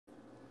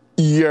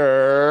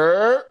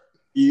Yeah.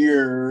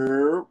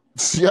 Yeah.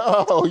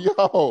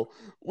 Yo,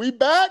 we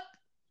back?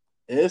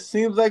 It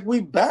seems like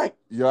we back.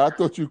 Yo, I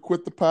thought you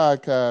quit the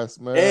podcast,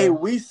 Hey, man.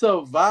 we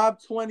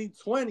survived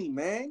 2020,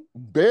 man.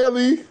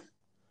 Barely.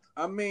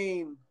 I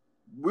mean,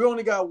 we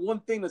only got one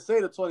thing to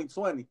say to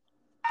 2020.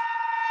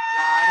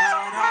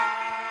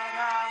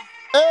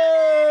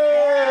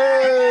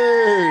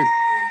 Hey!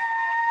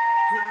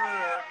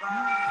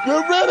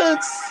 Good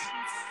riddance.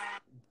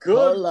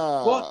 Good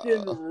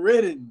fucking Hola.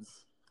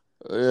 riddance.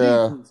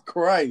 Yeah. Jesus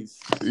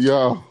Christ.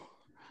 Yo,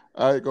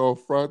 I ain't gonna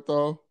front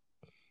though.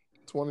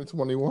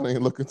 2021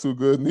 ain't looking too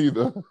good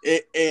neither.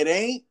 It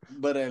ain't,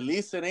 but at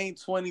least it ain't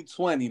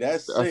 2020.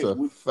 That's That's it.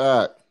 a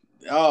fact.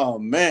 Oh,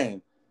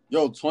 man.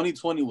 Yo,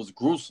 2020 was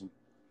gruesome.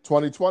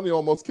 2020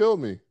 almost killed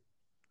me.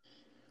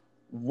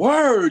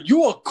 Word,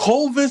 you a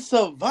COVID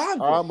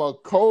survivor. I'm a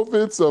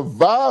COVID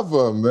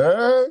survivor,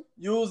 man.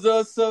 You's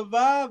a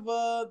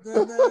survivor.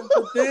 Dun, dun,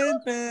 dun,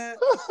 dun, dun.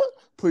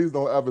 Please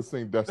don't ever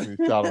sing Destiny's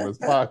Child on this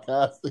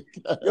podcast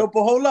again. Yo,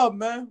 but hold up,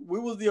 man. We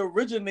was the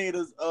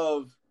originators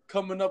of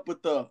coming up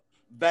with the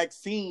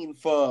vaccine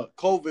for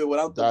COVID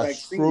without the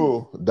vaccine.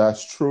 True.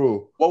 That's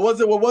true. What was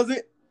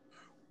it?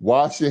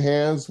 Wash your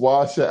hands,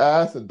 wash your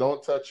ass, and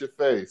don't touch your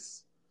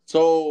face.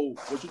 So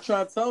what you're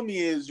trying to tell me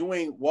is you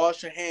ain't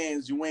wash your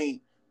hands, you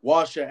ain't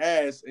wash your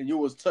ass, and you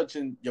was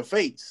touching your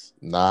face.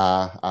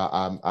 Nah,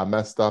 I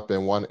messed up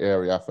in one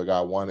area. I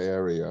forgot one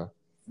area.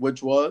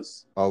 Which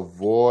was?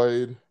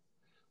 Avoid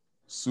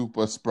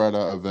super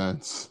spreader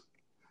events.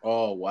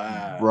 Oh,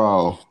 wow.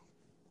 Bro.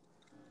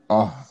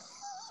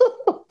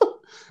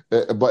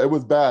 But it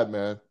was bad,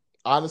 man.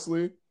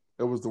 Honestly,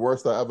 it was the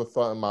worst I ever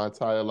felt in my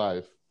entire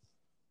life.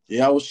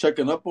 Yeah, I was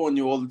checking up on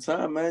you all the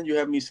time, man. You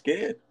had me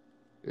scared.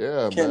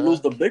 Yeah, Can't man. lose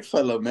the big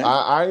fella, man.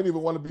 I didn't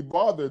even want to be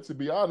bothered, to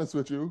be honest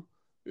with you.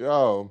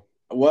 Yo.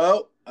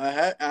 Well,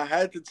 I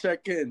had to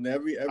check in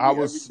every day. Like,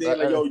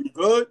 yo, you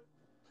good?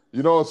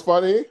 You know what's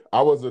funny?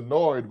 I was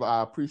annoyed, but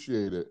I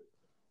appreciate it.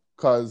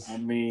 Cause I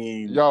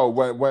mean, yo,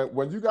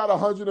 when you got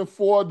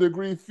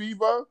 104-degree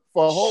fever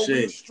for a whole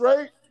week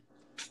straight,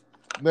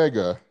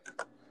 nigga,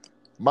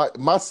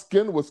 my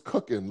skin was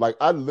cooking. Like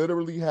I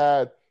literally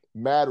had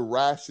mad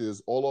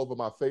rashes all over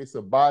my face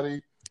and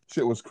body.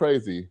 Shit was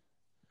crazy.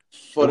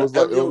 For the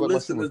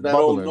listeners that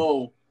don't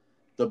know,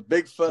 the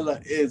big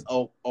fella is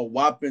a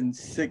whopping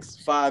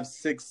 6'5",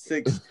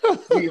 6'6",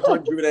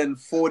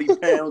 340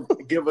 pounds,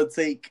 give or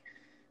take.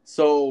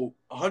 So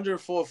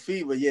 104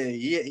 fever, yeah,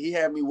 he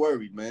had me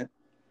worried, man.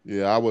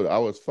 Yeah, I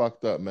was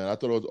fucked up, man. I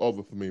thought it was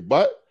over for me,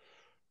 but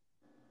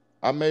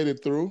I made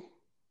it through.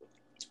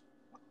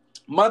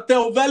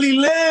 Mateo Valley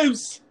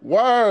lives.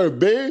 Word,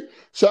 B.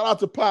 Shout out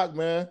to Pac,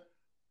 man.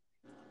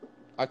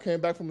 I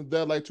came back from the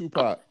dead like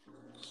Tupac.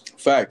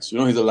 Facts. You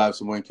know he's alive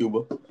somewhere in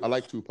Cuba. I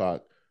like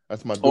Tupac.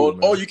 That's my dude, man.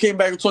 Oh, you came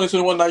back in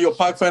 2021, now you're a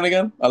Pac fan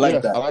again? I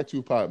like that. I like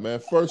Tupac, man.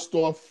 First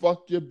off,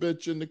 fuck your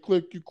bitch in the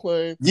clique you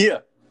claim. Yeah.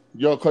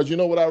 Yo, because you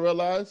know what I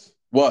realized?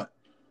 What?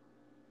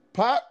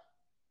 Pac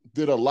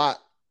did a lot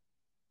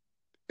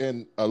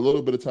in a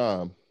little bit of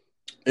time.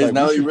 Is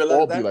now you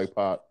realize that? Be like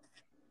Pac.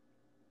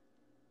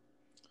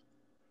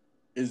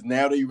 Is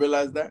now that you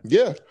realize that?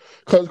 Yeah,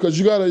 because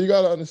you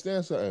gotta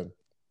understand something.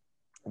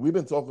 We've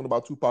been talking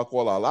about Tupac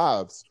all our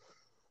lives.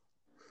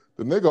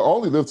 The nigga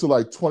only lived to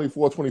like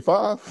 24,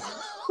 25.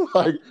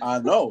 Like I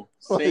know.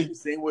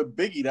 Same with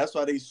Biggie. That's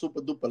why they super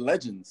duper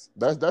legends.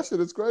 That shit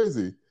is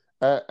crazy.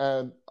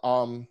 And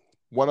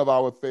one of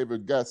our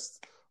favorite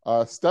guests,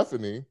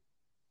 Stephanie,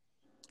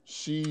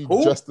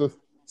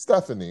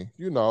 Stephanie,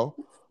 you know.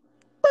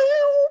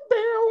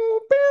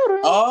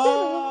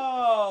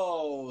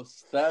 Oh,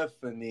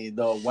 Stephanie,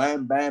 the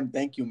wham bam,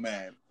 thank you,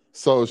 ma'am.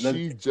 So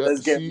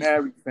let's get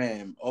married,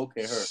 fam.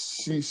 Okay, her.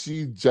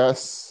 She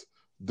just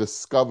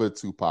discovered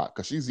Tupac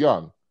because she's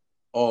young.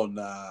 Oh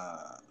nah.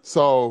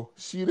 So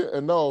she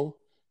didn't know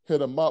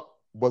 "Hit 'Em Up"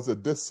 was a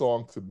diss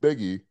song to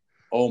Biggie.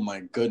 Oh my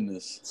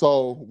goodness.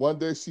 So one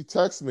day she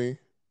texted me,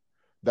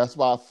 "That's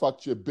why I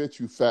fucked your bitch,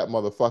 you fat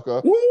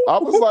motherfucker." I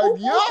was like,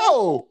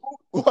 "Yo,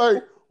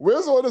 like,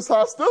 where's all this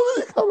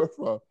hostility coming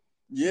from?"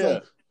 Yeah.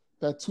 Like,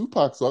 that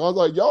Tupac song. I was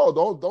like, "Yo,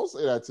 don't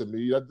say that to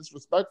me. That's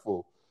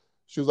disrespectful."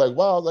 She was like,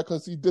 "Wow." I was like,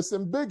 "Cause he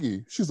dissing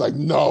Biggie." She's like,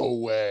 "No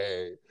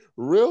way,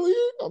 really?"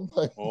 I'm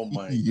like, "Oh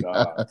my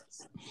god."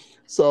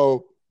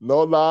 So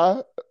no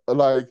lie,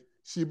 like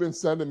she been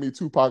sending me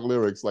Tupac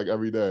lyrics like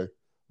every day.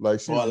 Like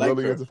she's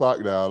really into Pac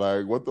now.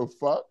 Like, what the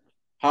fuck?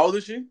 How old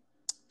is she?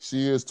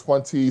 She is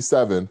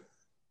 27.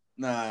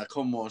 Nah,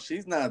 come on.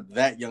 She's not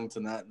that young to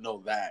not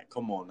know that.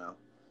 Come on now.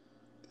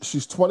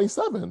 She's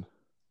 27.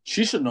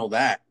 She should know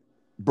that.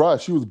 Bruh,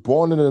 she was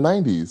born in the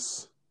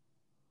 90s.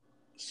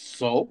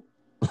 So?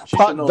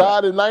 Pac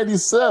died in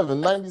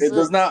 97, 96. It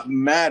does not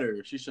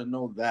matter. She should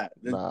know that.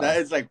 Nah. That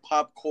is like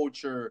pop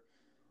culture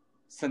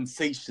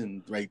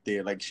sensation right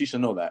there. Like, she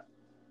should know that.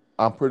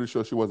 I'm pretty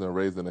sure she wasn't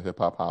raised in a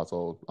hip-hop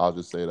household. I'll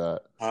just say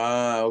that.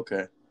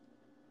 Okay.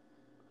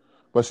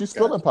 But she's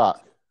still in Pac.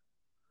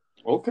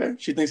 Okay.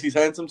 She thinks he's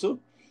handsome too?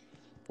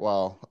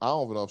 Well, I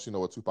don't even know if she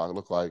know what Tupac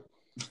looked like.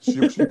 She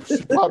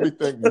probably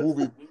think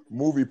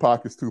Movie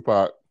Pac is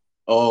Tupac.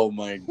 Oh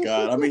my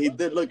God! I mean, he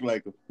did look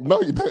like him.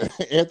 No, he didn't.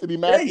 Anthony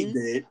Mackie. Yeah, he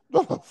did.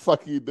 No, the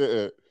fuck, he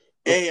didn't.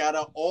 Hey, out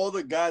of all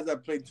the guys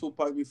that played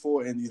Tupac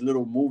before in these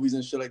little movies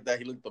and shit like that,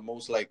 he looked the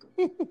most like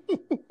him.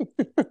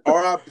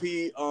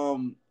 R.I.P.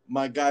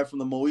 My guy from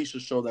the Moesha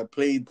show that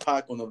played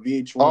Pac on the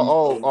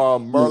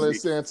VH1. Merlin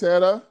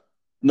Santana.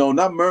 No,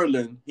 not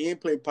Merlin. He ain't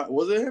played Pac.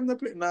 Was it him that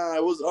played? Nah,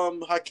 it was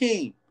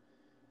Hakeem.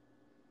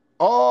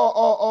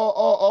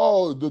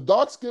 Oh, the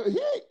dark skin.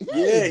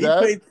 He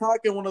played Pac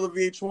in one of the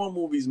VH1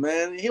 movies,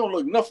 man. He don't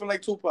look nothing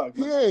like Tupac.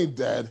 Man. He ain't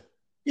dead.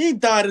 He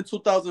died in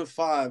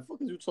 2005.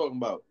 What are you talking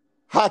about?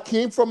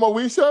 Hakeem from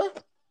Moesha?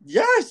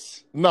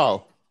 Yes.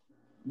 No.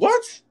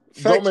 What?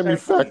 Don't make me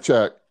fact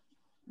check.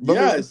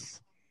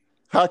 Yes.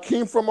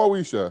 Hakeem from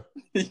Moesha.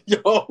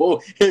 Yo,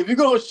 if you're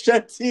going to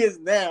shed tears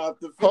now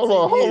after 15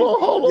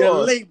 hold on.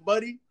 You're late,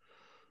 buddy.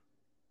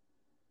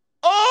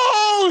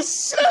 Oh,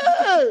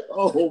 shit!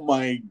 Oh,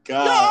 my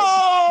God.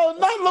 No,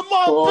 not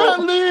Lamar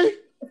Bentley.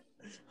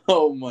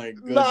 Oh, my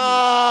goodness.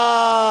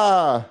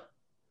 Nah.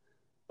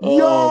 Oh,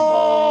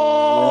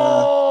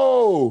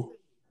 yo!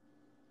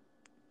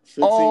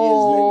 15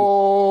 years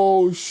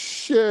later.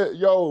 Shit.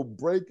 Yo,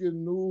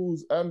 breaking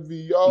news,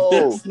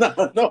 MVO.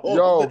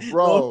 Yo,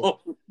 bro.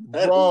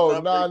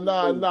 Bro,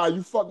 nah.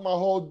 You fucked my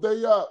whole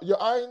day up. Yo,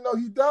 I didn't know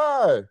he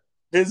died.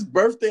 His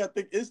birthday, I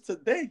think, is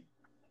today.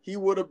 He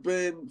would have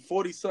been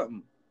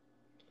 40-something.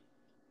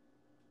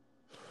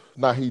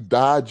 Nah, he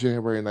died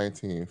January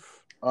 19th.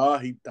 Oh,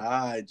 he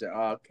died.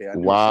 Okay.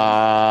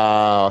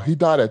 Wow. He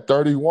died at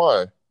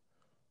 31.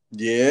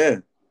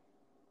 Yeah.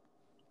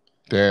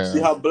 Damn.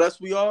 See how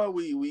blessed we are?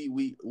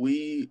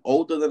 We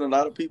older than a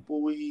lot of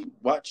people we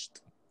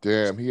watched.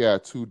 Damn, he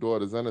had 2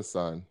 daughters and a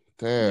son.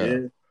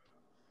 Damn.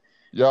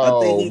 Yeah.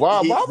 Yo,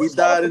 he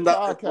died in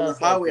the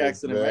highway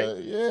accident, man.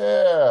 right?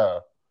 Yeah.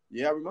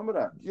 Yeah, I remember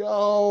that.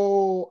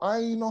 Yo, I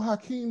ain't know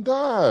Hakeem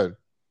died.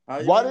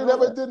 Why they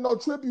never did no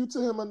tribute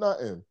to him or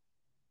nothing?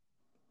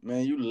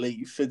 Man, you late.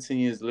 You 15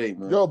 years late,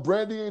 man. Yo,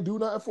 Brandy ain't do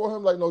nothing for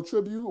him, like no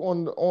tribute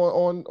on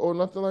or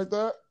nothing like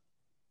that?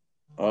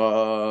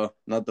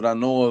 Not that I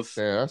know of.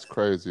 Damn, that's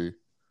crazy.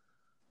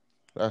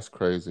 That's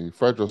crazy.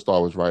 Fredro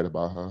Starr was right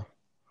about her.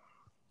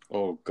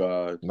 Oh,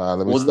 God. Nah,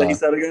 let me What was that he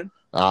said again?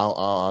 I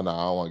don't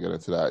want to get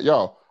into that.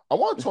 Yo, I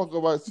want to talk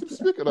about,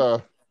 speaking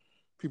of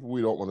people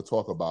we don't want to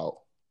talk about,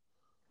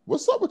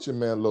 what's up with your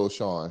man, Lil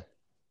Sean?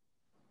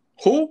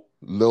 Who?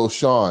 Lil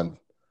Sean.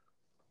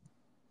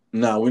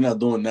 Nah, we're not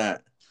doing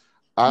that.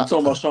 You talking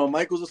about Shawn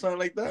Michaels or something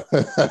like that?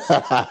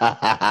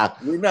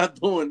 We're not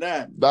doing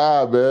that.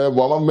 Nah, man.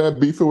 Why my man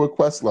beefing with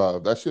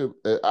Questlove? That shit,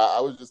 I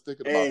was just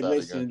thinking about that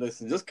again.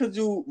 Listen. Just because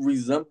you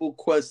resemble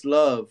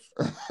Questlove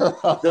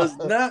does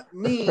not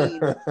mean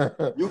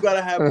you got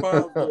to have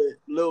problems with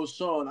Lil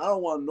Sean. I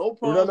don't want no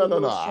problems with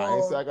Lil Sean. I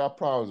ain't say I got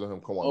problems with him.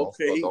 Come on.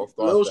 Okay. Don't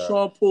start Lil that.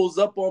 Sean pulls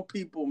up on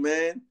people,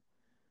 man.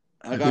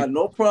 I got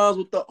no problems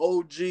with the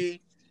OG. You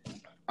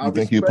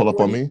think he pull up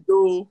on me?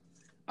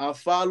 I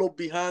follow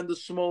behind the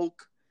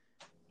smoke,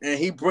 and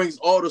he brings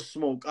all the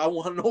smoke. I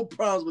want no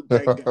problems with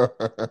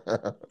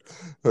that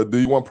guy. Do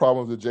you want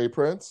problems with Jay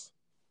Prince?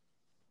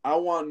 I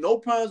want no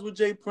problems with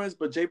Jay Prince,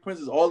 but Jay Prince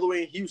is all the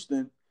way in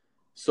Houston,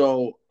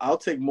 so I'll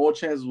take more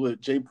chances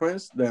with Jay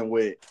Prince than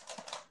with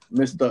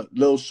Mr.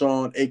 Lil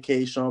Sean,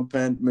 a.k.a. Sean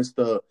Penn,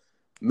 Mr.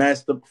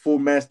 Full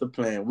Master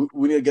Plan.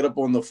 We need to get up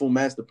on the Full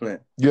Master Plan.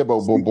 Yeah, but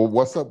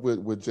what's up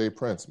with Jay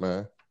Prince,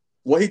 man?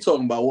 What he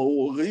talking about?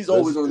 He's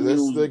always on the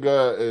news. This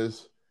nigga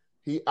is...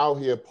 He out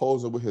here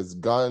posing with his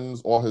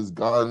guns, all his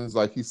guns,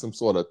 like he's some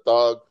sort of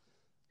thug.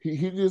 He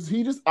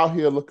just out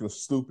here looking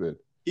stupid.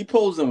 He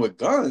posing with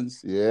guns?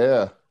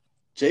 Yeah.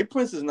 Jay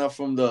Prince is not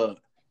from the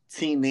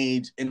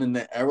teenage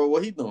internet era.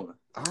 What he doing?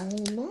 I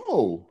don't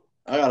know.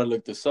 I gotta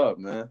look this up,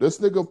 man. This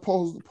nigga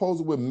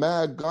posing with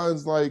mad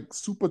guns like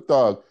super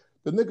thug.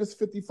 The nigga's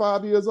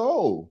 55 years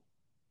old.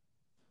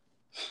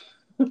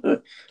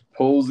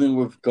 Posing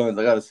with guns.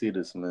 I gotta see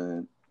this,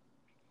 man.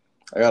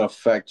 I gotta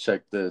fact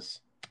check this.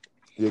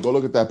 Yeah, go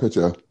look at that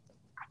picture.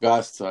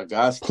 Guys,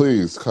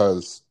 please,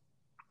 cause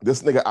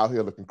this nigga out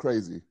here looking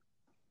crazy.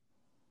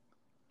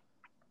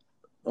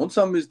 Don't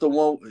tell me it's the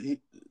one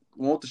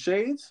with the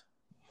shades.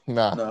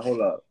 Nah,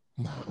 hold up.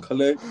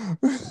 Collect.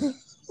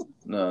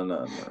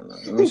 No.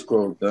 Let me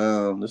scroll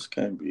down. This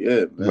can't be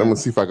it, man. Let me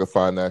see if I can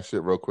find that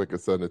shit real quick and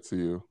send it to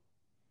you.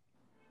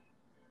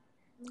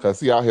 Cause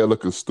he out here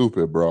looking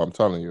stupid, bro. I'm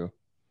telling you.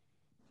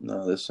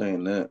 No, this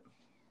ain't it.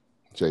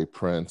 Jay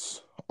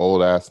Prince,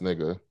 old ass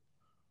nigga.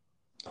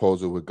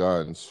 Posing with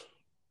guns,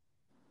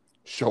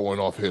 showing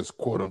off his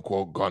quote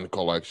unquote gun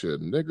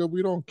collection. Nigga,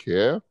 we don't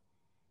care.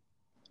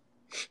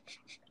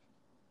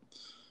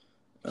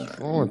 What's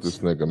wrong with this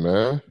nigga,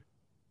 man?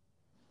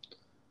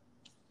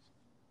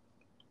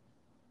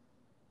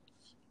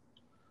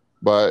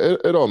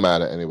 But it don't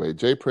matter anyway.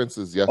 Jay Prince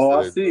is yesterday. Oh,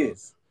 I see it.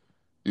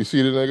 You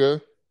see the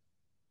nigga?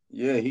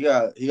 Yeah,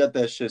 he got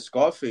that shit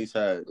Scarface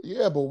had.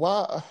 Yeah, but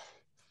why?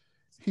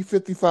 He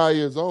 55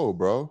 years old,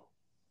 bro.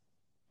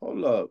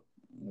 Hold up.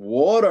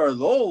 What are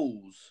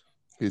those?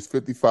 He's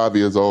 55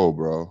 years old,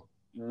 bro.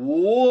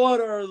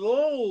 What are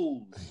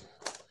those?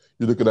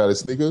 You looking at his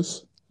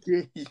sneakers?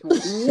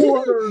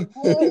 What are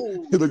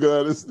those? You looking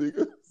at his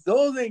sneakers?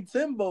 Those ain't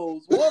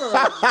Timbos. What are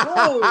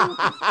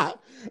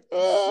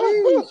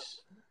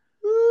those?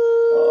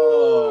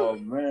 Oh,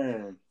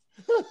 man.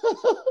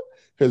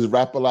 His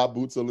Rap-A-Lot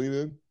boots are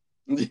leaning?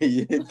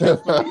 Yeah,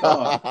 definitely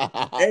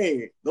are.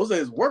 Hey, those are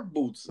his work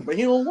boots, but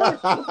he don't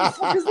work. What the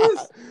fuck is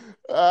this?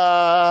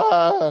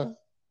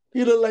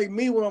 He look like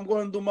me when I'm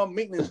going to do my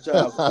maintenance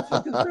job. What the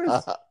fuck is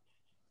this?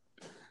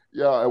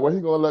 Yeah, and when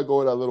he gonna let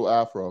go of that little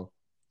afro?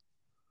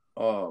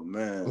 Oh,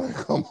 man. Like,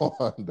 come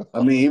on, dog.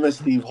 I mean, even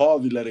Steve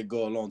Harvey let it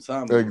go a long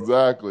time ago.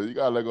 Exactly. You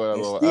gotta let go of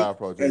that little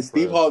afro. And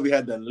Steve Harvey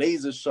had the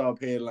laser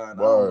sharp hairline.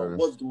 Word. I don't know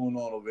what's going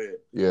on over here.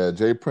 Yeah,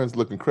 Jay Prince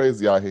looking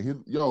crazy out here.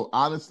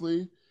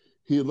 Honestly,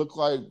 he looked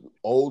like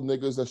old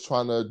niggas that's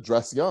trying to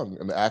dress young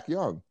and act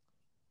young.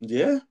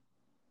 Yeah.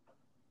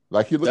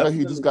 Like he looked like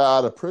he just got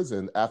out of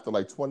prison after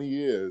like 20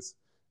 years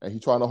and he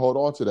trying to hold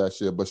on to that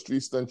shit. But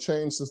streets done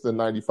changed since the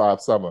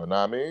 95 summer, know what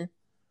I mean?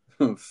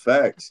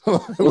 Facts.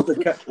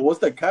 What's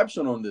the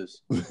caption on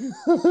this?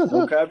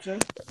 No caption?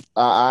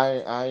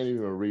 I ain't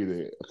even read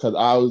it because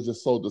I was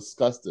just so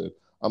disgusted.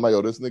 I'm like,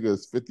 yo, this nigga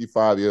is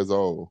 55 years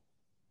old.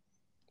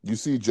 You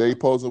see Jay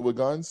posing with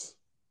guns?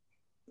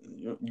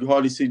 You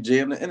hardly see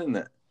Jay on the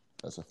internet.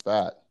 That's a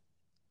fact.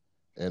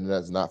 And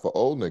that's not for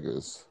old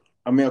niggas.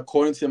 I mean,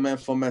 according to man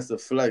from Master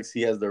Flex,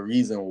 he has the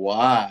reason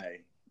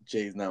why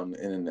Jay's not on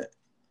the internet.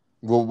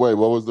 Well, wait,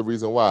 what was the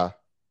reason why?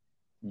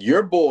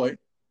 Your boy,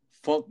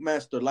 Funk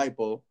Master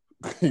Lipo.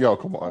 Yo,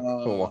 come on.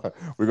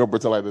 We're going to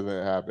pretend like that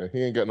didn't happen.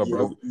 He ain't got no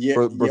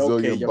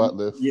Brazilian butt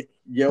lift.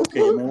 Yeah,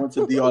 okay. Man went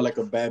to DR like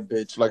a bad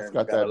bitch. Flex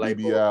got that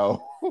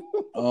BBL.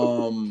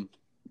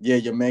 Yeah,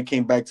 your man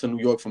came back to New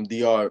York from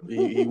DR.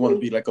 He want to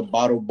be like a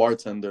bottle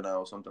bartender now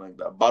or something like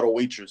that. Bottle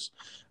waitress.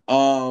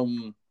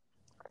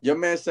 Your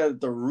man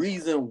said the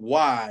reason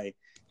why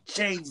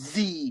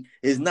Jay-Z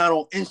is not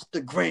on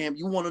Instagram,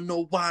 you want to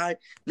know why?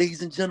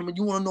 Ladies and gentlemen,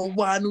 you want to know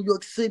why New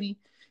York City?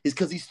 Is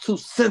because he's too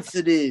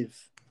sensitive.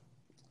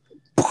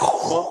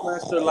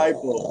 Funkmaster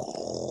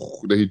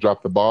Lipo. Did he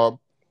drop the bomb?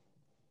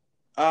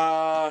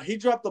 He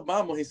dropped the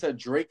bomb when he said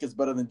Drake is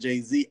better than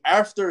Jay-Z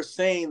after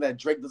saying that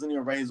Drake doesn't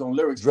even write his own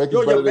lyrics. Drake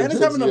is better than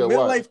Jay-Z having a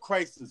midlife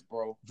crisis,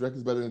 bro. Drake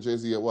is better than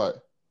Jay-Z at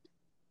what?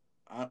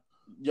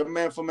 Your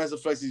man from Master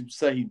Flex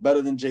said he's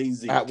better than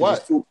Jay-Z. At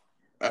what?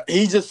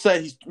 He just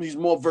said he's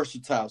more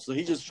versatile. So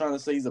he's just trying to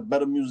say he's a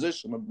better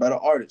musician, a better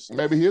artist.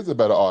 Maybe he is a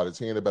better artist.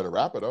 He ain't a better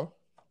rapper, though.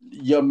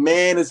 Your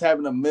man is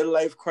having a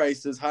midlife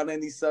crisis. Hot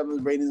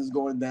 97's ratings is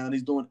going down.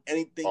 He's doing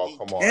anything he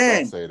can.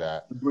 Don't say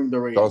that. To bring the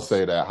ratings. Don't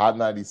say that. Hot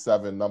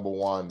 97, number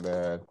one,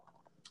 man.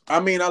 I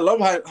mean, I love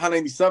Hot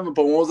 97,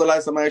 but when was the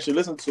last time I actually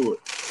listened to it?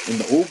 In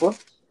the Uber?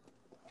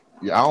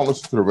 Yeah, I don't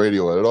listen to the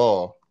radio at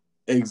all.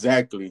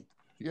 Exactly.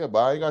 Yeah, but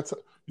I ain't got to.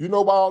 You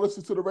know why I don't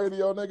listen to the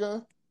radio,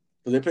 nigga?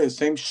 Because they play the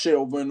same shit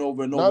over and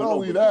over and over. Not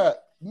only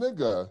that,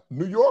 nigga,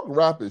 New York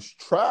rap is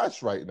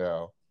trash right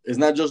now. It's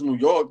not just New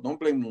York. Don't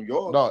blame New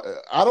York. No,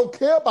 I don't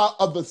care about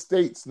other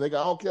states, nigga.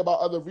 I don't care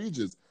about other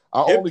regions.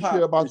 I only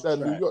care about that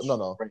New York.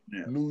 No. Right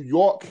now. New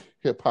York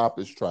hip hop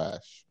is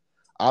trash.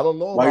 I don't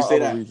know about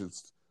other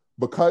regions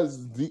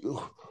because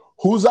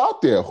who's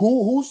out there?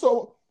 Who's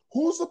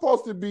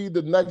supposed to be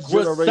the next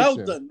generation?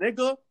 Griselda,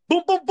 nigga.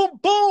 Boom, boom, boom,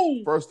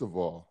 boom. First of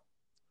all,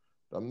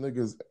 them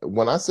niggas.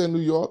 When I say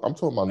New York, I'm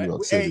talking about New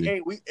York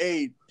City.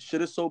 Hey,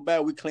 shit is so bad.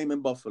 We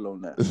claiming Buffalo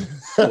now.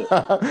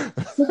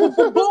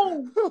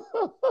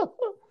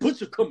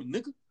 Butcher coming,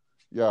 nigga.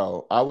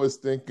 Yo, I was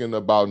thinking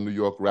about New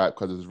York rap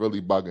because it's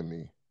really bugging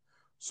me.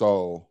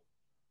 So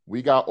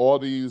we got all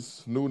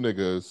these new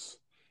niggas.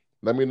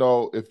 Let me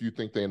know if you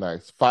think they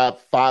nice. Five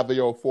of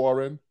your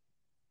foreign.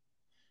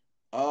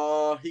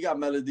 He got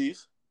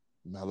melodies.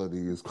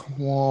 Melodies,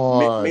 come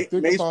on.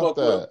 Think about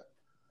that.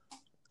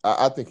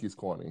 I think he's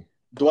corny.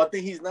 Do I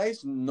think he's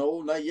nice?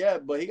 No, not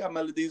yet. But he got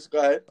melodies. Go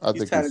ahead.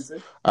 He's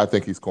talented. I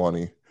think he's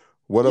corny.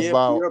 What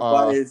about? You're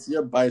biased.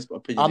 You're biased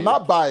opinion. I'm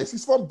not biased.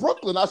 He's from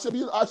Brooklyn. I should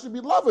be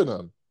loving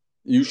him.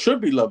 You should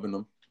be loving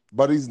him.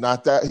 But he's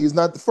not that. He's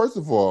not. First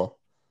of all,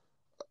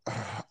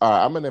 right,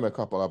 I'm gonna name a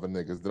couple other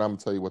niggas. Then I'm gonna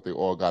tell you what they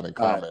all got in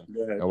common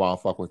and why I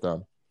fuck with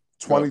them.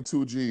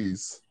 22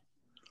 G's.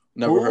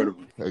 Never heard of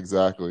him.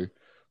 Exactly.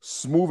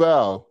 Smooth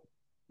Al.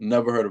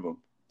 Never heard of him.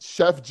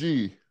 Chef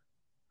G.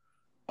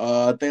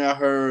 I think I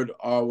heard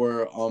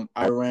our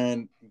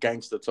Iran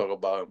gangster talk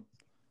about him.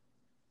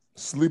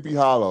 Sleepy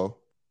Hollow.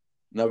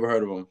 Never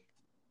heard of him.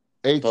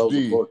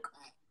 HD.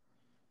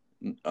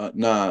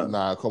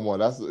 Nah, come on.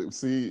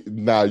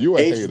 You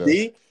a hater.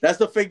 HD? That's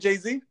the fake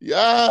Jay-Z?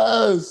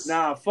 Yes.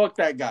 Nah, fuck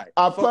that guy.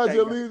 I pledge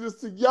allegiance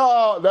to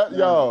y'all.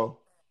 No,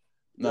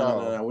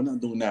 we're not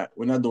doing that.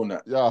 We're not doing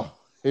that. Yo.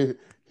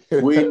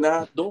 We're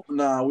not doing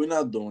that. We're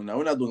not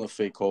doing a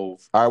fake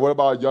Hove. All right, what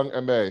about Young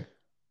M.A.?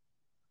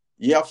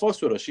 Yeah, I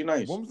fucks with her. She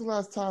nice. When was the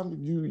last time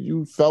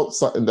you felt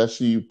something that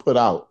she put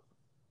out?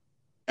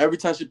 Every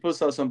time she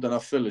puts out something, I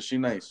feel it. She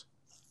nice.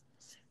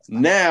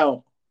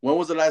 Now, when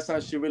was the last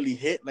time she really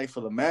hit, like,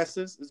 for the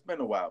masses? It's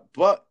been a while.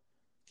 But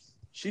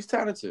She's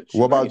talented.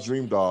 What about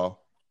Dream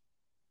Doll?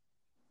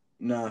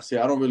 Nah, see,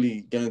 I don't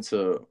really get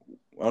into.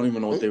 I don't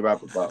even know what they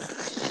rap about.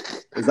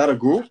 Is that a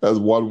group? That's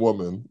one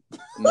woman.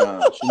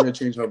 Nah, she didn't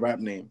change her rap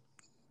name.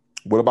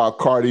 What about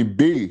Cardi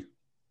B?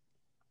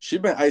 She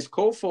been ice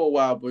cold for a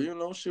while, but you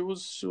know she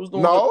was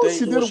doing no, her thing.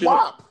 She did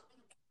WAP.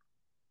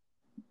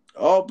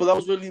 Oh, but that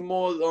was really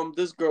more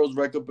this girl's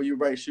record. But you're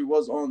right, she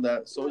was on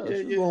that. So yeah,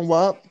 she's on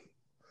WAP.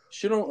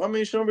 She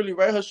don't really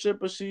write her shit,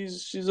 but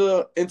she's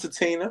a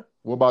entertainer.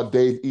 What about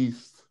Dave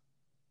East?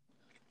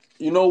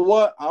 You know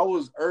what? I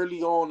was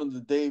early on in the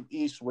Dave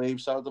East wave.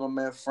 Shout out to my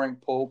man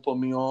Frank Poe put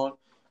me on.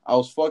 I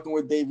was fucking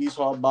with Dave East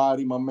hard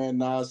body. My man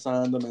Nas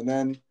signed him, and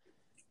then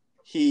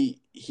he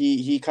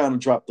kind of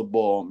dropped the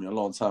ball on me a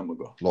long time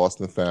ago. Lost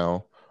and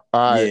found.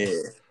 All right.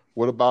 Yeah.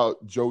 What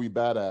about Joey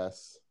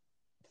Badass?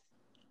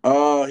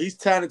 He's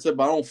talented,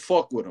 but I don't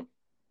fuck with him.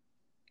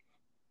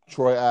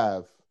 Troy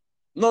Ave.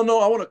 No,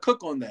 I want to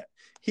cook on that.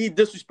 He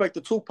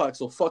disrespected Tupac,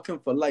 so fuck him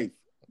for life.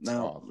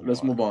 Now,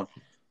 let's move on.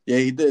 Yeah,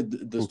 he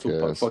did this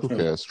Tupac. Fuck him. Who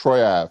cares?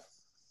 Troy Ave.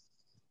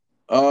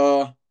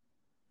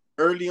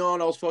 Early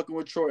on, I was fucking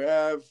with Troy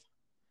Ave.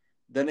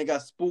 Then it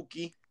got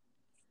spooky.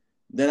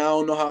 Then I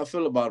don't know how I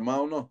feel about him. I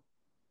don't know.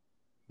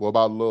 What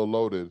about Lil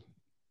Loaded?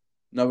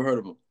 Never heard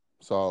of him.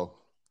 So,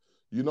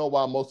 you know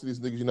why most of these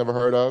niggas you never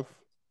heard of?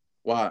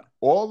 Why?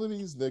 All of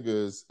these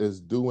niggas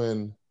is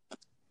doing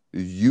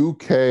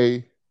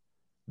UK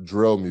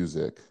drill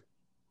music.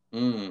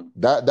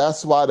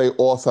 That's why they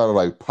all sounded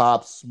like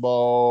Pop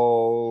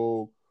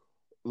Smoke,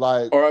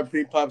 like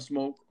R.I.P. Pop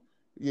Smoke.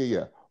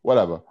 Yeah,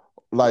 whatever.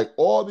 Like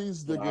all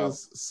these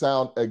niggas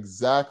sound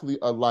exactly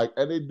alike,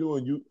 and they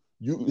doing you.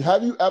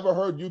 Have you ever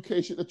heard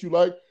UK shit that you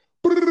like?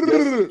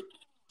 Yes.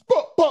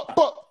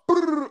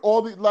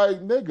 All the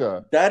like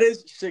nigga. That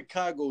is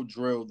Chicago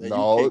drill.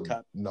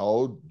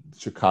 No,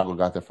 Chicago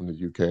got that from the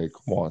UK.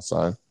 Come on,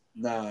 son.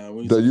 Nah,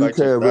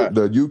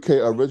 the UK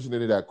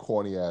originated that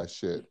corny ass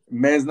shit.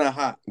 Man's not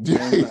hot.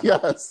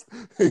 Yes.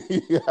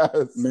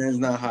 Man's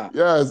not hot.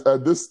 Yes,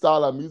 this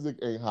style of music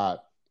ain't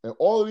hot. And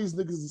all of these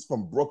niggas is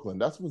from Brooklyn.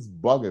 That's what's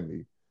bugging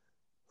me.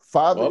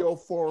 5AO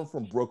Foreign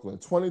from Brooklyn.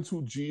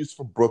 22 G's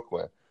from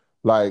Brooklyn.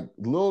 Like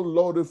Lil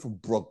Loaded from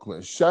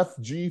Brooklyn. Chef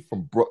G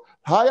from Brooklyn.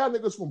 How y'all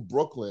niggas from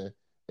Brooklyn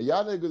and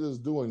y'all niggas is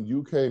doing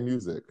UK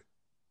music?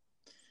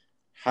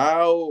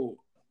 How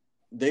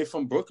they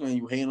from Brooklyn?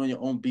 You hating on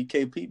your own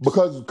BK peeps?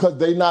 Because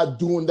they not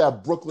doing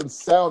that Brooklyn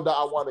sound that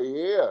I want to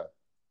hear.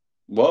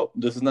 Well,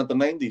 this is not the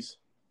 90s.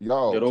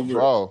 Yo, get over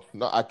bro.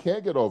 No, I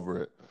can't get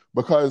over it.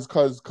 Because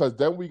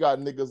then we got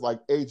niggas like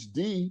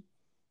HD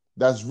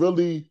that's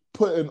really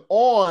putting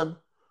on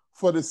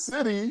for the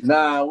city.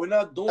 Nah, we're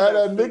not doing that.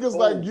 And niggas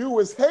like you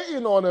is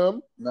hating on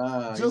him.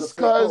 Nah, just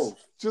because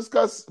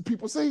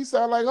people say he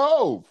sound like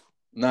Hov.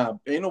 Nah,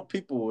 ain't no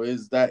people.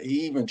 Is that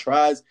he even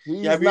tries?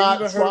 He's not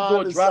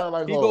trying to sound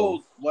like He Hov.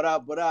 Goes, what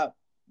up? Come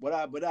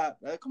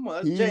on,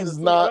 that's James. He's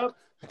not.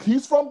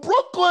 He's from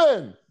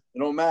Brooklyn. It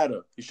don't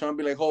matter. He's trying to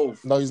be like Hov.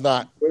 No, he's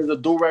not. Wears a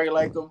do-rag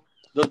like him.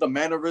 Does the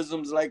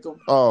mannerisms like him.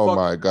 Oh,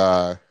 my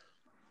God.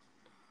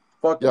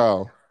 Fuck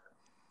yo.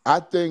 I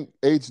think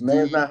HD.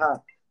 Man's not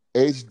hot.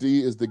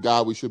 HD is the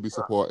guy we should be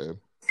supporting.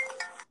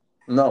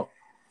 No.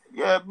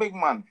 Yeah, big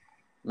man.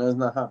 Man's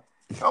not hot.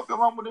 Help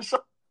him out with the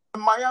show in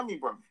Miami,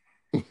 bro.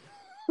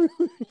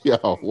 Yo,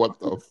 what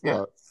the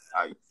fuck?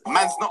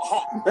 Man's not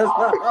hot. That's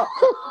not hot.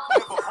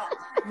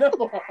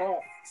 Never hot.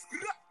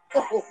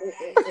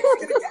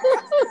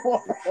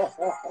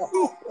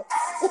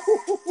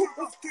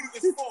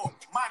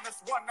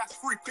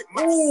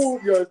 Ooh,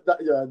 yo,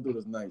 that dude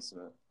is nice,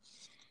 man.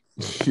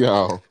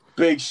 Yo.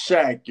 Big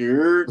Shaq,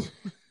 you're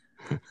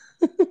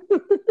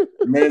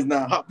man's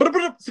not hot.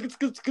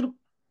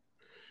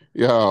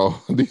 Yo,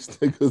 these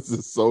niggas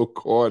is so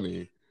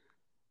corny.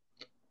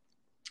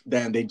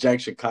 Damn, they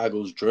jacked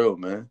Chicago's drill,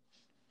 man.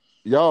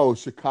 Yo,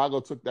 Chicago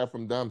took that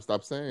from them.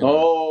 Stop saying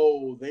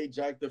that. They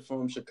jacked it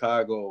from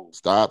Chicago.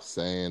 Stop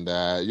saying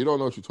that. You don't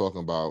know what you're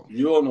talking about.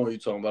 You don't know what you're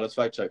talking about. Let's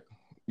fact check.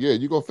 Yeah,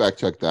 you go fact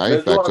check that. I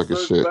ain't fact checking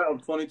shit.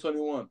 Of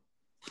 2021.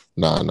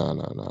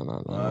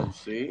 Nah. You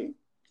see?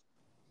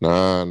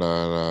 Nah.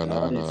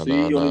 You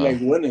see, you only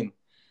like winning.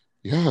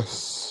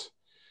 Yes.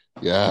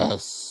 Yeah,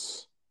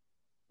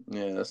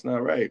 that's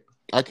not right.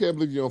 I can't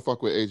believe you don't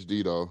fuck with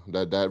HD though.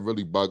 That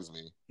really bugs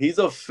me. He's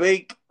a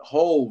fake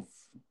Hov.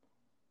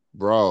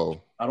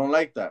 Bro. I don't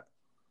like that.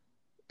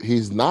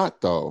 He's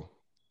not though.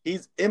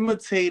 He's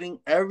imitating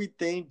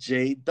everything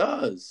Jay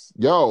does.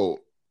 Yo,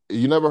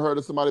 you never heard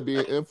of somebody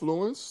being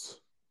influenced?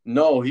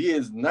 No, he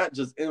is not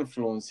just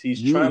influenced.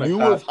 He's trying to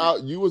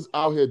You was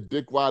out here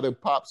dick riding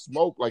Pop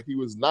Smoke like he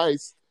was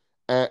nice,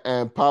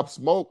 and Pop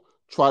Smoke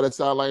tried to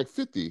sound like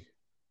 50.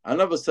 I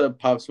never said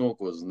Pop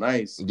Smoke was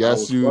nice.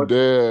 Yes, you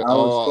did. I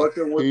was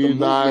fucking with the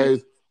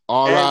nice.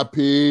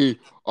 R.I.P.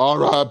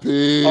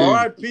 R.I.P.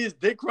 R.I.P. is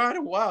dick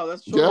riding. Wow,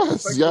 that's true.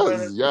 Yes. That's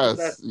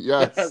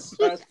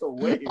the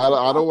way.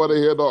 I don't want to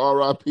hear no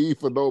R.I.P.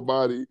 for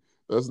nobody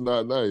That's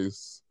not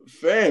nice.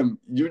 Fam,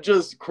 you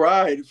just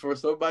cried for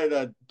somebody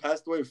that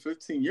passed away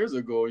 15 years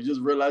ago. You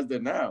just realized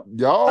it now.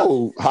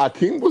 Yo,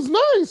 Hakeem was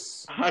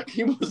nice.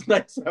 Hakeem was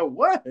nice at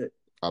what?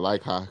 I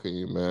like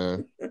Hakeem,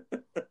 man.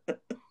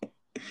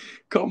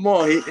 Come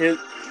on.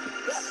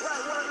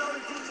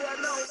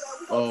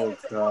 Oh,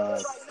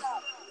 God.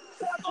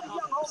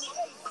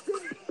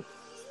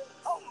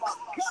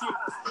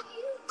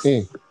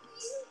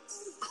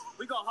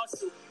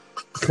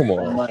 Come on.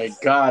 Oh, my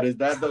God. Is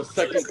that the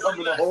second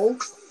coming of home?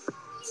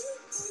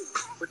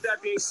 With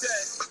that being said,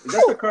 is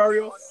that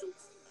Sicario?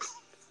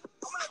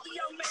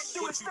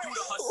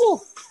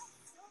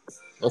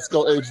 Let's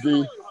go,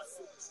 HD.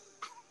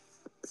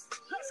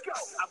 Let's go.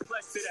 I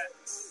pledge to that.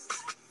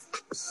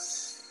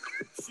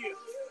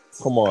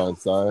 Come on,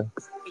 son.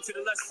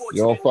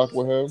 You don't fuck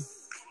with him?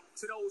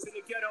 To those in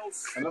the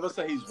ghettos. I never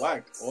said he's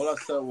whack. All I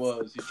said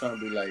was he's trying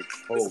to be like,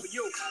 oh.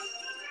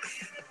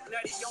 Now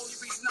the only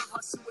reason I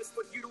hustle is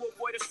for you to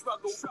avoid a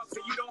struggle. So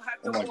you don't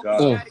have to oh my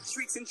God.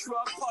 streets and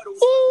drug puddles.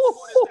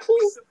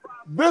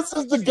 This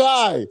is the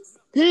guy.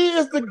 He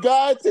is the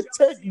guy to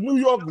take New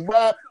York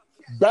rap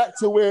back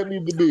to where it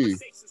needs to be.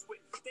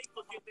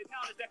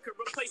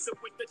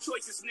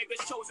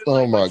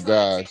 Oh my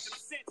gosh.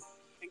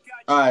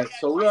 All right,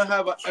 so we're going to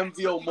have an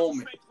MVO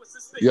moment.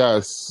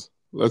 Yes.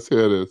 Let's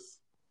hear this.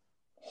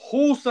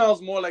 Who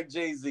sounds more like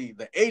Jay-Z?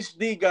 The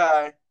HD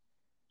guy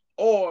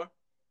or...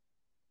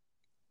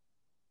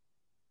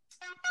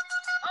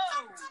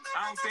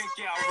 I don't think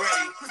y'all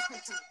ready.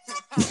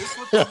 This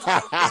what the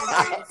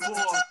waiting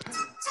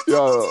for.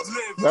 Yo,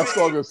 that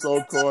song is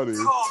so corny.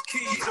 Car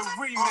Keys, the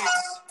remix.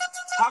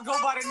 I go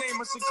by the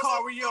name of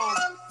Sicario,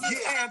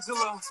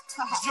 Angela,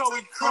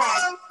 Joey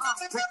Craig.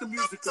 Pick the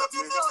music up,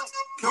 man.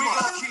 Come on,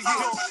 keep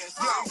doing this.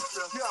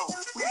 Yo,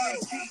 we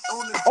ain't keep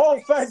on this. Oh,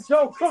 Fat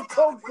Joe,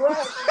 Coco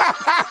Craig.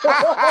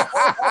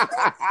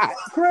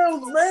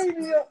 Krill's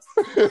Mania.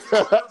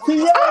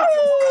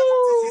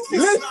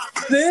 Listen.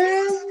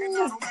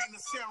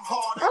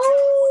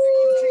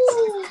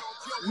 Oh,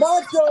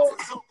 Macho.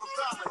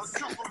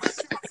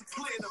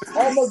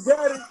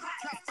 Armageddon.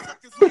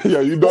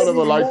 Yeah, you don't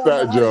ever like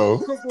that, Joe.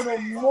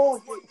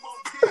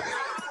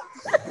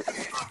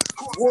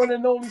 One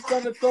and only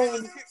son of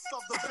Tony.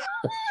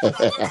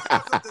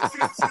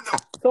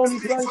 Tony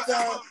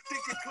Sunshine.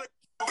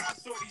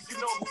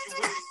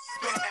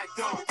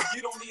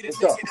 You don't need a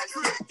nigga that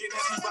tricking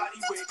everybody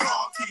with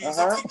car keys.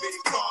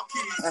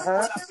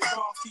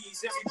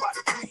 Everybody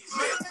please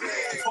live.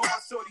 All my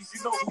shorties, you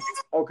know who you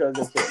okay,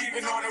 that's it.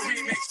 Even on a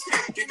remix,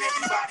 tricking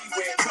everybody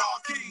with car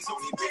keys.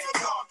 Only big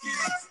car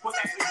keys. Well,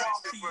 that's the car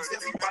keys.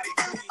 Everybody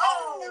please.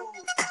 Oh,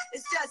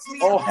 it's just me.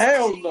 Oh,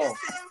 hell no.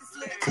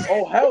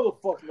 Oh, hell the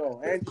fuck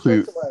no. And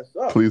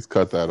please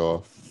cut that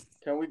off.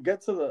 Can we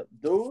get to the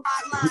dude? No.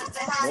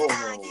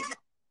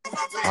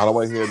 I don't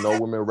want to hear no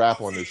women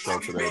rap on this show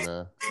today,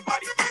 man.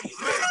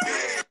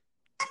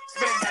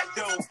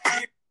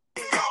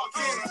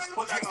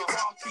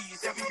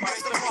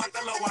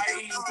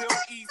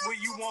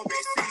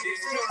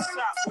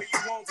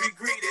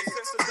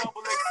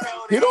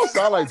 He don't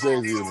sound like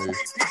Jay-Z to me.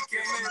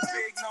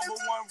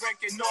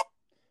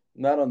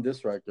 Not on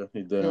this record,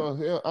 he did. I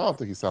don't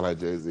think he sound like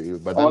Jay-Z,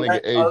 but that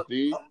nigga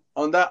HD.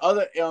 On that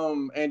other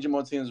Angie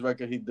Martinez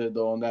record he did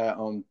though, on that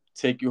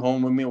Take You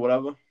Home With Me or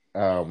whatever.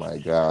 Oh my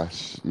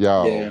gosh.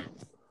 Yo. Yeah.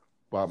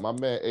 But my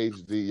man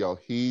HD, yo,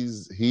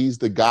 he's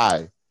the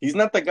guy. He's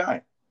not the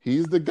guy.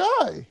 He's the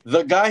guy.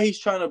 The guy he's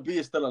trying to be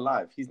is still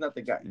alive. He's not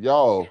the guy.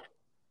 Yo,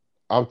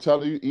 I'm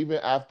telling you, even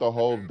after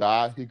Hov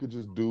died, he could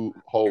just do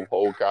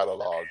whole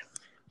catalog.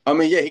 I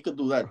mean, yeah, he could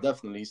do that,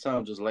 definitely. He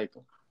sounds just like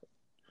him.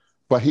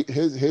 But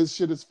his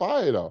shit is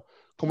fire though.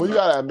 Come on, you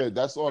gotta admit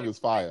that song is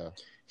fire.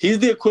 He's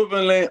the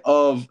equivalent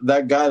of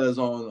that guy that's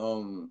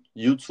on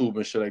YouTube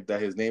and shit like that.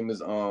 His name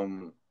is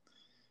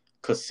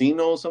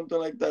Casino or something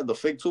like that. The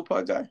fake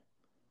Tupac guy.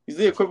 He's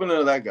the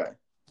equivalent of that guy.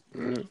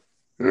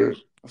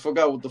 I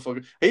forgot what the fuck.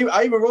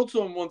 I even wrote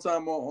to him one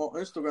time on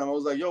Instagram. I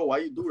was like, "Yo, why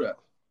you do that?"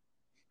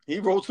 He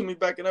wrote to me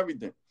back and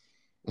everything.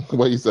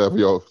 What you said,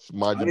 yo?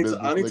 Mind your business.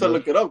 I need to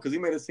look it up because he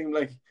made it seem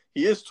like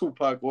he is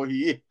Tupac or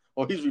he's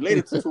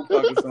related to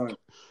Tupac or something.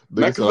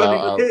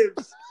 Machiavelli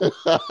Gibbs.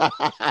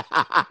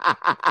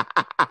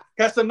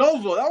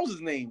 Casanova, that was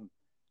his name.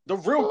 The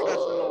real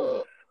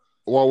Casanova.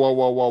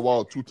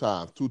 Whoa. Two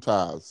times.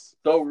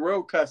 The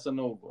real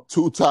Casanova.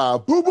 2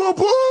 times. Boom, boom,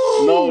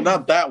 boom. No,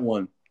 not that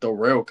one. The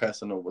real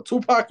Casanova.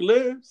 Tupac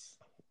lives.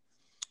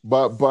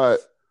 But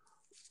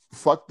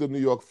fuck the New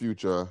York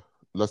future.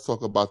 Let's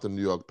talk about the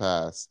New York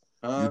past.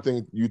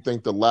 You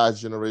think the last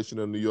generation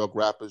of New York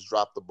rappers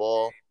dropped the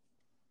ball?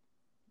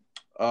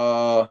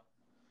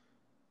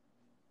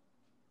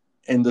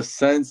 In the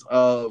sense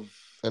of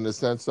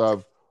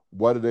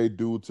what did they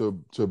do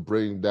to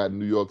bring that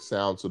New York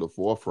sound to the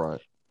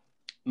forefront?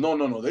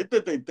 No. They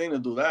did their thing to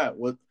do that.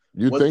 What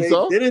think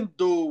so? They didn't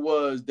do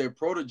was their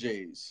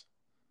proteges.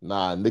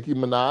 Nah, Nicki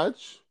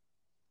Minaj.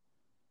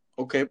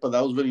 Okay, but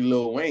that was really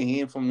Lil Wayne. He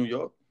ain't from New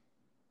York.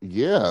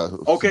 Yeah.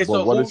 Okay,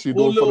 but what did she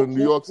do for the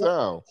New York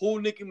sound?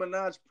 Who Nicki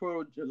Minaj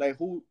like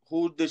who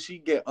did she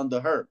get under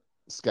her?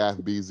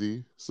 Scaff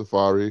Beezy,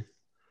 Safari.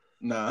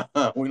 Nah,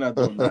 we're not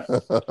doing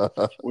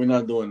that. We're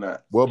not doing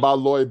that. What about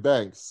Lloyd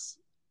Banks?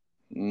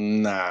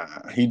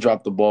 Nah, he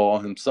dropped the ball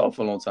on himself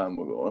a long time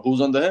ago. Who's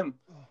under him?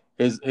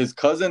 His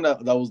cousin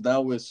that was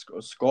down with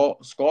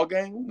Skull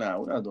Gang? Nah,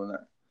 we're not doing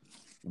that.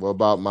 What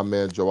about my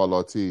man Joel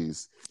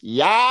Ortiz?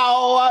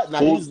 Yow! Now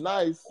he's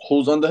nice.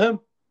 Who's under him?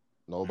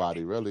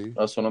 Nobody really.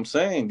 That's what I'm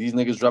saying. These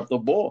niggas dropped the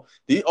ball.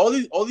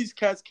 All these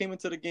cats came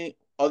into the game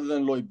other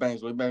than Lloyd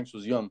Banks. Lloyd Banks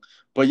was young.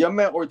 But your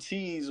man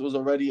Ortiz was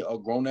already a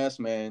grown-ass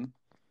man.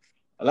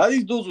 A lot of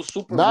these dudes were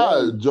super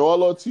young.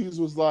 Joel Ortiz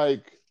was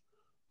like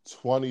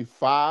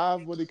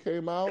 25 when he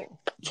came out.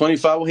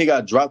 25 when he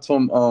got dropped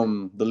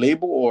from the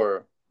label,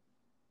 or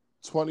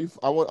 20.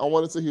 I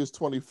want to say he was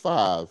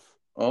 25.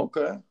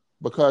 Okay.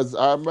 Because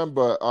I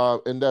remember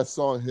in that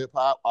song Hip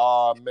Hop.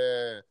 Oh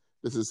man,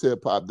 this is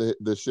hip hop.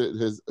 The shit.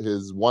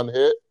 His one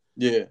hit.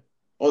 Yeah.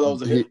 Oh, that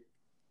was a hit.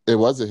 It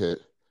was a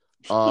hit.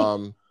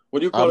 What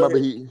do you call it? I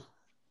remember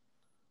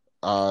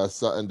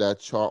something that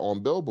chart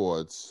on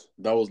billboards.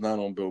 That was not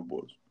on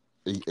billboards.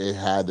 It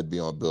had to be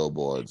on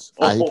billboards.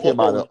 He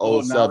came out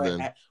in 07.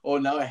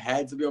 Now it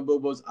had to be on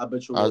billboards. I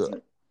bet you it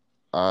wasn't.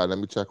 Let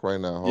me check right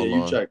now. Hold on.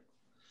 You check.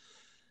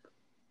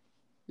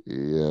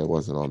 Yeah, it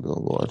wasn't on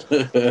billboard.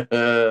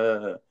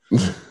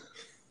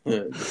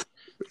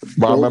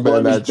 But I remember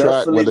in that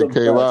track when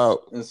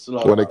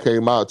it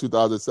came out,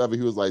 2007,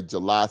 he was like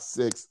July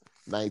 6th,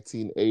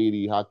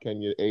 1980. How can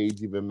your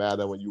age even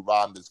matter when you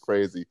rhyme this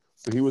crazy?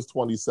 So he was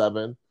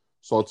 27.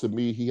 So to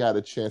me, he had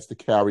a chance to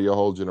carry a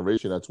whole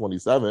generation at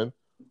 27.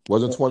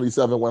 Wasn't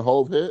 27 when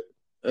Hove hit?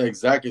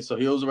 Exactly. So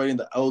he was already in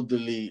the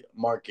elderly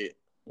market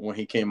when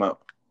he came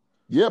out.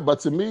 Yeah, but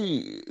to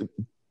me,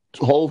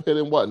 Hove hit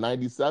in what,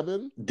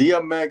 97?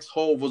 DMX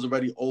Hove was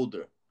already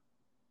older.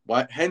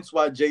 Hence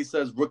why Jay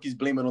says rookies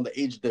blame it on the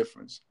age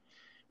difference.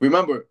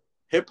 Remember,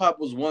 hip-hop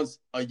was once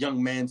a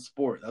young man's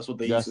sport. That's what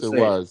they used to say.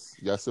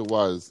 Yes, it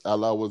was.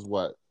 LL was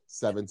what,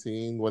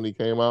 17 when he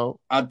came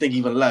out? I think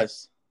even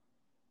less.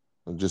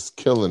 I'm just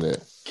killing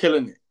it.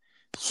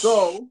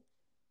 So,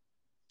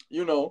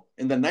 in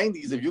the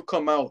 90s, if you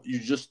come out, you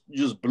just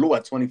blew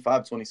at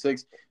 25,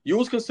 26, you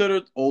was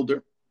considered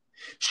older.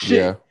 Shit.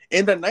 Yeah.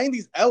 In the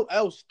 90s,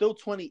 LL still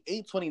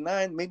 28,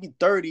 29, maybe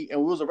 30, and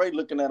we was already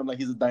looking at him like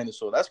he's a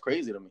dinosaur. That's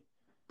crazy to me.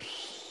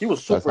 He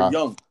was super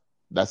young.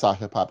 That's how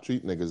hip-hop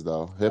treat niggas,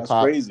 though. That's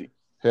crazy.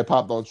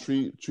 Hip-hop don't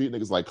treat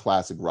niggas like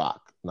classic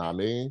rock. Know what I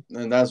mean?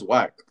 And that's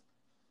whack.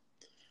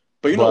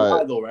 But know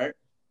why, though, right?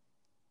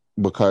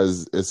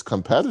 Because it's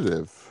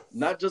competitive.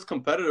 Not just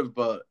competitive,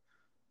 but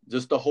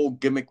just the whole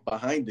gimmick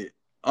behind it.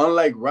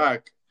 Unlike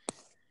rock,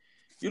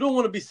 you don't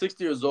want to be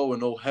 60 years old with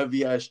no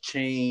heavy-ass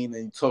chain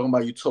and talking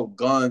about you tote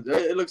guns.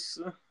 It looks...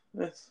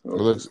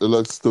 It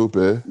looks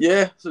stupid.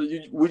 Yeah, so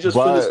we just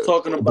finished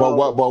talking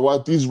about... But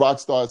what these rock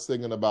stars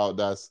singing about,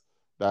 that's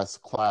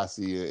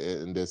classy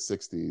in their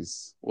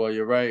 60s. Well,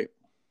 you're right.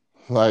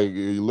 Like,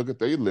 you look at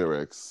their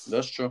lyrics.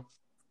 That's true.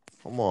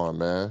 Come on,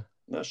 man.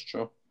 That's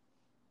true.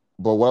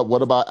 But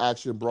what about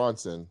Action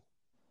Bronson?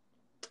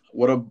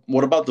 What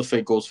about the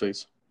fake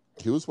Ghostface?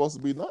 He was supposed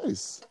to be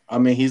nice. I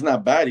mean, he's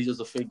not bad. He's just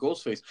a fake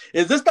Ghostface.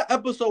 Is this the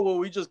episode where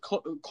we just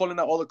calling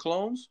out all the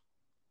clones?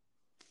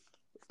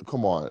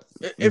 Come on.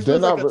 It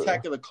feels like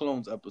Attack of the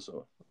Clones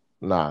episode.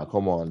 Nah,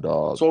 come on,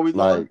 dog. So we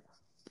like,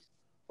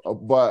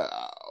 but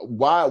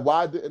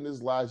why didn't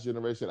this last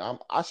generation?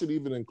 I should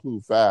even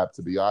include Fab,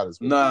 to be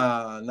honest with you.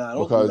 Nah,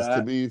 don't because do that.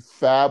 To me,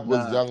 Fab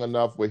was young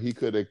enough where he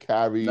could have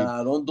carried.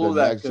 Nah, don't do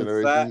that. Next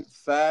generation.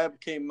 Fab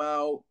came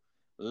out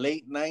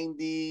late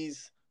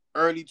 90s,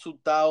 early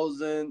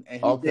 2000,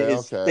 and he did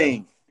his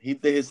thing. He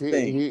did his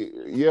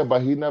thing.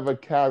 But he never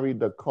carried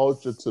the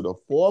culture to the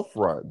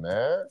forefront,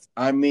 man.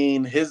 I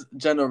mean, his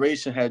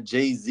generation had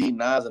Jay-Z,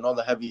 Nas, and all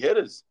the heavy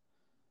hitters.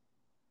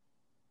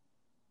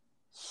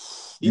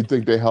 You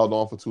think they held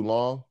on for too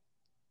long?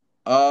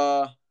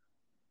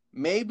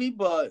 Maybe,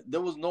 but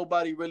there was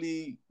nobody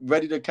really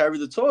ready to carry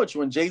the torch.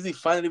 When Jay-Z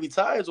finally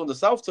retires, when the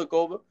South took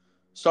over,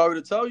 sorry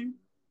to tell you.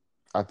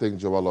 I think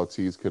Joel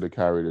Ortiz could have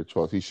carried the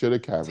torch. He should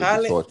have carried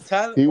the torch.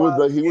 He was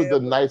the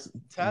nice,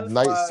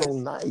 so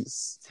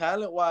nice.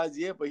 Talent-wise,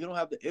 yeah, but he don't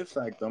have the it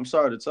factor. I'm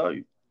sorry to tell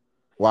you.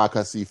 Why?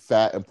 Because he's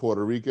fat and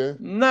Puerto Rican?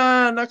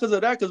 Nah, not because of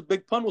that. Because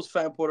Big Pun was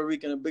fat and Puerto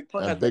Rican, and Big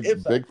Pun had the it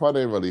factor. Big Pun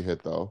didn't really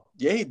hit, though.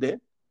 Yeah, he did.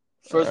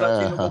 First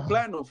Latino go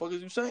platinum. Fuck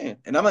is you saying?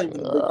 And I'm not even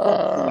a Big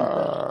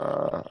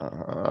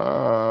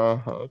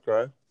Pun.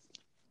 Okay.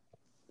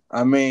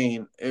 I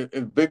mean,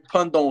 if Big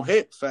Pun don't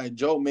hit, Fat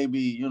Joe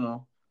maybe,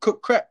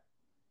 cook crap.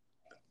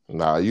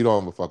 Nah, you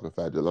don't ever fuck with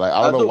Fat Joe. Like,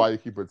 I don't know why you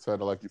keep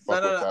pretending like you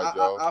fuck with Fat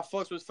Joe. I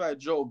fucks with Fat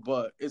Joe,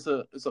 but it's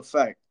a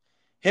fact.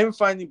 Him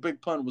finding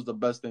Big Pun was the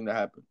best thing that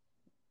happened.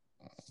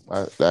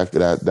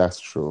 That's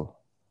true.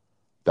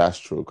 That's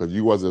true. Because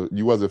you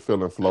wasn't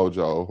feeling Flo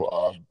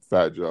Joe,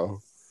 Fat Joe.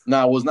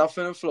 Nah, I was not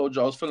feeling Flo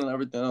Joe. I was feeling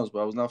everything else,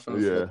 but I was not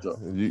feeling Flo Joe.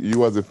 You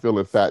wasn't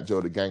feeling Fat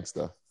Joe the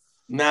gangster.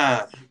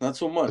 Nah, not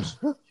so much.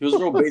 He was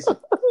real basic.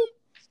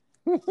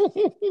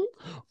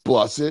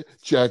 Bust it,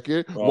 check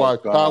it.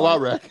 How I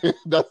reckon.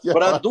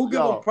 But I do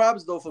give him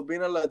props though for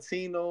being a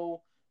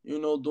Latino.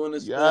 Doing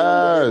his thing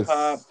with hip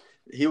hop.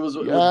 He was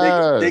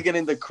digging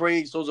in the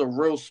crates. Those are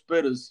real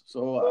spitters.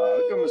 So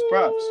I give him his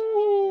props.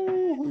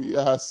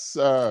 Yes,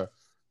 sir.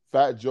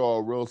 Fat Joe,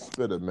 real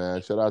spitter,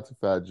 man. Shout out to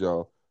Fat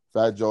Joe.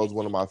 Fat Joe is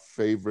one of my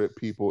favorite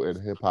people in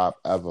hip hop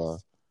ever.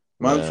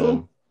 Mine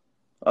too.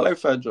 I like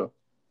Fat Joe.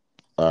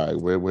 All right,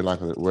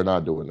 we're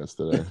not doing this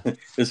today.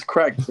 It's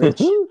crack, bitch.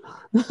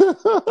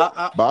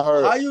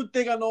 How you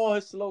think I know all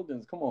his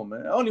slogans? Come on,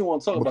 man. I don't even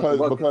want to talk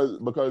about because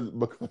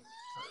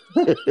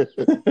I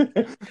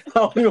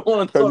don't even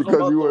want to talk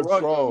about you were the a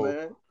troll,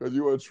 man. Because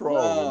you were a troll,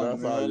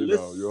 and that's how you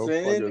know you're a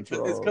fucking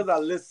troll. It's because I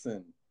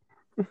listen.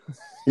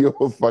 You're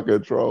a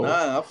fucking troll.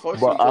 Nah,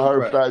 but I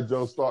heard Fat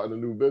Joe starting a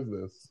new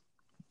business.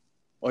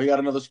 Oh, he got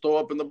another store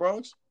up in the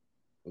Bronx?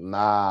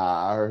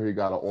 Nah, I heard he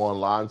got an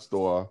online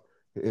store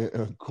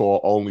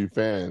called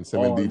OnlyFans.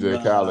 Him and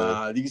DJ Khaled.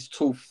 Nah, these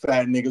two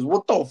fat niggas.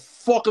 What the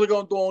fuck are they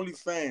gonna do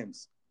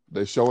OnlyFans?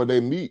 They showing they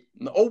meat.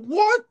 Oh,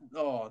 what?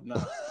 Oh, nah.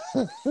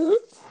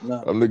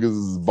 Nah. Them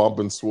niggas is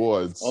bumping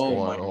swords.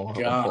 Oh, my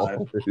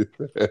God.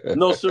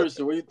 No,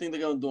 seriously, what do you think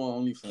they're going to do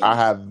on OnlyFans? I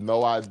have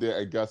no idea.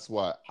 And guess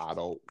what? I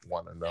don't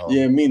want to know.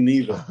 Yeah, me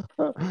neither.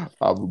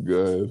 I'm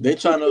good. They're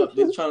trying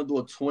to do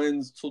a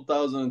Twins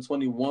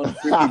 2021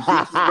 Freaky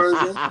Beats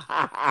version.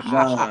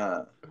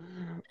 Nah.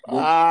 They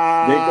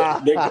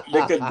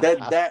could dead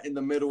that in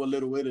the middle of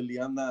Little Italy.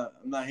 I'm not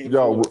here.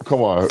 Yo,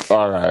 come on.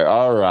 All right.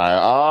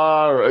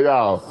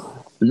 Yo,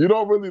 you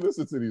don't really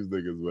listen to these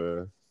niggas,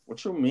 man.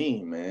 What you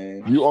mean,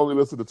 man? You only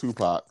listen to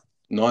Tupac.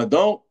 No, I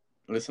don't.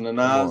 I listen to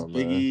Nas,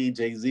 Biggie,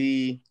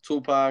 Jay-Z,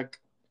 Tupac,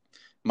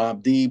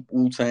 Mobb Deep,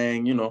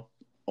 Wu-Tang,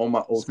 all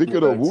my old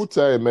Speaking of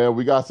Wu-Tang, man,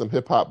 we got some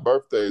hip-hop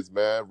birthdays,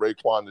 man.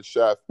 Raekwon the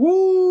Chef.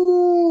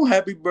 Woo!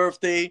 Happy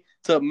birthday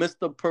to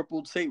Mr.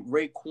 Purple Tape,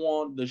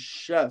 Raekwon the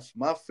Chef,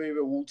 my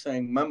favorite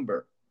Wu-Tang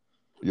member.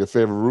 Your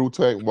favorite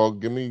Wu-Tang? Well,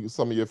 give me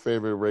some of your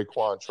favorite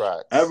Raekwon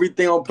tracks.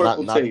 Everything on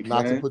Purple Tape,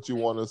 not man. to put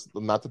you on the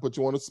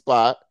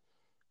spot,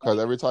 because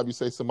every time you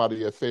say somebody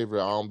your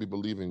favorite, I don't be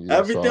believing you.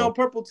 Everything on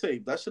Purple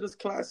Tape. That shit is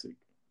classic.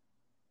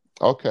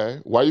 Okay.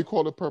 Why you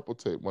call it Purple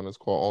Tape when it's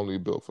called Only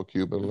Built for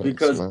Cuban Links?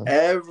 Because man?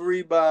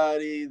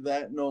 Everybody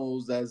that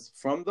knows that's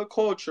from the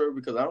culture,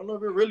 because I don't know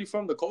if you're really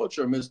from the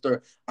culture,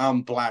 Mr.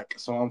 I'm black,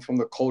 so I'm from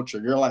the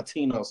culture. You're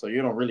Latino, so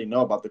you don't really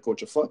know about the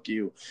culture. Fuck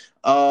you.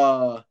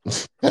 Hamburger.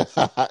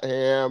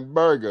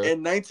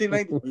 In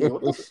 1990,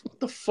 what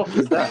the fuck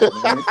is that,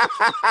 man?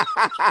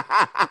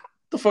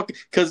 The fuck?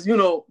 Because,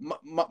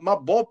 my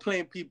ball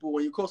playing people,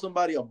 when you call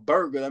somebody a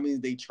burger, that means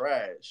they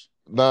trash.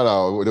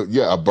 No.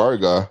 Yeah, a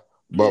burger.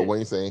 But when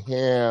you say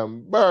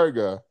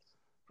hamburger,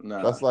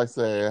 that's like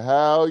saying,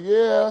 hell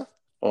yeah.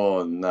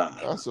 Oh, nah.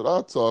 That's what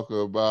I'm talking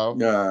about.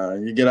 Nah,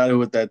 you get out of here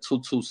with that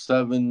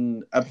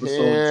 227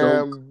 episode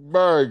joke.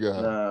 Hamburger.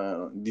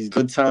 Nah, these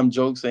good time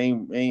jokes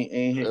ain't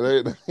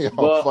hit.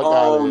 Fuck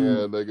out of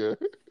here, nigga.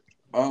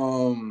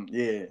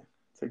 Yeah.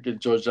 Take your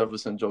George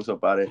Jefferson jokes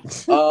up out of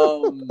it.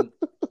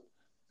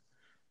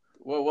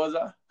 What was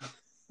I?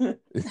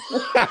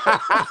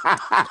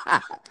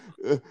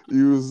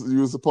 You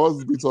was supposed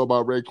to be talking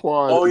about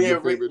Raekwon. Oh yeah,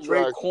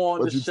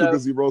 Raekwon, but you too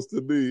busy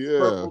roasting me. Yeah,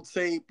 Purple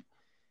Tape.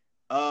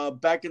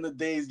 Back in the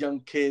days, young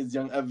kids,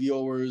 young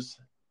viewers,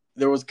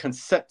 there was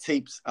cassette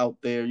tapes out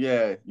there.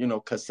 Yeah,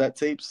 cassette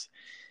tapes,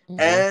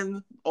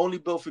 and Only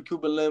Built for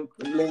Cuban Links.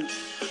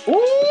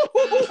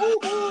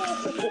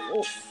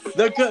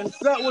 The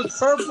cassette was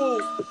purple.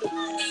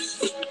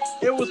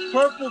 It was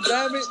purple,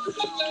 damn it.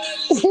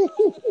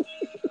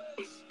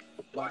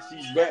 Watch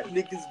these rap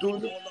niggas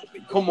doing it.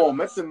 Come on,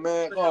 man.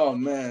 Oh,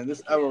 man.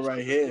 This era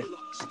right here.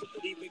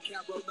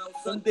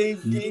 Some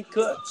days getting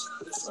cut.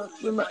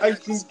 With my ice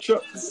cream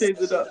truck to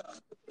save it up.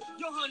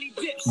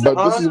 But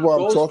this is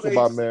what I'm talking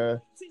about, man.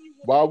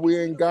 Why we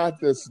ain't got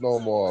this no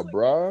more,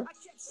 bruh?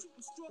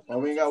 Why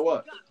we ain't got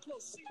what?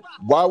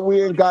 Why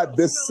we ain't got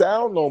this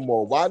sound no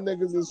more? Why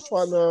niggas is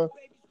trying to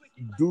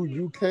do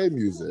UK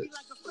music?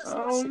 I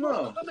don't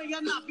know.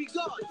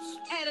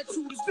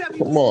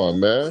 Come on,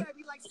 man.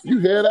 You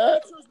hear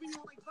that?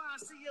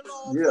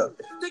 Yeah.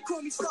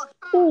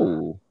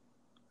 Ooh.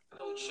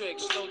 No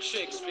chicks,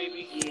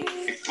 baby.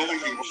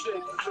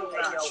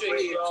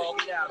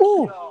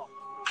 Ooh.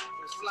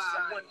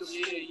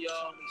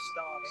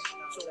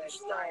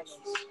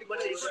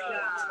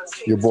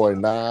 Your boy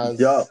Nas.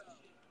 Yup.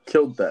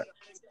 Killed that.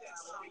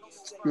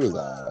 He was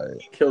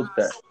alright. Killed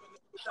that.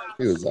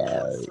 He was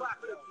alright.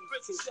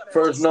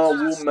 First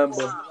non-Wu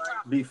member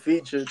be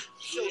featured.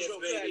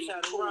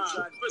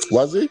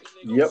 Was he?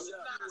 Yep.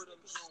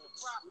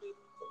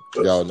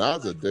 Yo,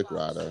 Nas a dick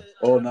rider.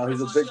 Oh, now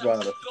he's a dick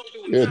rider.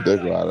 He's a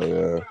dick rider,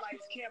 yeah.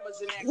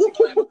 Oh,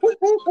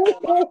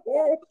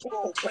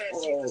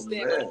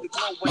 man.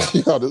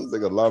 Yo, this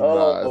nigga love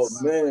Nas. Oh,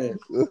 man.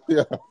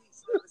 Yeah.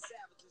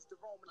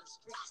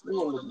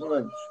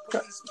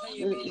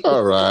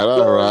 All right.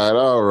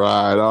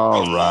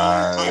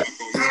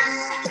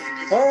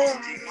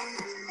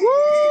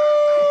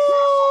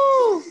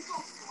 Woo!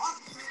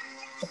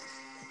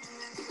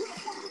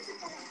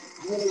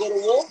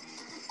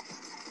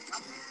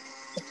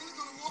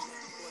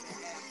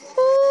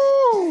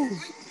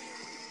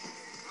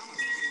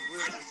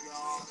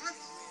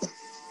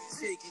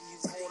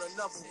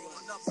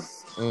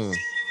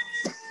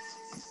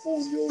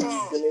 Julio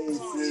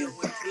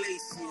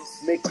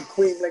Iglesias. Make it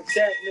cream like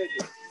that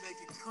nigga.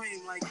 Make it cream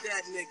like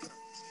that nigga.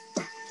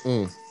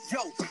 Yo,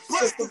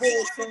 first of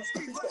all,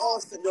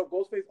 yo,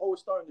 Ghostface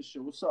always starting this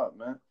shit. What's up,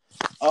 man?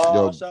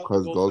 Yo,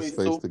 because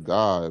Ghostface the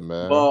guy,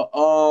 man. But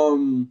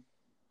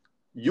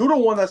you the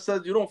one that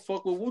said you don't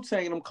fuck with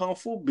Wu-Tang and them Kung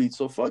Fu beats,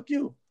 so fuck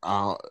you.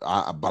 But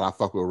I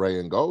fuck with Ray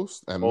and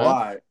Ghost and Meth.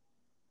 Why?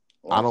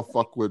 I don't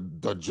fuck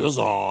with the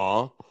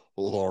Jizza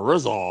or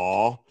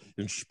RZA,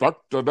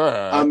 Inspector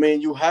Dad. I mean,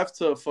 you have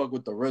to fuck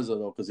with the RZA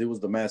though, because he was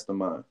the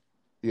mastermind.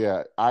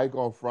 Yeah, I ain't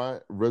gonna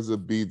front.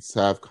 RZA beats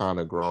have kind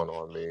of grown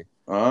on me.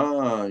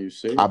 Ah, you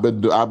see, I've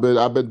been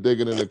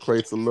digging in the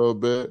crates a little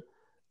bit,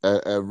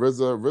 and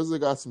RZA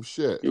got some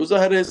shit. He was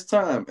ahead of his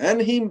time, and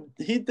he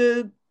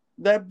did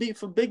that beat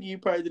for Biggie. You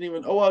probably didn't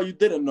even. Oh well, you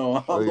didn't know.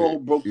 I don't know who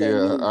broke that.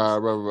 Yeah, I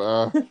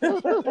remember.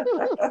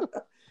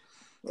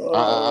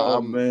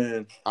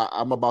 Man,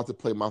 I'm about to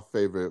play my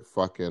favorite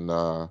fucking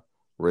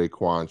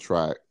Raekwon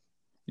track.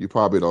 You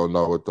probably don't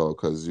know it though,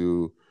 because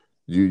you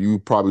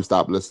probably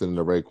stopped listening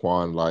to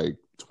Raekwon like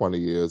 20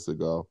 years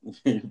ago.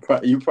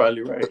 You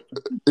probably right.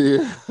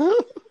 Yeah.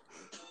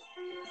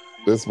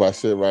 This is my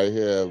shit right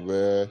here,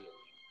 man.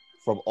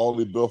 From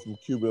Only Built from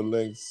Cuban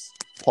Links,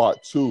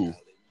 Part 2.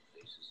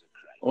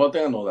 Well, I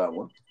think I know that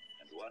one.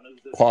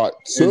 Part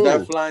 2. Is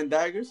that Flying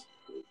Daggers?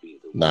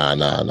 Nah.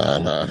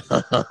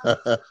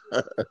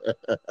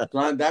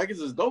 Flying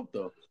Daggers is dope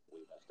though.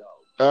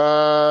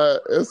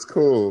 It's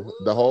cool.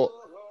 The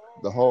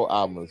whole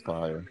album is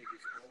fire.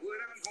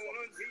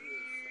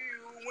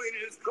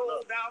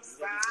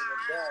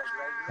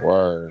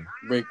 Word.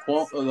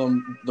 Raekwon,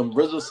 them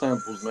RZA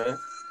samples, man.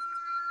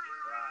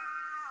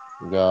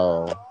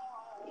 Yo,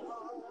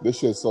 this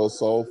shit's so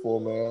soulful,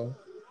 man.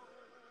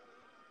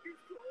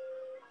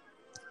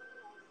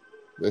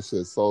 This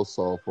shit's so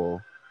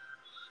soulful.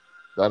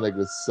 That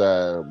nigga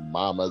said,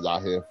 "Mama's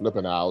out here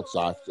flipping out,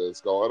 shots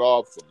just going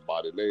off,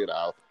 somebody laid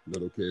out,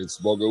 little kids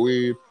smoking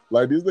weed."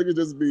 Like these niggas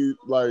just be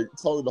like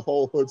telling the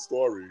whole hood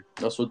story.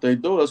 That's what they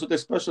do. That's what they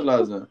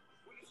specialize in.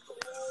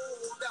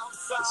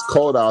 It's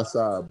cold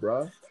outside,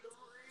 bro.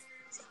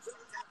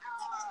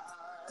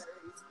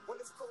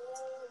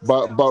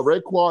 But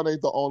Raekwon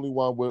ain't the only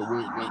one with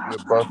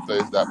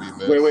birthdays that we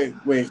miss.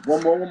 Wait.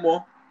 One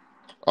more.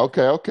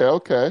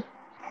 Okay.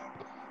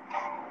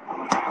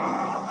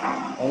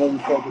 I know we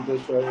fuck with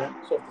this right here.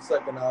 It's off the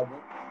second album.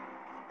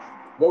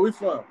 Where we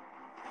from?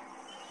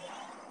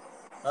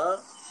 Huh?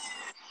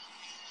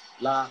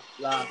 La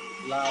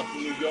from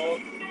New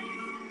York.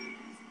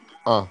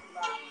 Live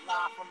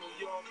from New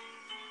York.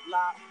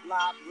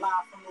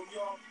 Live from New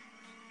York.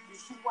 You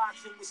should watch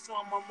it with some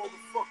of my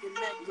motherfucking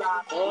neck.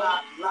 Live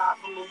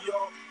from New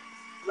York.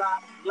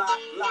 Live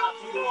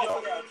from New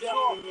York.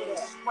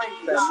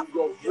 That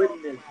New York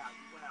witness.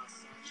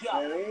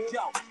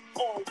 Yo,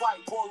 all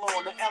white, bull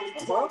on the Ellie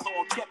on,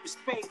 kept his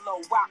fade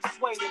low, rock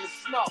suede in the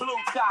snow.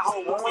 Blue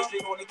Tahoe,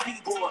 wizard on the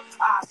keyboard,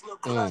 eyes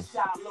look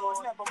bloodshot, Lord,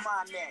 never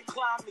mind that.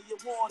 Climb to your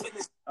warn in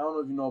this. I don't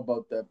know if you know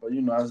about that, but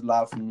you know, I was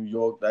live from New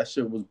York. That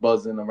shit was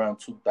buzzing around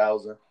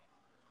 2000.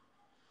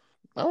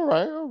 All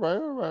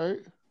right.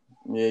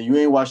 Yeah, you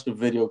ain't watched the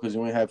video because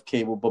you ain't have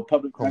cable, but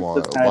public. Come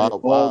on,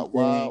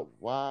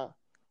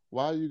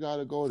 why you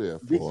gotta go there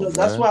for? Because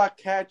that's why I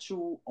catch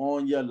you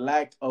on your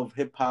lack of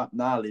hip hop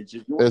knowledge.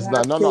 It's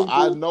not cable,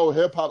 I know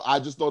hip hop. I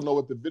just don't know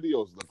what the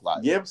videos look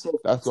like. Yep. So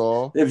that's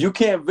all. If you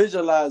can't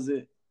visualize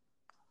it,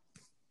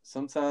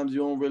 sometimes you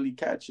don't really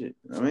catch it.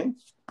 You know what I mean?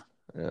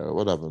 Yeah,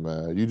 whatever,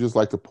 man. You just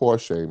like to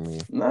Porsche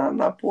me. Nah, I'm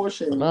not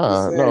Porsche.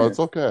 No, it's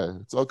okay.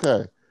 It's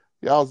okay.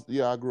 Yeah,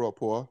 I grew up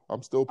poor.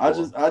 I'm still poor.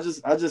 I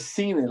just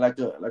seen it like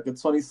a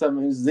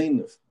 27-inch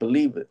Zenith.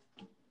 Believe it.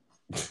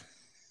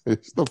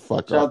 It's the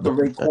fuck Shout out to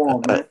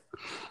Raekwon, man.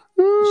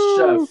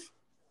 Chef.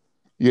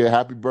 Yeah,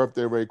 happy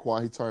birthday,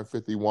 Raekwon. He turned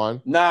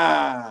 51.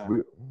 Nah.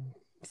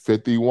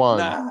 51.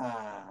 Nah.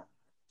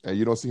 And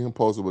you don't see him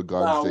posing with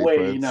guns. Nah,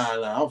 wait.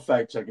 Nah. I'm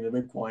fact checking it.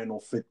 Raekwon ain't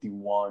on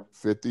 51.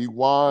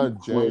 51.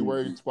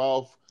 January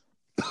 12th,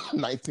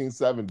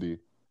 1970.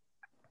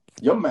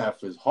 Your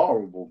math is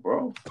horrible,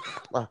 bro.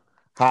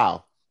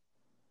 How?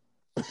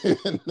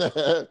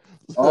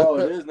 Oh,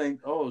 his name.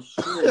 Oh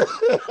shit.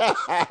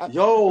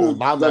 Yo,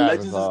 the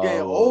legends is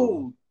getting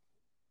old.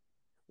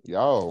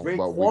 Yo,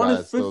 Raekwon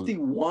is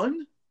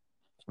 51.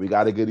 We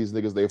gotta give these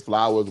niggas their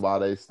flowers while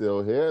they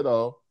still here,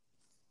 though.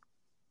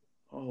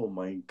 Oh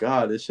my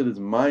god, this shit is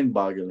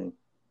mind-boggling.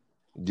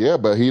 Yeah,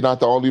 but he not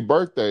the only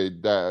birthday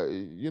that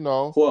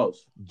Who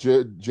else?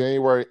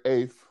 January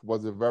 8th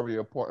was a very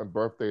important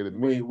birthday to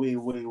me. Wait.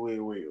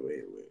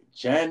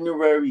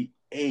 January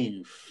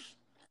 8th.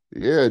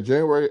 Yeah,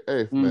 January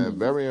 8th, man.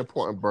 Very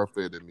important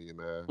birthday to me,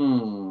 man.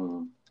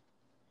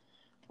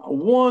 I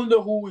wonder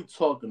who we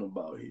talking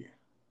about here.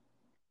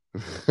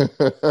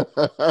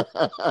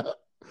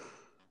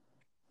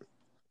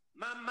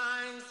 My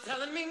mind's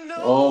telling me no.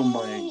 Oh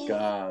my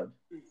god.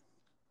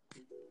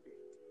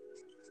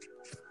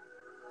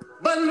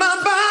 But my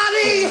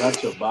body.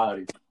 Not your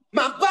body.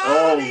 My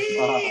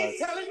body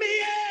telling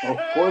me Of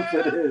course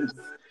it is.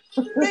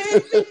 He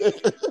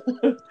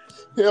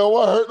don't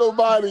want to hurt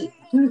nobody.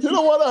 He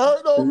don't want to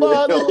hurt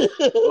nobody.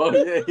 Oh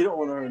yeah, he don't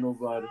want to hurt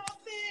nobody.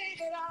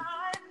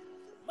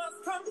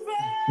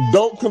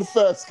 Don't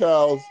confess,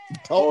 Kyle.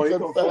 Don't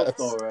confess.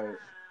 All right.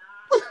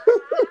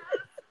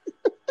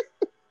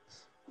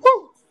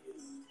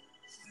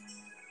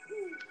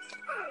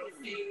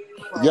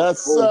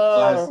 Yes, sir.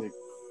 Classic.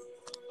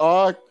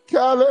 R.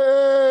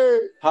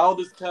 Kelly. How old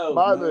is Kel?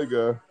 My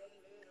nigga.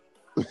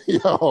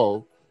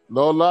 Yo,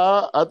 no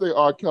lie. I think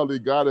R. Kelly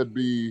gotta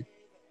be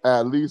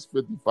at least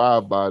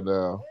 55 by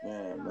now.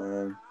 Yeah,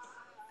 man.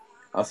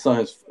 I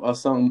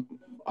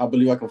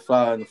believe I can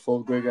fly in the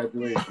 4th grade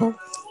graduation.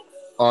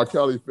 R.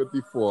 Kelly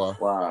 54.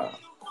 Wow.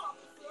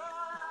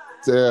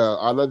 Damn,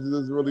 I know this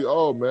is really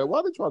old, man.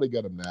 Why they trying to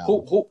get him now?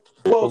 Who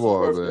Come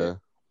on, man.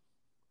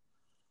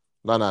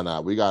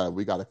 No. We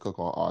gotta cook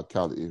on R.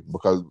 Kelly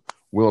because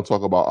we don't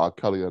talk about R.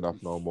 Kelly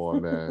enough no more,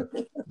 man.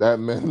 that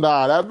man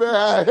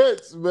had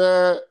hits,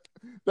 man.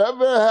 That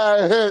man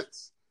had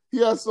hits. He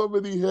has so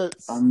many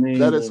hits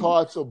that it's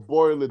hard to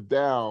boil it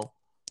down.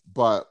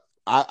 But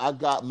I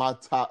got my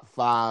top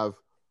 5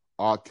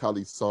 R.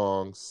 Kelly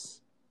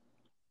songs.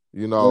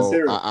 You know,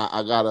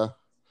 I gotta.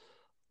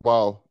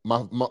 Well,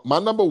 my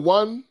number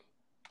 1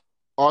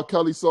 R.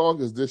 Kelly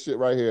song is this shit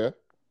right here.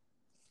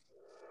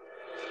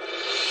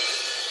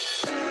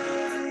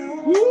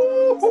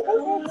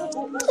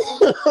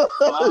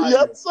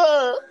 Yes,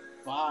 sir.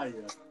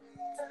 Fire.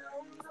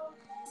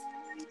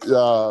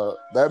 Yeah,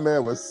 that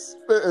man was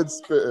spitting.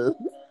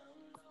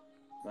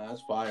 Man,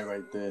 that's fire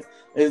right there.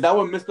 Is that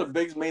when Mr.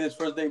 Biggs made his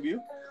first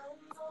debut?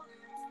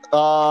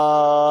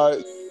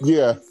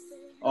 Yeah.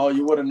 Oh,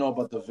 you wouldn't know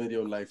about the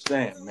video life.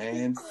 Damn,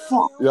 man.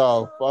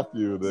 Yo, fuck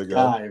you, nigga.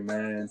 Hi,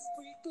 man.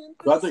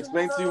 Do I have to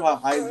explain to you how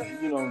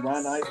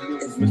Ryan Isley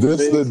was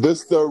Mr.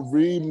 This the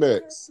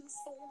remix.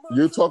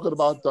 You're talking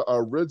about the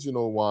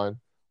original one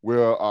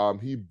where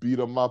he beat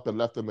him up and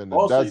left him in the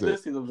desert. So you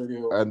did see the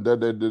video. And then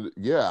they did,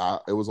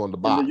 it was on the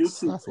box. You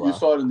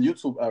saw it in the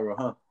YouTube era,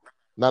 huh?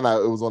 No,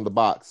 it was on the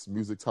box.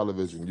 Music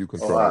television, you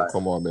control. Right.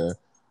 Come on, man.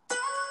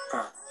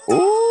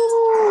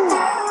 Ooh.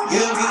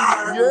 Yeah.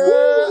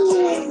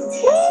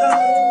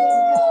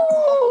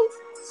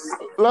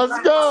 Let's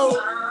go.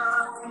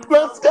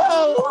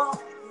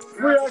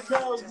 Free our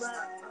cows, man.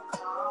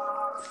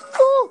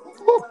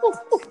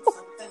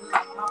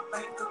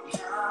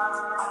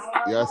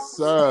 Yes,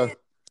 sir.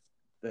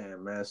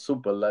 Damn, man,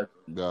 super legend.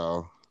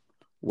 No,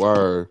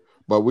 word.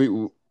 But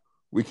we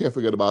can't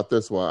forget about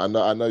this one.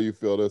 I know you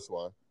feel this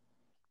one.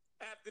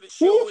 After the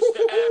show, it's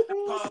the after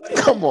party.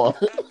 Come on.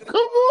 After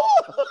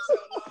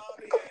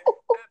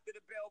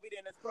the Belby,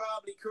 then it's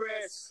probably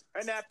Chris.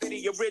 And after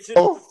the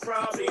original, it's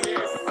probably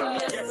this.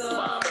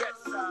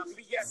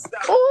 Yes,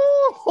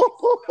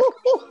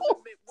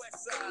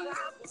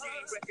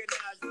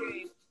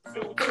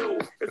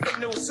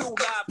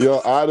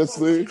 Yo,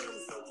 honestly,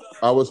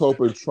 I was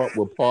hoping Trump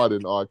would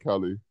pardon R.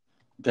 Kelly.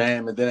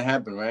 Damn, it didn't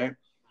happen, right?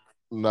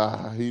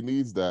 Nah, he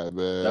needs that,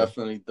 man.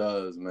 Definitely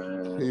does,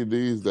 man. He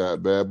needs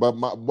that, man. But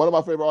one of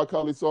my favorite R.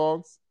 Kelly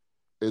songs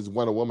is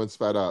 "When a Woman's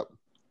Fed Up."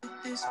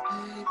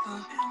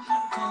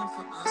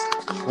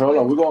 Hold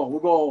on,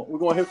 we're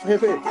going hit for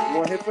hit. We're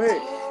going hit for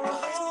hit.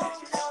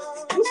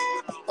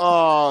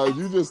 Oh,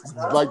 you just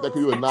like that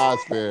because you're a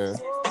Nas fan.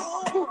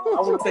 I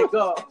want to thank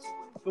God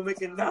for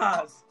making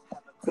Nas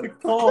the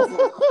dog.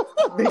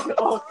 Making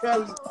R.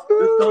 Kelly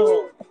the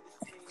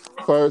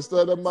dog. First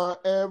of the month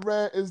and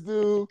rent is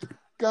due.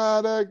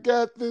 Gotta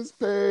get this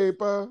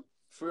paper.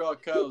 Free R.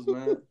 Kelly,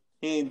 man.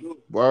 He ain't do it.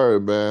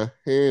 Word, man.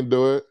 He ain't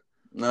do it.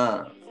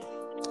 Nah.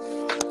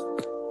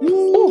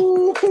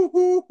 You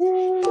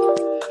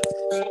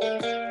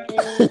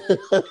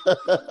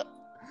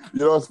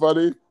know what's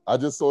funny? I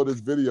just saw this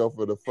video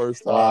for the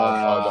first time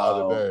the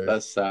other day.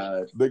 That's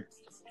sad.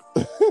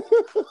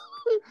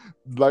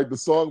 Like the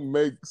song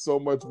makes so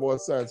much more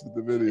sense with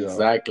the video.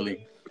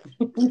 Exactly.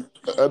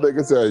 That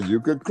nigga said, "You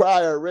could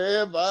cry a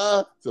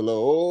river till the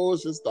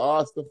ocean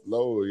starts to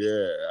flow."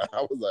 Yeah,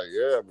 I was like,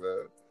 "Yeah,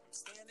 man."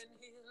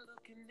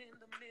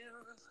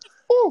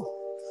 Ooh.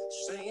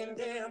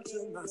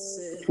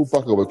 Who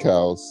fucking with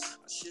cows?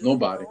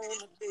 Nobody.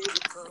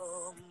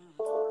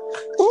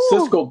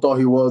 Cisco thought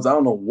he was. I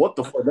don't know what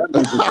the fuck that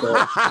nigga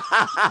said.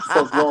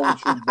 What's wrong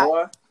with you,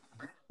 boy?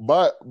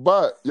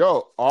 But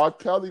yo, R.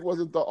 Kelly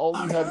wasn't the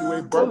only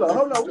heavyweight birthday.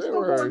 Hold on.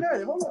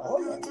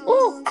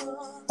 Ooh.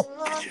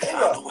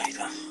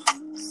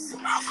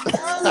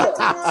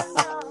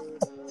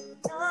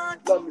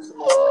 Love me some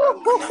more.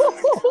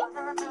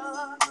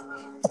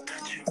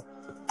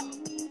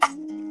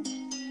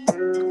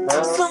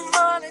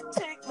 Somebody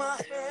take my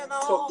hand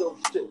off. Talk your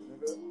shit,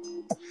 nigga.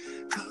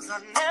 Cause I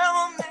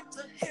never meant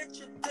to hit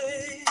you,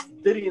 babe.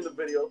 Diddy in the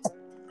video.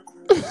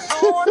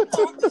 No one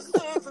don't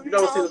deserve You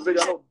never seen the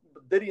video? I know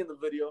Diddy in the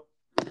video.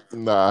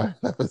 Nah, I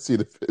never see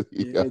the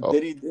video. Yeah,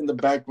 Diddy in the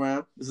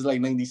background. This is like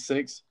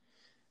 96.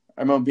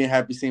 I remember being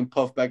happy seeing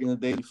Puff back in the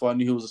day before I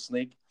knew he was a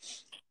snake.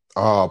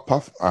 Oh,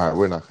 Puff. All right,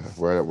 we're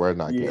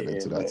not getting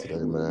into that today,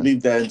 man.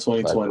 Leave that in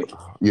 2020.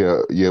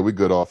 Like, yeah, we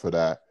good off of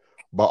that.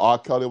 But R.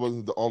 Kelly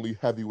wasn't the only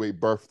heavyweight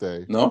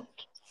birthday. No.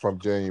 From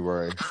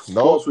January.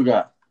 No. What else we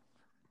got?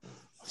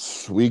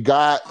 We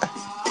got.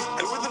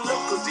 And with the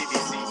local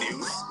DBC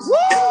news.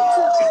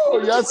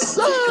 Woo! Yes,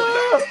 sir.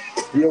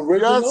 The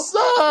original. Yes,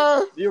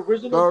 sir. The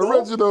original. The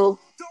original.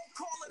 Don't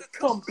call it a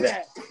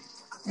comeback.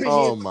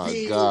 Oh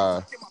my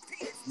God.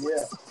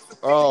 Yeah.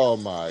 Oh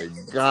my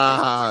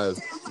God.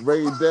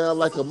 Rain down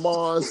like a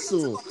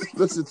monsoon.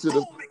 Listen to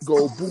the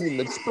go boom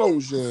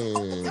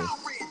explosion.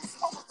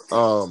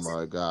 Oh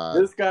my God.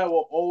 This guy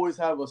will always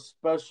have a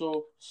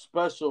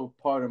special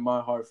part in my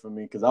heart for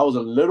me because I was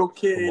a little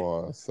kid. Come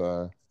on,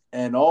 son.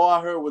 And all I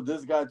heard was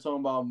this guy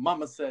talking about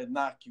mama said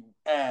knock you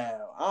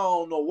out. I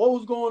don't know what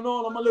was going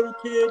on. I'm a little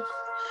kid.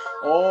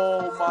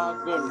 Oh my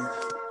goodness.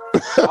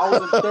 I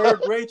was in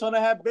 3rd grade trying to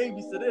have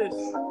babies to this.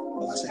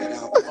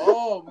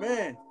 Oh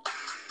man.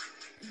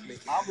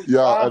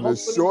 Yeah, and the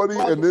shorty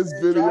in this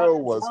video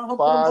was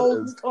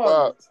fine as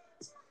fuck.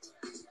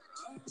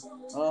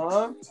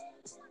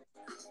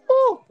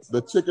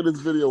 The chick in this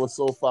video was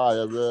so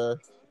fire, man.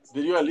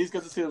 Did you at least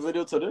get to see the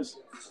video to this?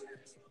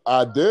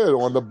 I did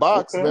on the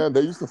box, man.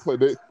 They used to play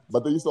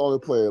but they used to only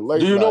play it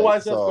late. Do you know night, why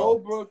it says Go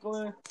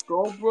Brooklyn?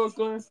 Go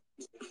Brooklyn?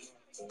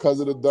 Because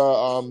of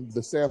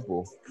the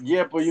sample.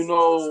 Yeah, but you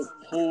know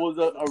who was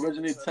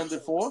originally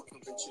intended for?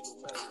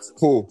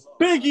 Who?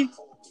 Biggie.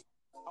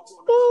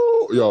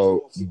 Ooh,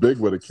 yo, Big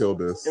would have killed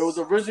this. It was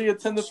originally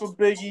intended for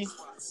Biggie.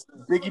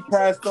 Biggie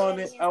passed on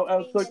it.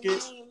 LL took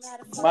it.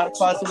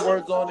 Modified some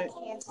words on it.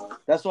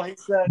 That's what he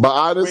said. But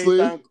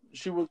honestly,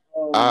 she was.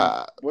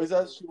 What is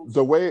that?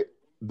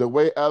 The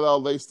way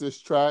LL laced this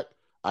track,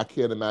 I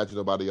can't imagine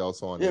nobody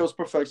else on it. Yeah, it was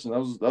perfection. It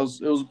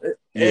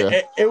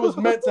was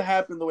meant to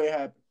happen the way it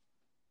happened.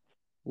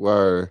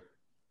 Word.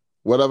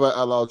 Whatever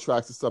LL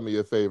tracks are some of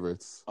your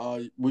favorites?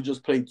 We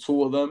just played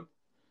 2 of them.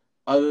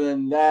 Other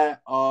than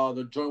that,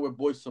 the joint with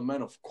Boyz II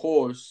Men, of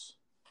course.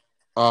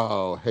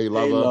 Oh, Hey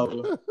Lover. Hey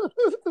Lover.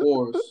 Of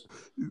course.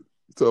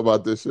 Talk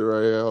about this shit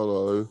right here. Hold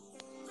on.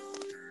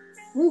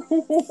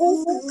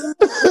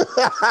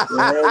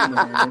 Yeah,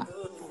 man.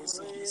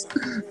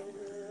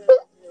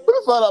 What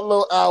if I had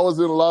little hours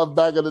in love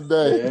back in the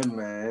day? Yeah,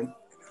 man.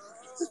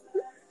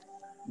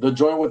 The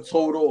joint with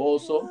Toto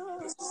also.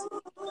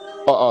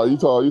 You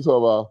talk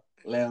about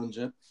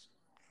Lounging.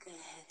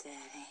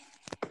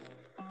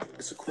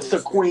 It's a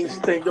Queen's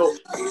thing, yo.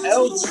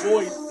 L's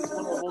voice is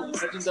one of the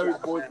most legendary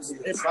voices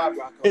in hip hop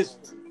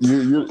history.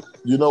 You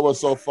know what's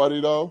so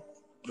funny though?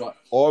 What?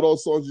 All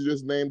those songs you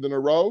just named in a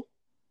row,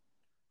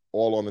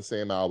 all on the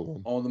same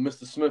album. On the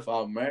Mr. Smith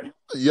album, right?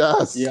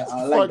 Yes. Yeah,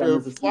 I like that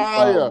Mr. Smith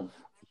fire. album.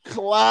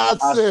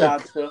 Classic. Yeah,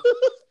 it's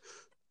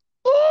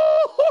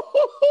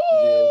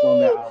on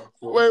that album.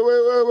 Wait.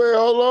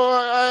 Hold on.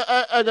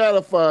 I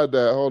gotta find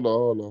that. Hold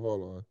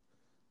on.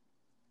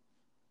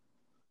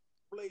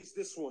 Blaze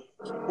this one.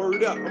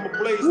 Word up. I'm gonna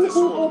blaze this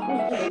one.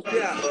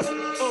 Yeah.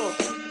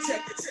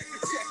 Check it.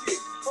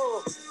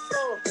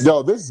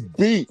 Yo, this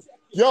beat.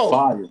 Yo,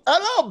 fire.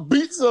 And our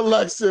beat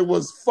selection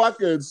was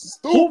fucking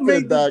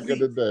stupid back in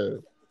the day.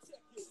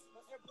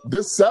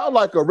 This sound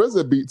like a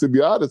RZA beat, to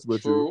be honest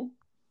with you.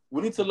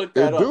 We need to look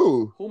that up.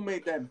 Do. Who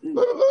made that beat?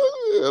 Let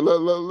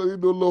me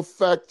do a little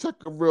fact check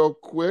real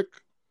quick.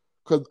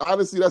 Because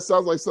honestly, that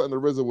sounds like something the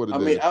RZA would have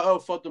did. I mean, I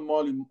fucked with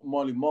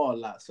Marley Marl a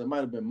lot, so it might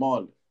have been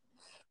Marley.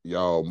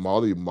 Yo,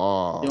 Marley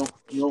Marl.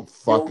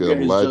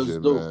 Fucking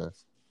legend, man.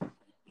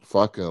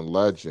 Fucking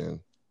legend.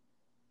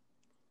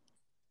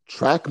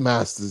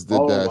 Trackmasters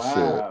did that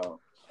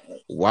shit.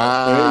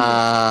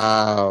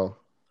 Wow.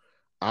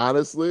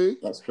 Honestly,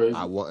 that's crazy.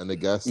 I wouldn't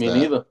have guessed Me that.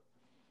 neither.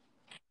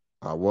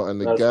 I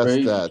wouldn't have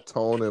guessed that.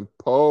 Tone and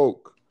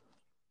Poke,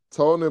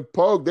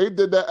 they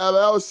did that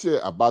LL shit.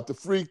 I'm about to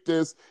freak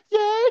this.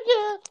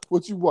 Yeah.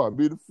 What you want?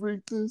 Me to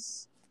freak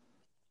this?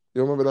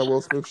 You remember that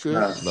Will Smith shit?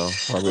 No,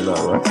 probably not,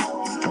 right?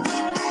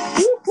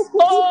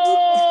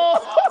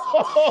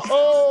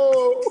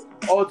 Oh!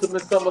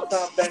 Ultimate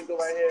summertime banger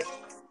right here.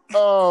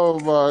 Oh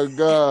my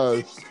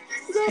gosh.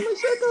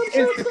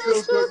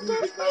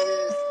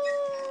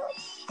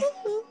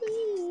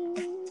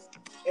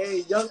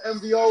 Hey, young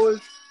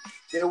MVOers,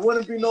 there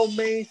wouldn't be no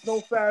Mains,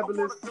 no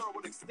Fabulous.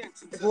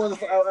 If it wasn't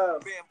for LL.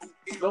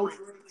 No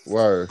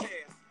word.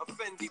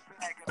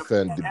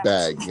 Fendi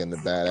bag and the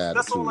bad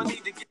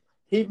attitude.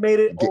 He made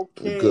it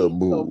okay. Good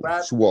move.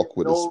 She walk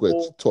with a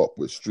switch, talk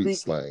with street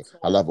slang.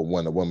 I love it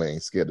when a woman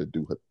ain't scared to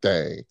do her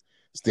thing.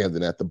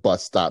 Standing at the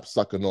bus stop,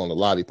 sucking on a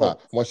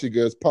lollipop. Once she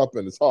gets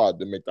pumping, it's hard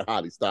to make the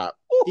hottie stop.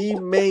 He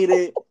made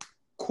it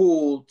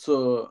cool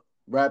to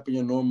rap in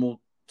your normal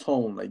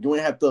tone. Like, you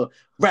ain't have to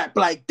rap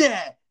like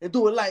that and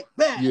do it like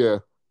that. Yeah.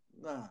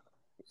 Nah.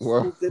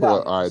 Well,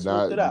 all right,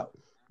 now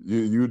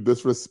you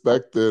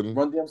disrespecting.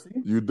 Run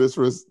DMC? You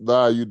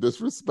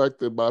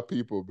disrespecting my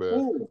people, man.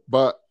 Ooh.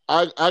 But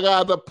I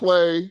gotta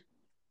play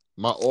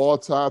my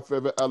all-time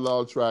favorite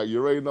LL track. You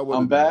already know what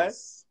I'm bad.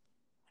 Is.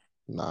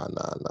 Nah.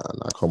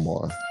 Come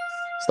on.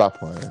 Stop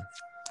playing.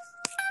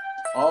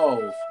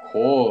 Oh, of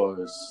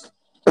course.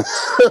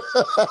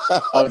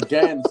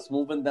 Again,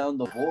 smoothing down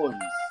the voice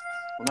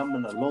when I'm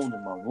alone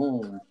in my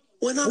room.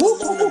 When I'm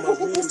alone in my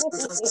room, I'm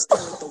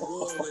staring at the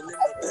wall and in the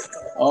back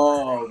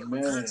of my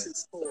man.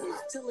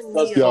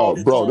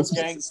 Yo, bro, this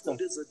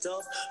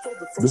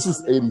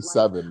is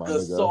 87, my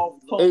nigga.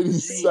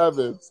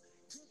 87.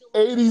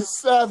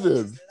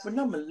 87. When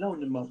I'm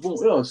alone in my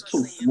room, it's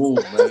too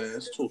smooth, man.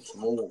 It's too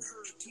smooth.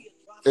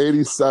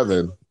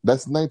 87.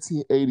 That's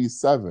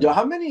 1987. Yo,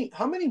 how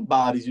many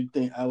bodies you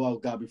think LL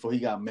got before he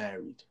got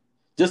married?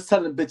 Just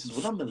telling bitches,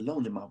 when I'm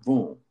alone in my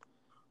room.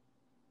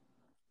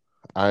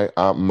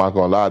 I'm not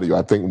gonna lie to you.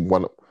 I think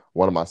one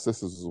of my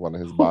sisters was one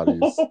of his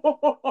bodies.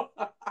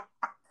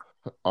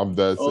 I'm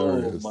dead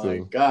serious. Oh my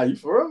god, you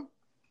for real?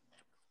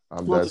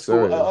 I'm dead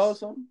serious. Or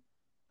something?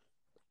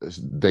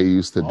 They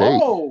used to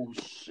date. Oh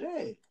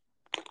shit!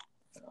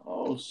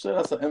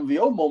 That's an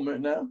MVO moment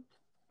now.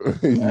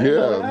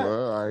 Yeah,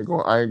 man.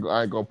 I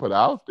ain't gonna put it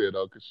out there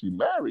though, cause she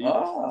married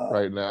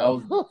right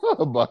now.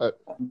 But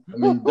I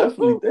mean,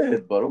 definitely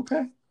did. But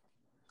okay.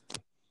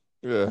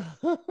 Yeah.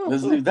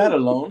 Let's leave that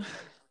alone.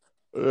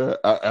 Yeah,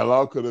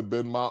 LL could have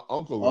been my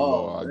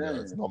uncle-in-law, I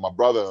guess. No, my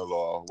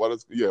brother-in-law.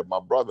 My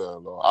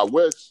brother-in-law. I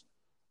wish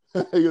he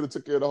would have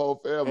took care of the whole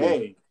family.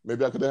 Hey,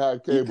 maybe I could have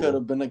had cable. He could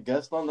have been a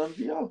guest on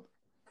MVO.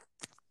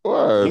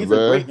 Word, he's man.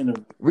 A great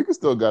interview. We can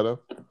still get him.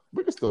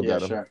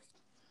 Get him. Sure.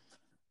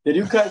 Did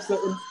you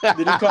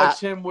catch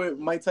him with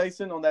Mike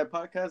Tyson on that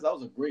podcast? That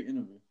was a great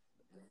interview.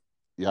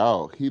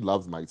 Yo, he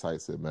loves Mike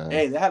Tyson, man.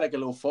 Hey, they had like a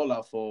little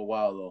fallout for a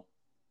while though.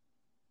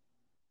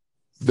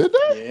 Did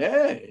they?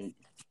 Yeah.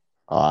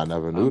 Oh, I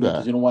never knew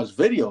that. You don't watch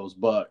videos,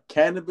 but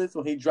Cannabis,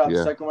 when he dropped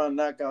second round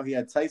knockout, he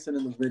had Tyson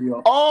in the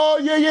video. Oh,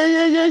 yeah. I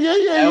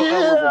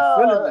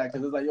wasn't feeling that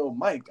because it's like, yo,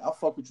 Mike, I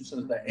fuck with you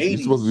since the 80s.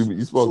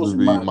 You're supposed to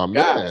be my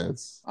man.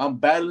 I'm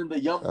battling the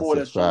young boy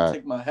that's trying to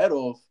take my head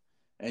off,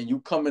 and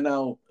you coming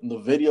out in the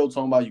video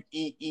talking about you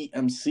eat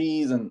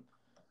MCs and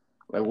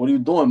like, what are you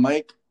doing,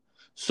 Mike?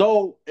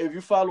 So if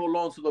you follow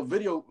along to the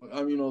video,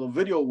 the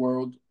video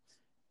world,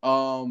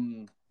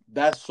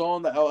 that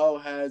song that LL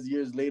has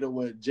years later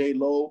with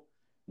J-Lo.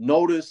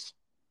 Notice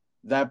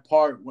that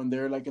part when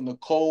they're like in the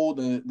cold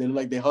and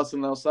they're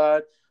hustling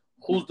outside.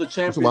 Who's the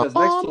champion that's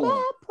next to him?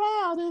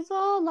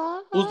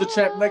 Who's the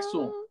champ next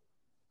to him?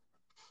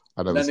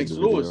 I never Lennox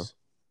Lewis.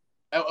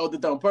 LL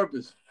did that on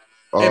purpose.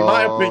 In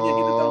my opinion,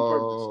 he did that on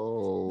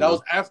purpose. That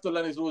was after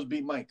Lennox Lewis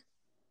beat Mike.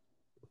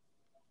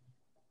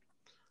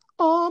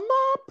 All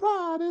my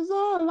pride is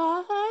all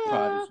I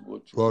have.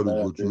 Pride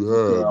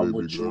is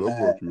what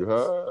you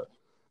have.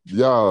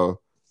 Yo,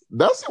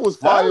 that shit was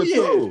fire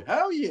too.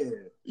 Hell yeah.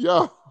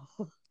 Yo,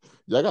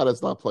 y'all gotta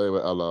stop playing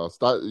with LL.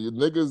 Stop, you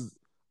niggas.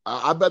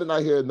 I better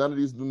not hear none of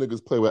these new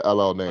niggas play with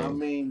LL name. I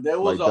mean, there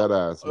was an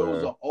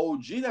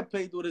OG that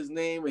played with his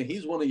name, and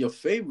he's one of your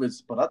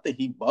favorites. But I think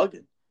he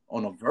bugging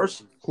on a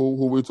verse. Who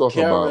we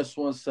talking about? KRS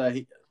once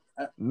said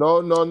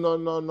No.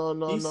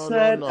 He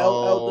said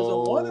LL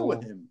doesn't want it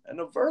with him in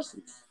a verse.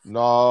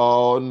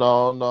 No.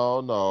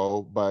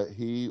 But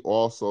he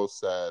also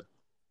said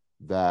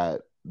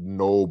that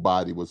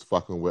nobody was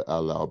fucking with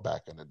LL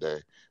back in the day.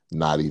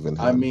 Not even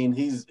him. I mean,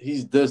 he's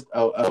dissed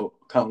LL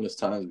countless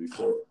times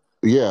before.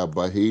 Yeah,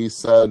 but he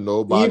said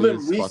nobody even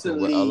was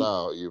recently, fucking with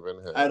LL, even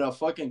him. At a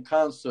fucking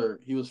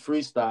concert, he was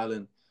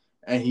freestyling,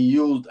 and he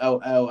used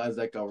LL as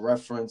like a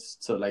reference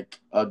to like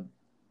a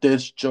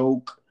diss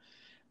joke.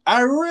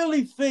 I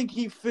really think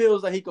he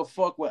feels that he could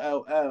fuck with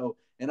LL,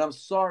 and I'm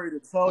sorry to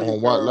tell you.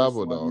 On what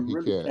level though?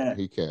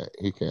 He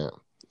can't.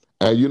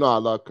 And you know I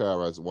love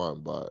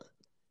KRS-One, but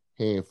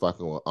he ain't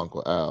fucking with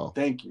Uncle L.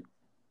 Thank you.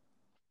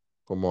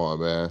 Come on,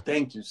 man.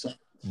 Thank you, son.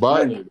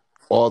 But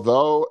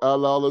although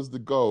LL is the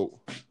GOAT,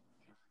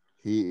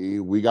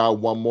 we got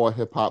one more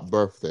hip hop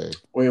birthday.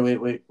 Wait.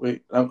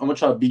 I'm gonna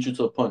try to beat you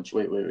to a punch.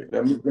 Wait.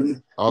 Let me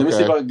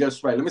see if I can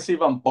guess right. Let me see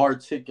if I'm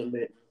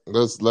articulate.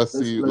 Let's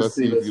see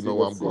if you know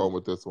where I'm going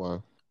with this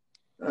one.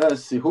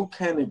 Let's see. Who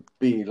can it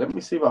be? Let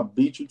me see if I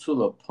beat you to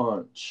the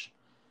punch.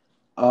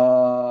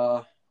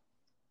 All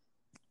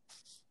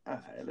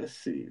right, let's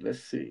see.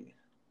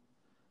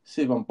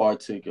 See if I'm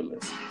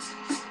articulate.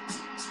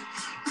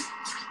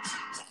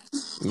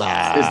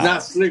 Nah. It's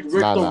not Slick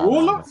Rick the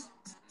Ruler?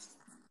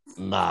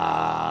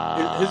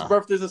 Nah. His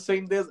birthday's the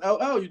same day as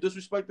LL. You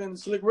disrespecting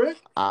Slick Rick?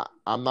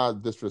 I'm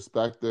not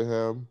disrespecting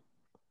him,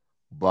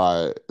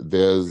 but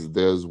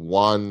there's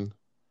one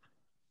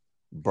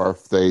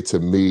birthday to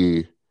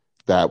me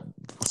that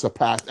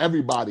surpassed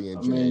everybody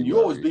in January. You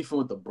always beefing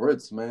with the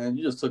Brits, man.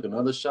 You just took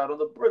another shot on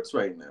the Brits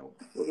right now.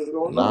 What is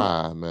going on?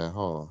 Nah, man,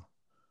 hold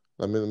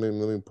on. Let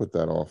me put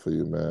that on for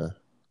you, man.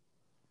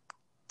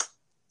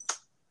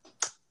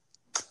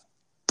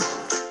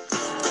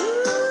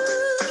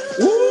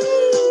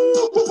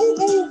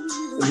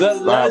 The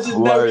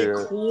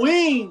legendary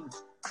queen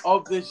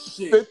of this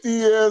shit. 50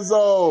 years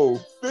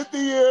old. The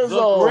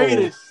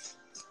greatest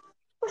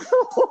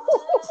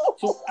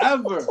to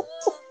ever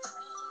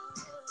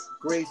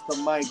grace the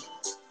mic,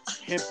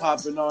 hip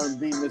hop and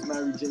R&B, Miss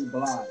Mary J.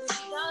 Blige.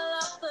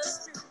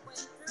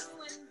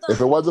 If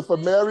it wasn't for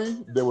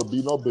Mary, there would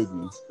be no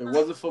Biggie. If it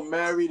wasn't for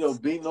Mary, there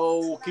would be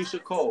no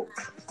Keisha Cole.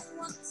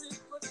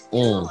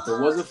 If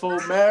it wasn't for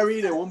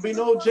Mary, there wouldn't be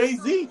no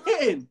Jay-Z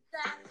hitting.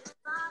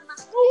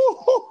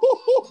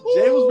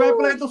 Jay was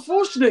rapping like the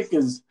Fool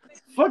Schnickers.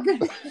 Fucking,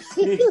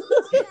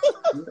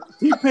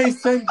 he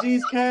pays 10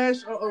 G's cash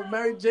or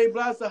Mary J.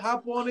 Blige to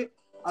hop on it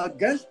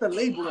against the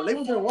label. The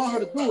label didn't want her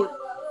to do it.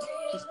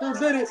 She still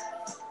did it.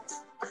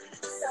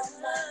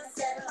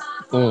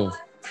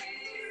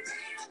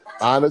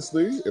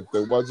 Honestly, if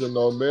there wasn't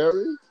no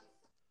Mary,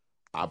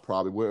 I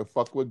probably wouldn't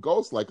fuck with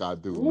Ghost like I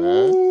do,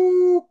 man.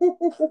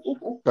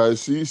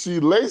 Cause she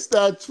laced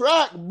that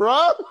track,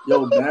 bro.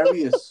 Yo,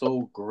 Mary is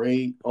so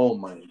great. Oh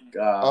my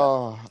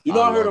god. You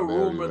know, I heard a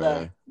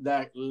rumor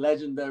that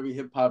legendary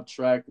hip hop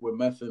track with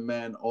Method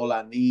Man, All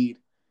I Need,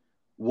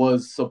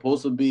 was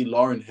supposed to be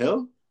Lauryn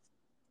Hill.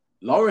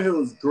 Lauryn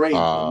Hill is great,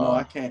 but no,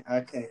 I can't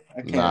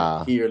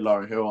hear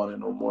Lauryn Hill on it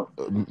no more.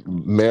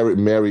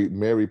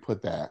 Mary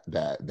put that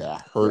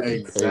hurt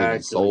and pain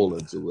and soul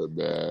into it,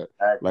 man.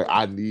 Exactly. Like,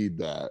 I need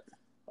that.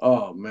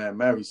 Oh man,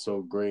 Mary's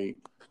so great.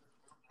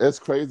 It's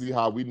crazy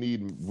how we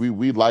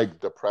like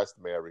depressed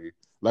Mary.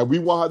 Like, we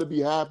want her to be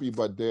happy,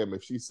 but damn,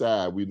 if she's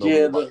sad, we know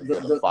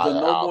the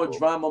No More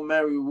Drama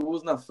Mary, we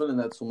was not feeling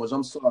that too much.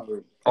 I'm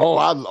sorry.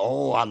 I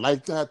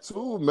like that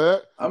too,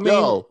 man. I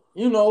mean,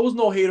 you know, it was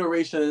no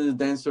hateration in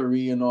the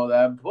dancery and all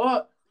that,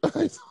 but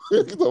I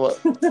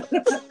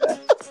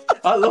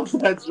love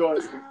that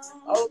joint.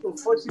 I don't know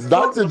what she's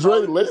Dr.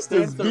 Dre laced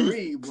his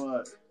beat,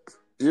 but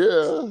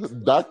yeah,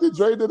 Dr.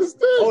 Dre did his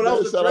thing.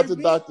 Shout out to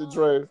Dr.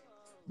 Dre.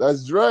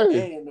 That's Dre.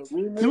 Hey,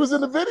 he was in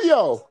the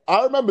video.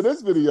 I remember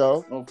this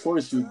video. Of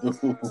course you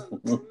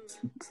do.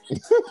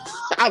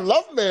 I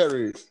love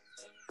Mary.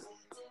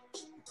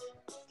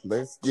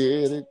 Let's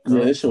get it.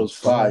 Yeah, this shit was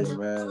fire,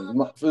 man.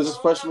 This is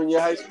freshman year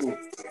high school.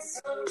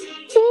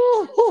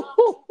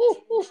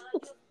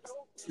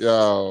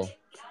 Yo,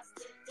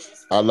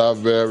 I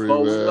love Mary,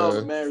 man. We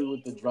love Mary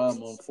with the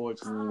drama,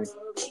 unfortunately.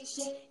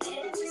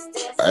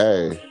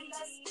 Hey,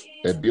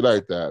 it be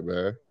like that,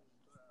 man.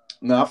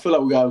 No, I feel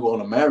like we gotta go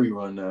on a Mary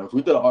run now. If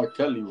we did an R.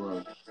 Kelly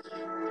run.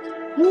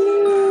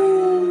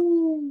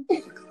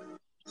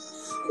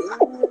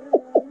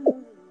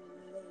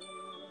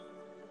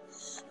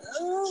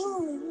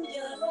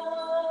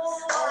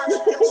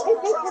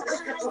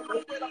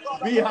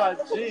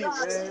 B.I.G.,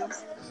 man.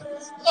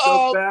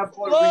 The Bad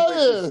Boy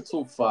remix is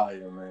too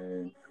fire,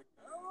 man.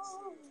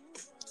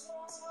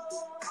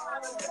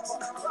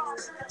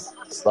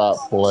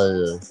 Stop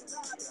playing.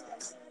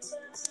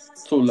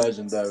 Too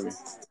legendary.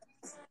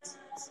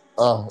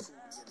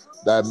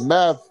 That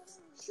meth.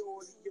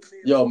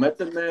 Yo,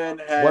 Method Man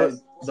had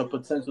the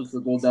potential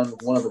to go down as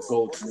one of the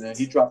GOATs, man.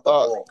 He dropped the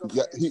ball.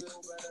 Yeah,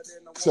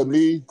 to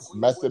me,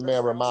 Method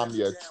Man remind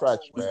me of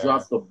Tretch, man. He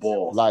dropped the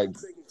ball. Like,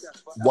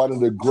 one of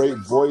the great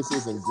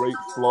voices and great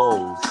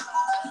flows.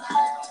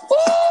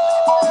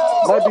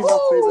 Might be my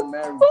favorite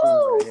Mary tune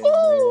right here,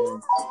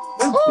 man.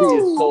 This beat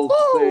is so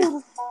sick.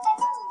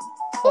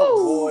 Oh,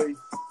 boy.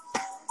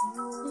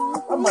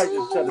 I might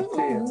just shed a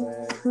tear,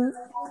 man.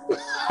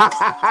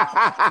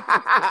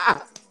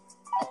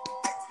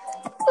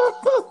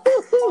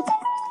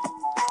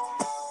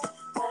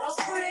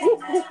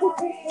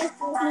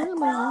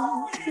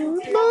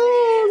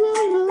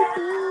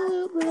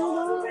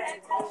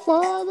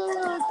 Father,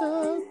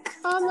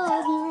 I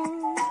love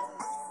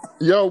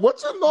you. Yo,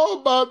 what you know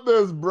about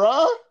this,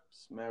 bruh?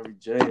 It's Mary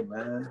J,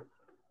 man.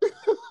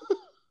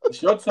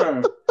 It's your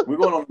turn. We're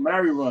going on a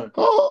Mary run.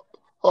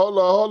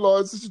 Hold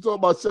on. Since you talking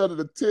about shedding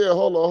a tear,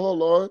 hold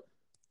on.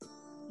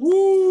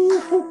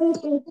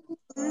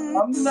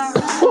 I'm not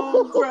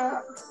gonna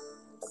cry.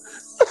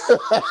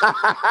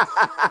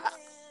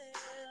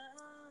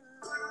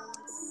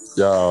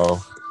 Yo,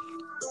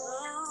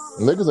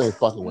 niggas ain't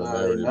fucking with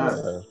Mary,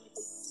 man.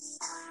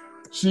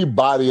 She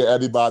bodying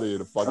anybody in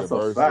the fucking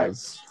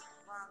verses.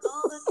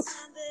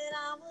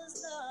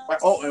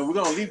 Oh, and we're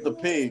gonna leave the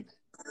pig.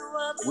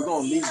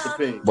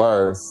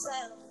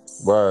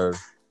 Word.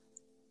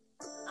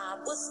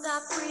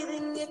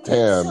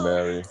 Damn,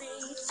 Mary.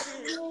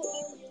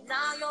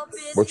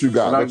 What you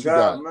got? What you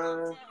got?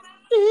 Man.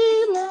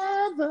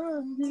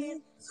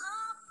 11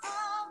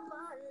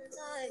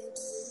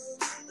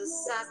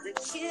 Besides the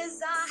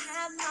kids, I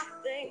have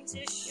nothing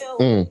to show.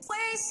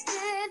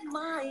 Wasted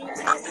my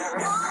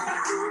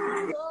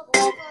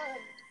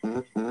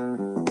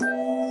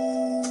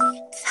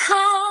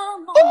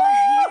time on my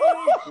head.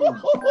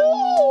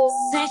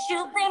 Since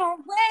you've been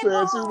away,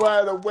 since you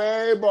went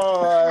away,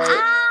 boy.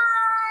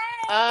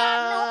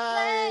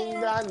 I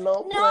ain't got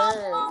no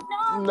plan.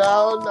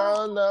 No.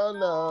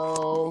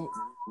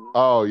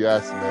 Oh,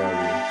 yes,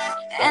 Mary.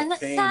 And the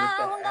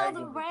sound of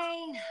the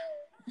rain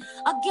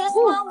against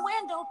my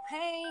window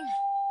pane.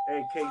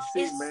 Hey, KC,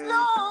 it's man.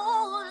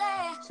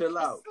 Chill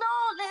out.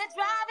 Slowly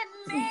driving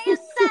me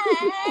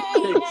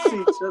insane.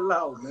 KC, chill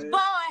out, man. Boy,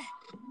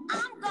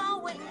 I'm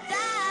going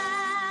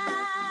down.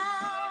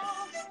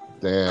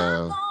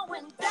 Damn. I'm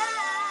going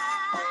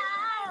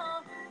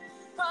down.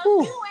 'Cause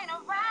you ain't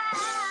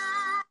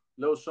around.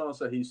 Lil Sean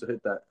said he used to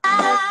hit that.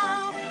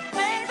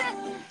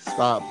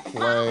 Stop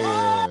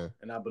playing.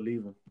 And I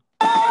believe him.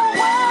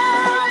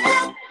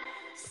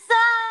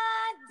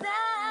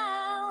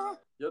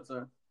 Your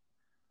turn.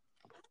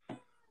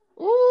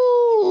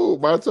 Ooh,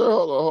 my turn.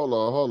 Hold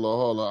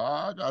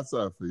on. I got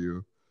something for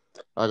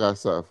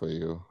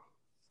you.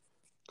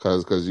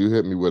 Cause you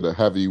hit me with a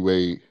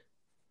heavyweight.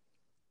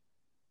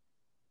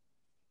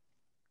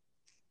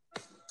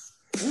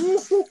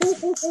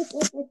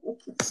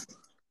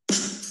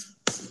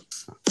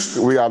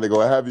 We got to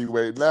go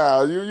heavyweight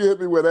now. You hit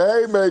me with a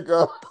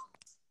haymaker.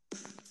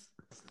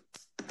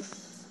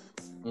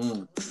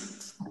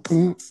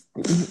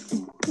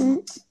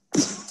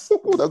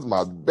 That's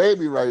my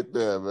baby right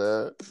there,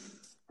 man.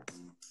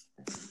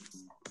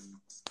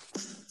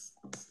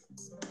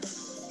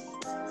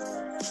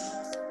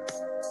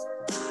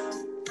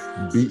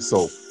 Beat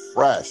so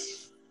fresh.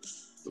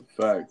 The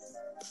fact.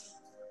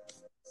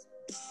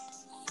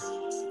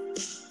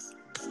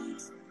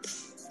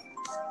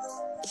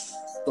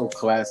 So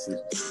classic.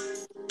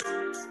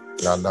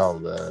 I know,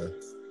 man.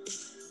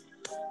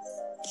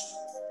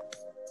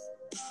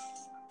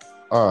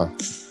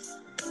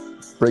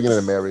 Bring it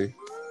in, Mary.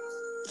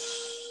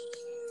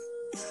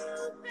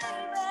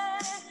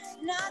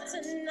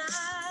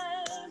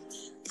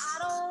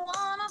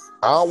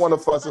 I don't want to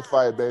fuss and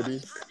fight,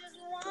 baby.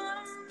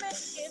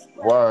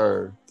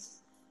 Word.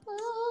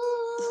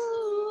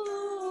 Oh,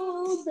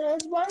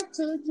 there's work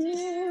to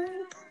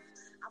do.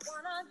 I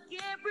wanna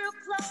get real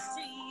close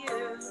to you.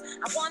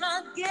 I wanna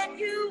get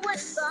you with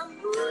some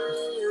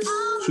boo.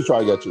 She try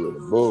to get you with a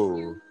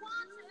boo.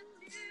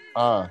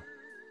 One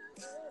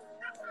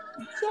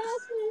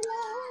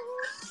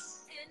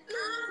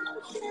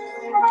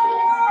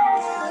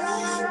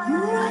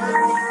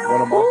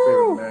of my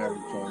favorite Mary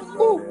songs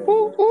right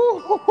here.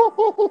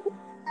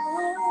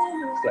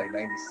 It's like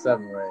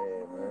 97 right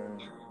here,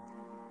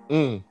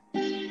 man.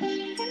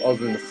 I was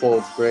in the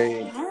 4th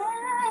grade.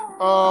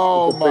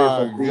 Oh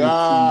my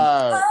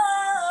God.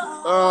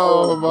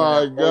 Oh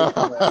my God.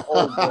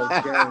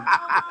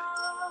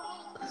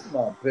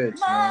 My bitch,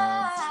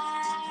 man.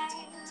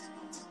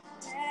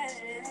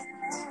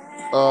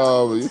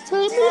 Oh, you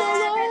take me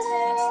away.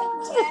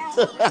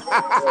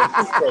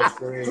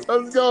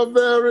 Let's go,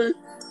 Mary.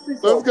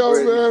 Let's go,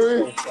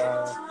 Mary.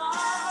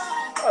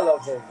 I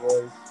love her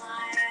voice.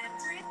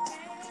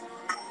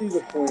 She's a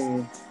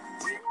queen.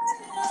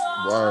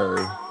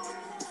 Word.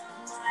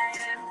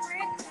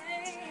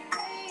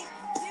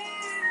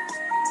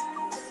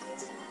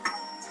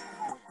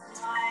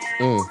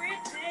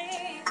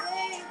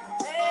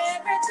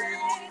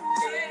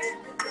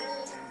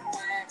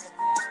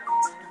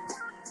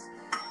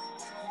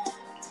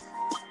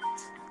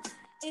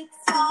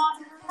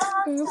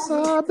 It's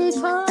all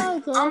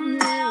because of you. I'm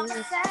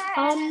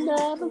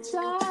never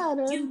sad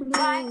and blue.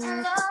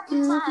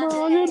 You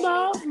know you're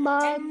not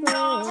my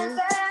friend.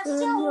 And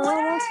you're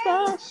a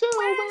special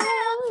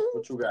man.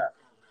 What you got?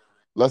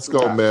 Let's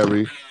go,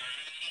 Mary.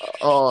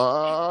 Oh,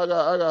 I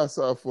got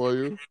something for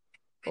you.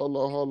 Hold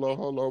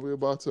on. We're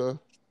about to.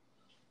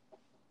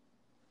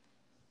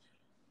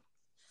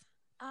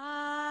 I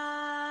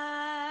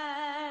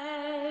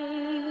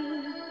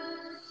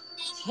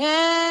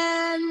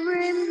can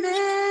remember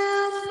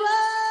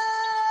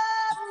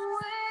when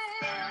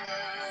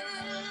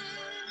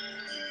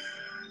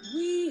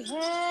we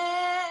had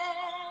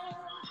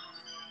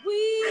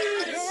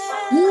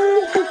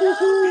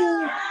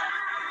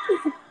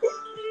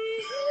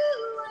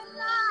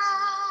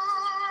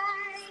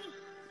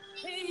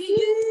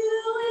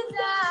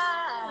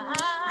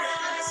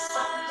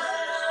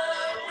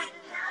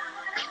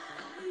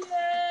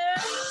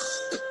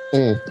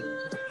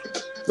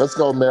Let's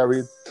go,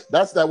 Mary.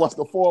 That's that. What's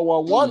the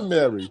 411,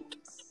 Mary?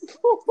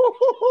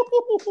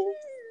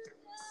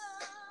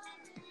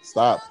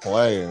 Stop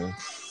playing.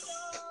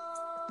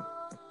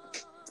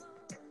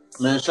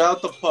 Man, shout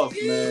out to Puff,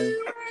 man.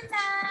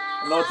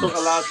 I know I talk a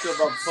lot of shit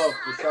about Puff,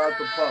 but shout out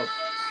to Puff.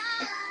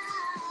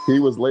 He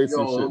was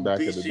lacing shit back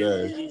in the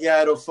day. He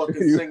had a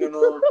fucking singing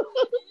on.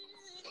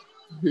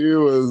 He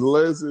was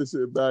lacing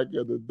shit back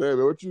in the day.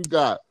 Man, what you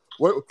got?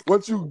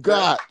 What you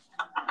got?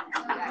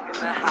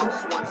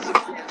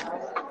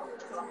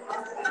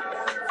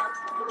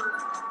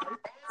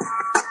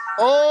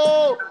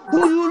 Oh,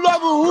 who you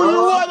loving? Who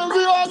you want to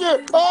be on it?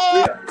 Oh.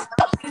 Yeah.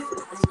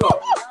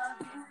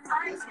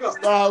 Let's go.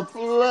 Stop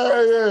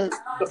playing.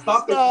 The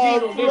pop is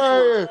mean on this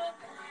one.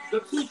 The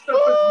 2-step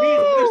is mean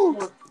on this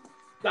one.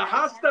 The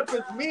hot step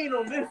is mean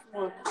on this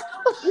one.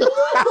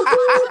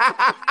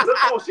 Look,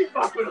 oh, she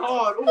popping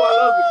hard. Oh, I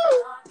love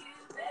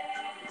it.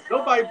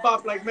 Nobody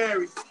pop like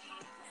Mary.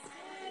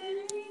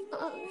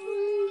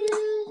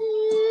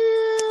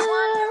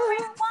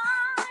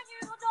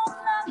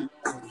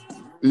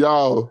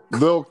 Yo,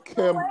 Lil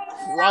Kim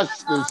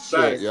crushed this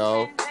shit,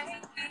 yo.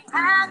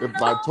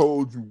 If I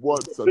told you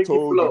once, I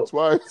told you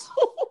twice.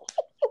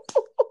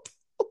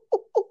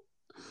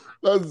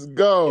 Let's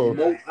go.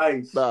 No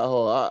ice. Nah,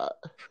 hold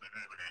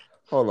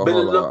on. Been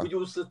in love with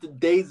you since the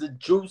days of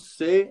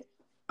Juicy.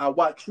 I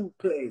watch you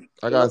play.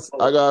 I got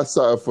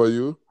something for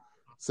you.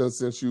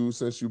 Since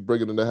you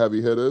bring it in the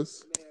heavy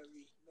hitters.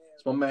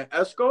 It's my man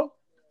Esco.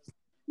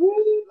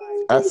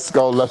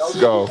 Esco, let's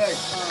go.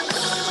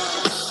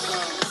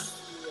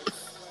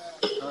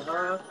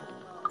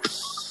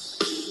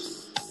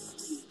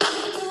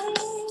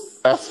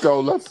 Let's go.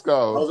 Let's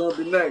go. I was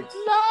gonna be next.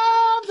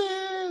 Love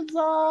is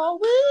all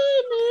we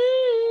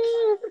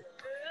need.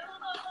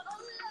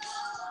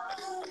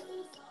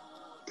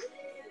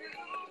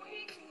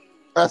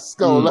 Let's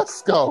go.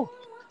 Let's go.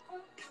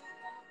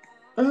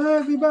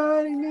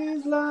 Everybody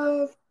needs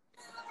love.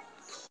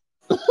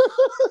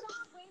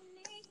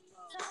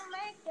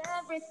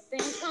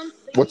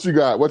 What you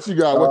got? What you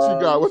got? What you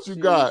got? What you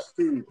got?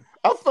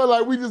 I felt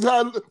like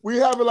we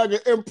having like an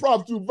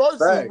impromptu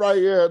versus right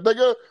here,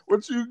 nigga.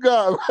 What you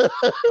got?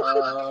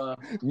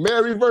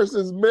 Mary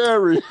versus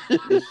Mary.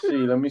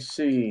 Let me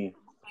see.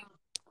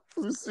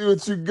 Let me see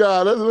what you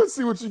got. Let's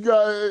see what you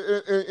got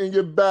in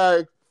your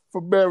bag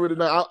for Mary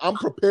tonight. I'm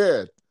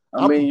prepared.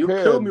 I mean, you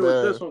killed me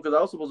with this one because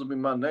that was supposed to be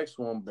my next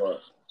one,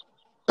 but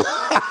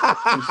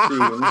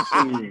let me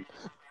see.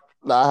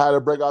 Now I had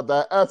to break out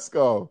that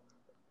Esco.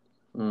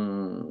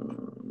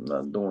 I'm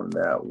not doing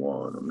that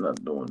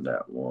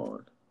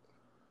one.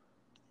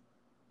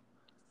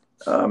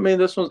 I mean,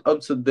 this one's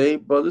up to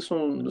date, but this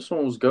one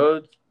was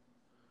good.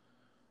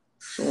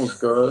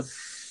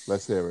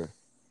 Let's hear it.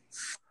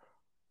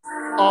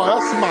 Oh,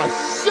 that's my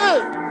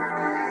shit.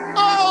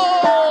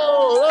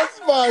 Oh, that's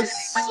my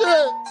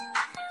shit.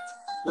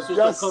 This was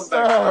the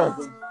comeback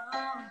album.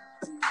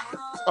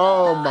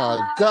 Oh my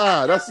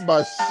God, that's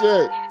my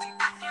shit.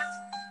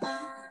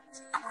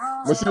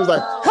 When she was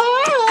like,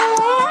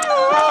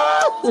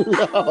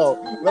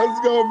 yo, let's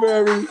go,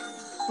 Mary.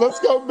 Let's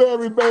go,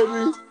 Mary,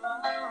 baby.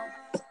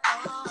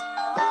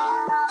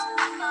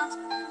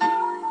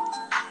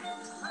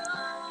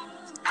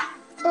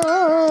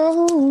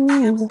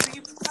 Oh.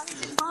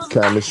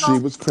 Chemistry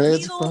was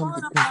crazy from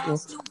the get-go.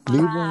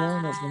 Neither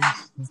one of them.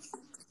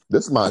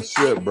 This is my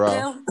shit,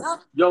 bro.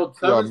 Yo,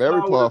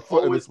 Mary put her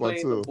foot in this one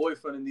too. The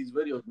boyfriend in these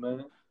videos,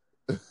 man.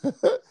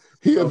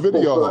 He a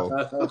video hoe.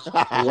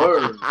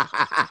 Word.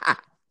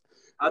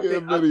 I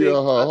think we should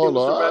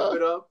wrap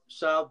it up.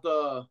 Shout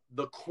out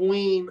the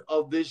queen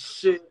of this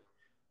shit,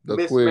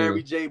 Miss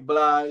Mary J.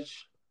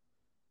 Blige.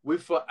 We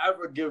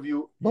forever give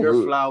you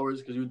your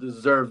flowers because you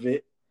deserve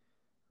it.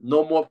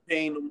 No more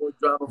pain, no more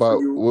drama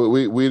for you.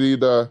 We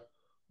need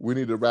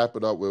to wrap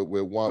it up with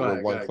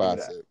one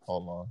classic.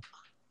 Hold on.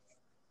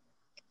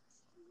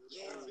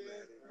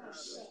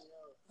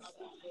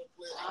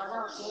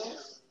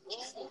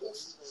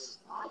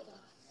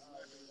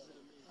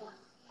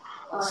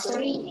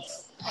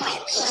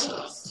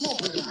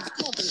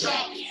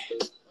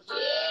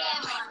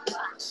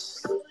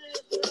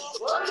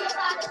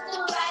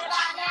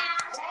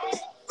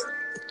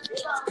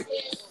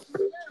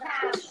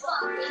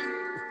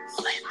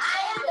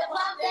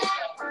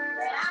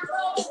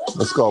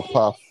 Let's go,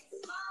 Puff.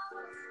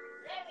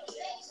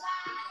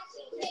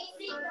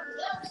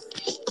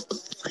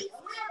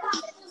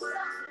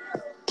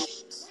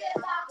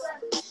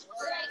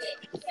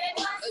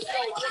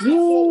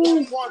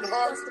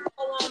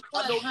 I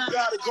know you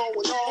got it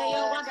going on. Hey, yo,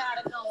 I got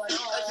it going on. Hey,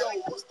 yo,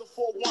 what's the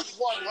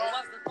 411, huh?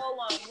 What's the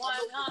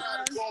 411,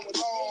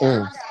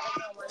 huh?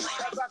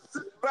 As I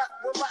sit back,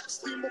 relax,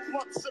 steam a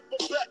blunt, sip a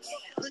bet.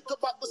 Think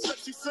about the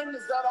sexy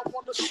singers that I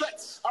want to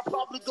sex. I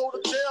probably go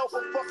to jail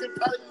for fucking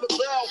Patti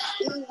LaBelle.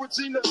 Ooh,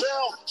 Regina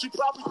Belle, she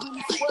probably do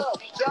me swell.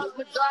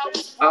 Jasmine Dowd.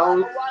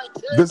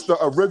 This the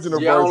original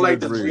version. I don't like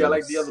this beat. I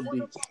like the other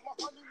beat.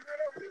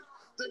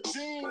 The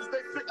jeans,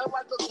 they fit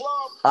like a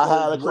glove. I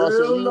had a crush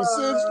on you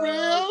since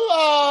real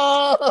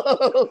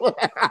love.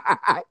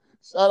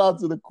 Shout out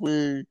to the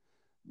queen,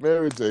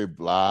 Mary J.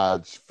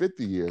 Blige,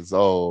 50 years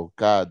old.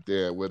 God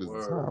damn, where does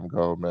the time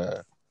go,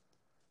 man?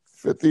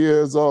 50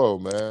 years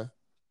old, man.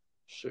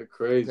 Shit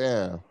crazy.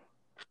 Damn.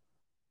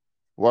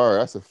 Word,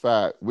 that's a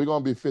fact. We're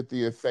going to be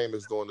 50 and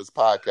famous doing this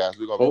podcast.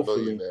 We're going to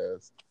be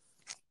millionaires.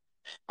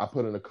 I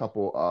put in a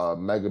couple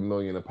Mega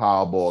Million and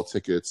Powerball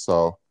tickets,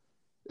 so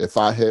if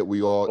I hit,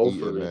 we all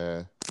eat it,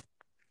 man.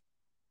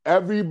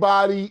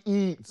 Everybody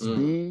eats,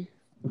 B.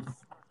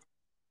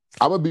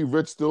 I'm going to be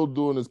rich still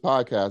doing this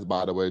podcast,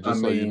 by the way,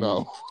 so you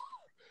know.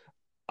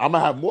 I'm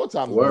going to have more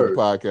time to do the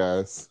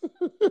podcast.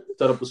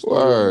 Set up a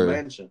studio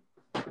mansion.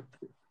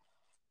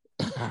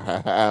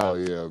 Hell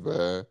yeah,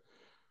 man.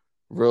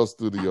 Real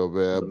studio,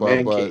 man.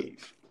 Man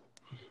cave.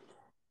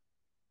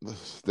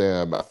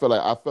 Damn, I feel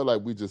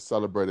like we just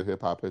celebrated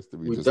hip hop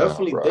history. We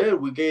definitely did.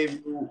 We gave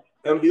you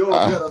MBO. You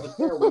gotta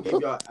understand. We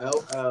gave y'all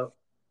LL.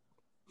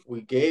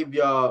 We gave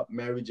y'all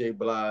Mary J.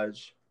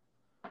 Blige.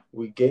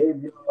 We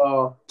gave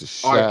y'all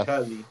R.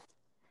 Kelly.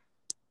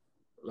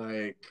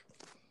 Like,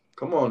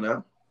 come on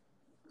now.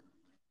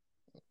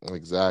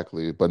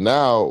 Exactly. But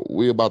now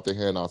we about to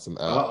hand out some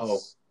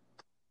L's.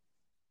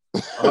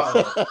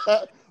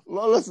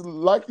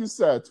 Listen, like you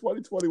said,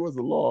 2020 was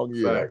a long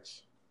year.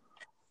 Facts.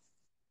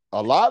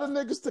 A lot of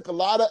niggas took a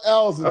lot of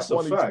L's in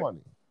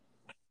 2020.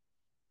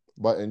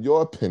 But in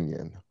your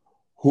opinion,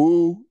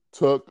 who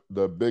took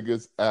the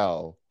biggest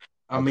L?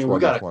 I mean, we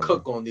gotta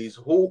cook on these.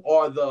 Who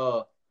are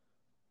the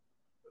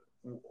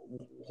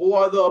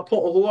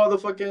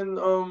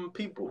fucking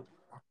people?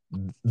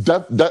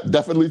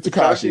 Definitely Tekashi.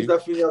 Tekashi's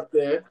definitely up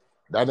there.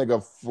 That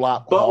nigga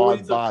flop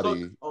hard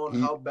body.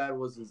 How bad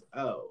was his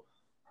L?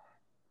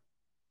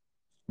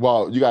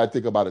 Well, you got to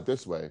think about it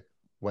this way.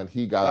 When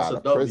he got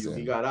out of prison,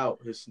 he got out.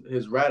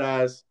 His rat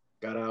ass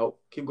got out.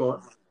 Keep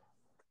going.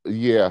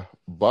 Yeah,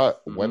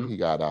 but when he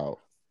got out,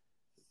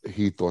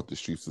 he thought the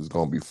streets was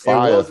gonna be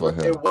fire for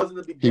him. It wasn't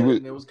the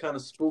beginning. It was kind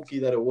of spooky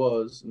that it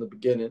was in the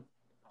beginning.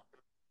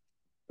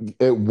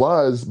 It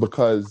was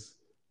because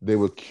they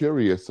were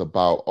curious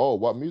about,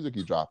 what music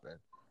you dropping?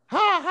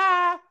 Ha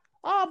ha!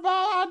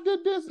 I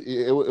did this.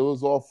 It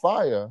was all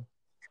fire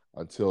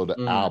until the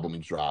album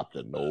dropped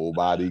and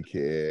nobody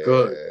cared.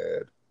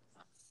 Good.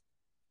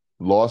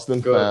 Lost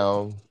and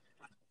Found.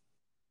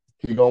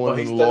 He going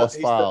in the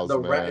Lost Files, the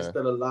man. rat is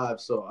still alive,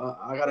 so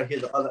I gotta hear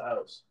the other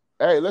L's.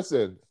 Hey,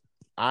 listen,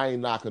 I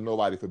ain't knocking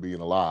nobody for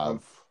being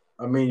alive.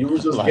 I mean, you were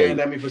just getting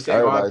at me for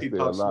saying R.I.P.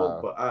 Pop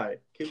Smoke, but all right,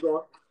 keep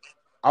going.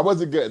 I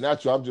wasn't getting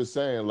at you. I'm just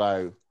saying,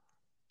 like,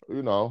 I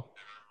don't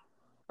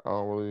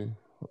really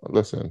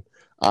listen.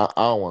 I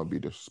don't want to be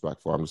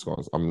disrespectful.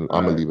 I'm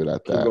gonna leave it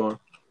at that. Keep going.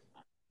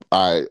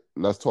 All right,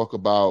 let's talk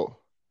about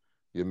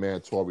your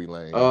man Tory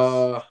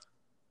Lanez.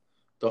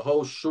 The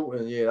whole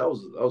shooting, that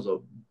was a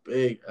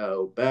big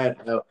L, bad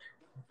L.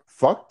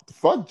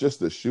 Fuck just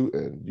the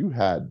shooting. You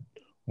had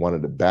one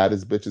of the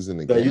baddest bitches in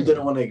the game. That you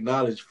didn't want to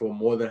acknowledge for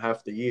more than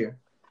half the year.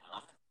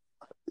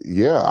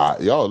 Yeah,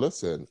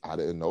 listen, I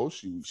didn't know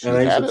she and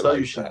I had used to tell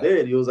you she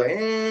did. He was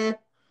like,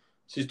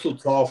 she's too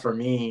tall for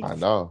me. I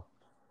know.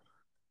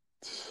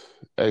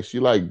 Hey, she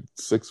like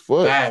 6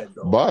 foot,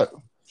 but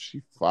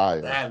she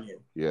fire. Stallion.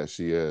 Yeah,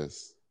 she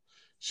is.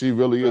 She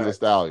really is a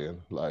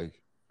stallion. Like,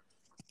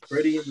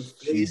 pretty in the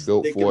face. She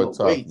built for it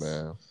tough,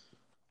 man.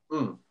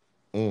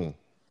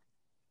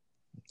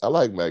 I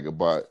like Megan,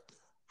 but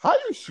how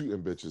you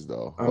shooting bitches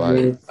though? I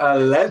mean,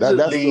 allegedly,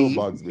 that still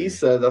bugs me. He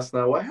said that's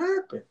not what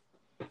happened.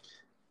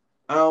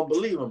 I don't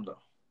believe him though.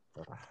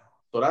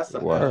 So that's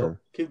a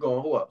keep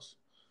going. Who else?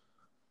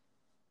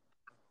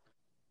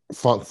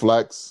 Funk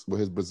Flex with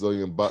his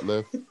Brazilian butt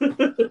lift.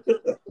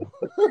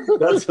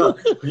 That's a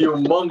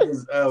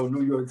humongous L,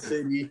 New York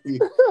City.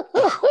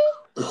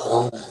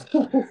 Oh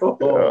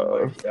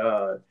my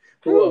God.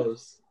 Who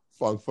else?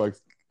 Funk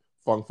Flex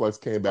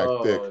came back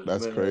thick.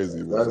 That's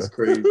crazy, man. That's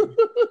crazy.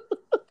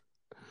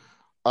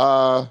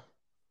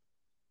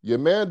 Your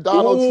man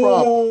Donald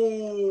Trump.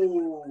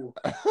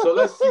 So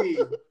let's see.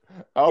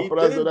 El he didn't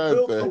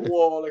build Presidente. the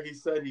wall like he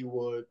said he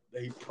would.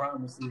 That he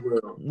promised he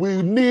will.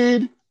 We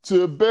need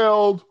to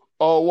build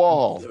a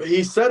wall.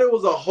 He said it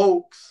was a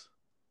hoax,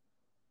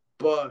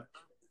 but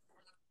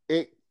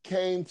it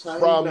came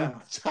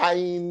from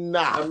China.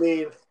 I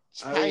mean,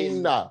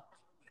 China.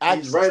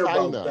 He's right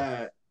about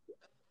that.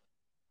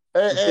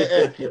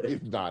 Hey.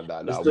 Nah.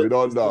 We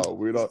don't know.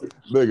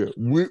 Nigga,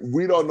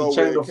 we don't know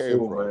where it came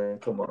from. Man.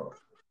 Come on.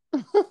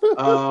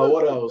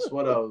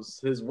 What else?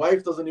 His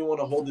wife doesn't even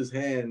want to hold his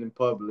hand in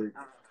public.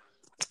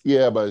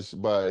 Yeah, but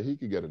he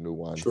could get a new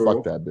one. True.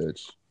 Fuck that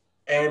bitch.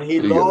 And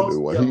he lost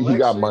the election he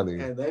got money.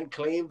 And then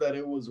claimed that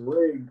it was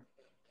rigged.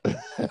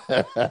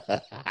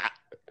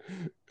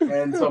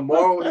 And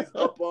tomorrow he's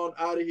up on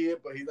out of here,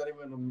 but he's not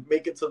even going to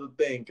make it to the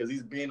thing because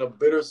he's being a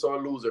bitter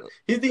sore loser.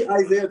 He's the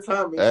Isaiah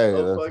Thomas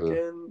of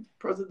fucking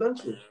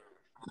presidential.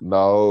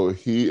 No,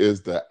 he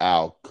is the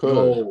Al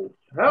Kud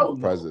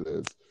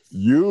president.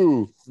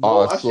 You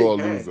are a sore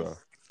loser.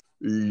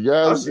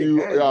 Yes,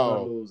 you.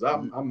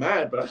 I'm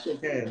mad, but I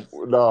shake hands.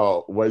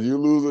 No, when you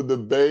lose a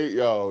debate,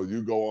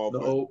 you go on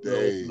for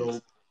days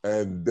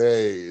and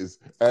days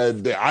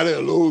and days. I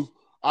didn't lose.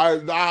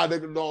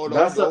 Nigga, no.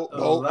 That's a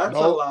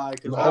lie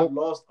because I've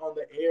lost on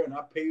the air and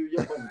I pay you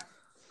your money.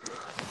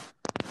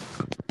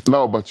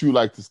 No, but you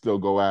like to still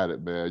go at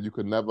it, man. You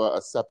could never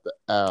accept the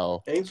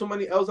L. Ain't so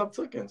many L's I've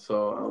taken,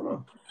 so I don't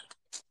know.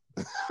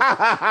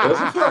 That's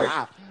a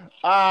fact.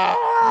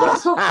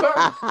 That's a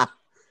fact.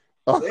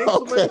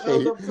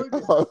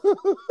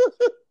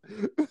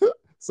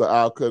 So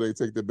Al couldn't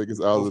take the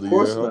biggest L's of the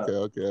year. Not.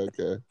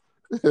 Okay.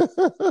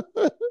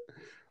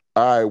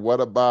 All right.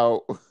 What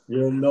about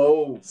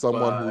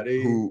someone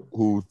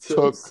who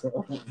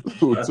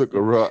took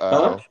a real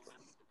L?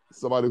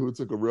 Somebody who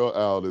took a real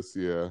L this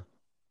year.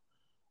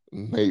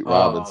 Nate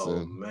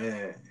Robinson.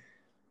 Oh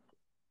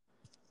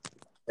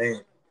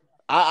man.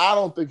 I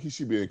don't think he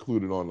should be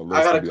included on the list.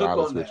 I gotta to be cook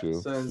honest on with that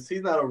you. since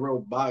he's not a real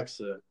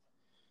boxer.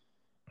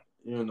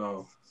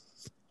 And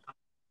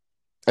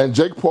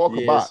Jake Paul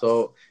could box.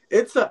 So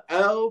it's an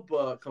L,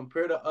 but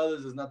compared to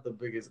others, it's not the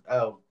biggest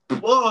L.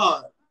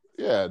 But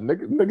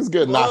niggas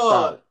get knocked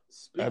out.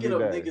 Speaking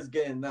of niggas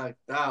getting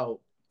knocked out,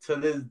 to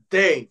this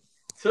day.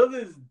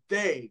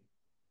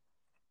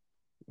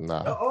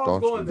 Nah,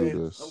 don't you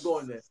do this. I'm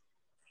going there.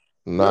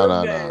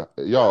 Nah.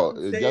 Yo,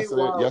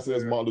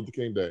 yesterday's Martin Luther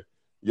King Day.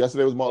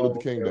 Yesterday was Martin Luther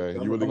King Day.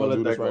 You really gonna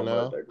do this right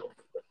now?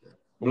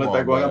 I'm gonna let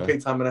that go. I got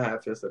paid time and a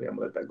half yesterday. I'm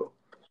gonna let that go.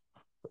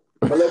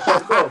 I'm gonna let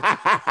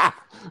that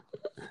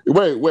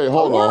go. Wait,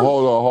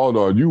 hold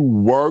on. You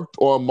worked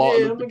on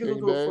Martin Luther King Day?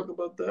 Don't give a fuck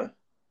about that.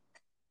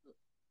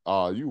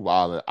 You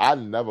wildin'. I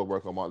never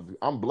work on Martin Luther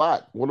King. I'm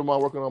black. What am I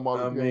working on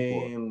Martin Luther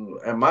King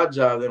for? At my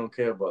job, they don't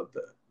care about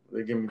that.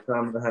 They give me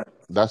time and a half.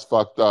 That's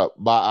fucked up.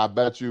 But I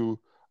bet you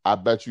I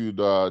bet you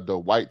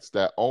the whites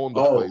that own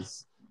the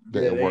place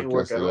didn't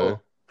work yesterday.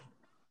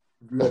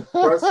 The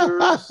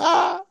pressers,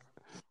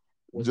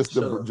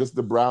 just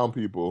the brown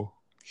people.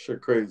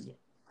 Shit crazy.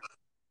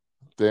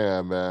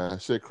 Damn, man.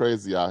 Shit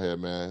crazy out here,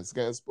 man. It's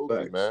getting spooky,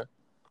 Thanks. Man.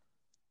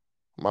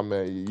 My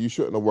man, you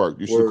shouldn't have worked.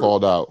 You should have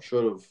called out.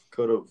 Should have,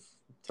 could have.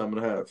 Time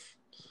and a half.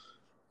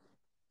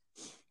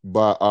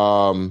 But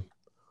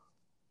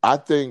I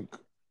think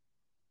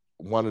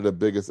one of the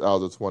biggest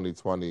L's of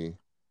 2020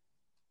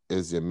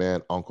 is your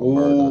man Uncle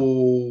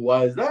Murda.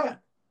 Why is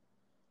that?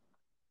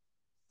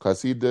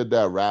 Because he did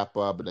that wrap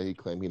up, and then he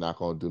claimed he's not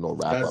going to do no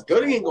wrap up. That's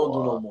good. He ain't going to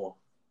do no more.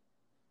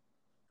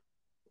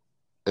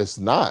 It's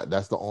not.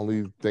 That's the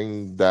only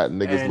thing that niggas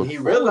look forward to. And he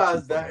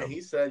realized that, and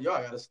he said, yo,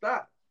 I got to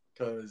stop.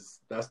 Because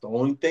that's the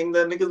only thing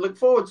that niggas look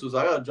forward to. So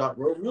I got to drop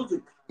real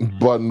music.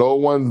 But no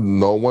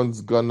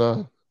one's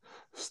gonna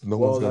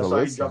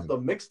listen. He dropped the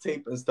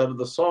mixtape instead of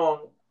the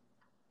song.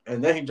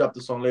 And then he dropped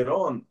the song later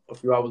on, a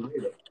few hours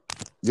later.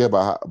 Yeah,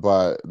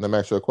 but let me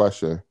ask you a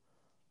question.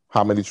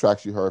 How many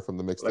tracks you heard from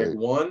the mixtape? Like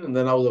one, and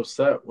then I was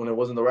upset when it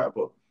wasn't the wrap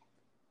up.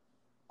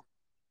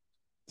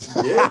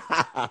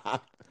 Yeah.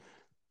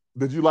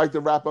 Did you like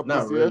the wrap up?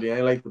 Not really. I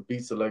ain't like the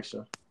beat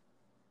selection.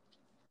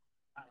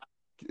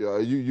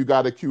 You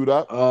got it queued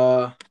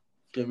up?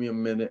 Give me a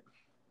minute.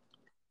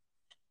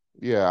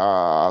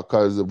 Yeah,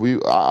 because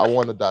I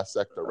want to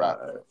dissect the wrap.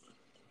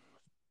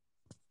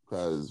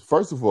 Because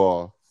first of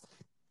all,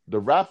 the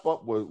wrap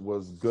up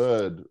was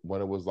good when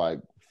it was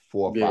like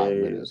 4 or 5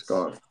 minutes. It's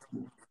gone.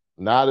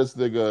 Now this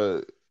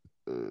nigga,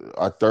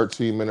 a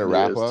 13-minute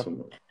wrap up,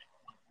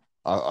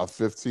 a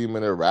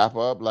 15-minute wrap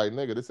up. Like,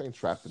 nigga, this ain't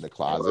Trapped in the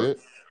Closet.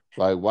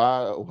 Like,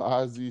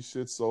 why is these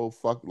shit so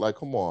like,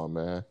 come on,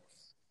 man.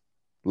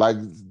 Like,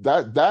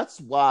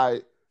 that's why,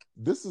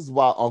 this is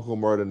why Uncle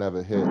Murda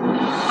never hit.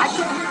 I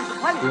can't hear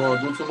you. You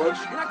want to do too much?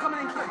 You're not coming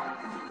in here.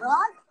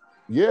 What?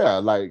 Yeah,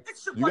 like,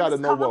 you got to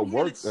know what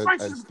works and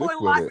stick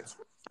with it.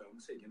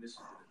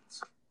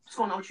 What's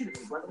going on with you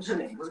today, brother? What's your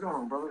name? What's going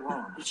on, brother?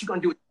 What you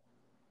gonna do?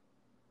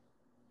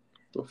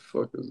 The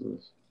fuck is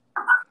this?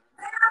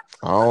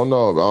 I don't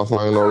know. I don't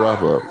find no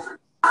wrap up.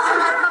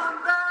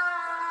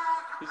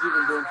 He's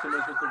even doing too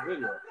much with the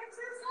video.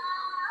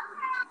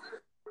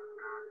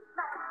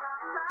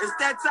 It's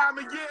that time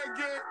of year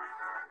again.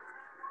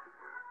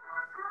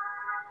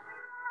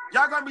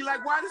 Y'all gonna be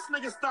like, why this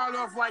nigga start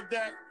off like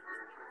that?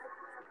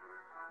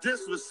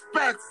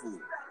 Disrespectful.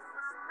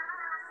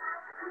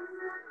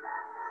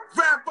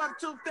 Wrap up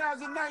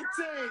 2019.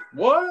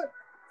 What?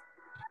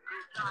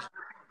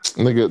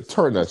 Nigga,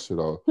 turn that shit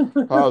off.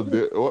 What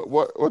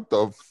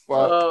the fuck?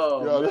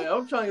 Oh, yo, man,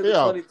 I'm trying to get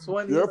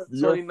 2020. You're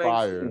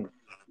fired.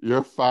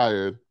 You're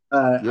fired.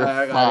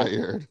 You're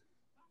fired.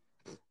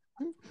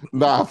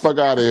 Nah, fuck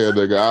out of here,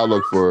 nigga. I'll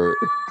look for it.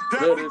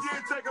 Definitely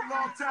did take a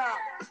long time.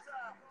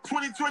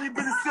 2020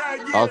 been a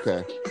sad year.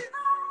 Okay.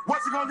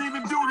 Wasn't gonna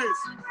even do this,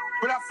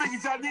 but I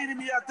figured y'all needed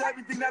me after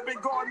everything that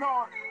been going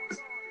on.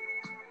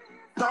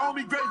 The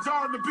homie Great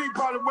John on the beat,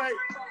 by the way.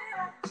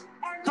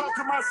 Talk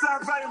to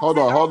myself. Hold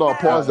on.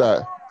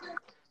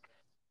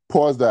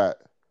 Pause that.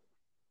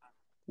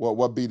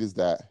 What beat is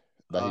that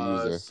he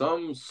using?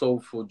 Some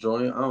soulful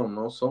joint. I don't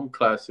know. Some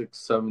classic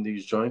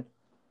 70s joint.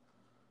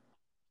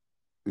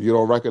 You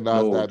don't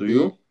recognize that beat? Do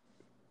you?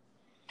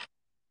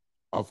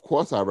 Of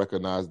course I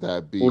recognize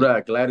that beat. Who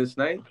that? Gladys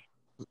Knight?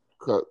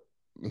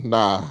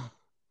 Nah,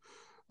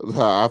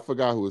 I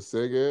forgot who was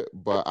singing,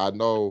 but I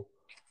know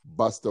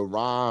Busta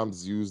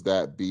Rhymes used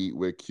that beat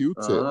with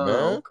Q-Tip,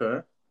 man.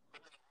 Okay.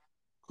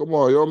 Come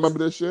on, you don't remember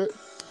this shit?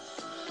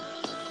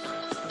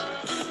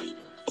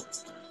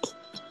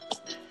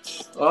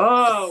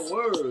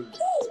 Word.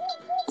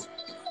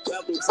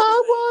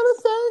 I want to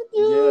thank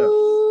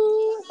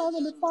you,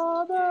 Heavenly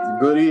Father.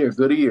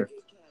 Good ear.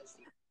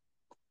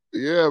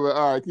 Yeah, but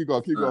all right, keep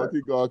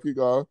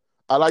going.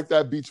 I like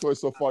that beat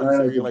choice so far. You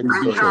say you like the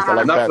beat choice. I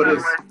like that. For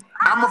this.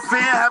 I'm a fan,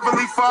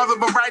 Heavenly Father,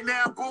 but right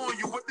now I'm booing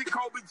you. What did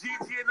Kobe,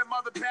 Gigi, and them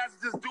other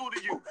passengers do to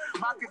you?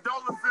 My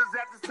condolences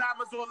at this time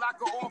is all I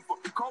can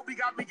offer. Kobe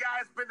got me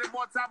guys spending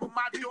more time with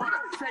my daughter.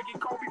 Taking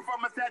Kobe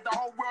from us had the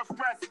whole world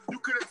stressed. You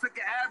could have took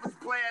an average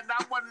player,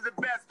 not one of the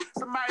best.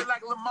 Somebody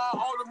like Lamar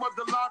Odom or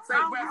Delonte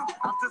West.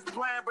 I'm just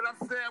playing, but I'm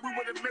saying we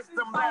would have missed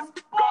them less.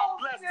 God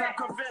bless, I'm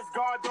convinced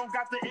God don't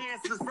got the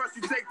answers. First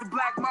you take the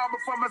black mama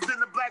from us in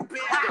the Black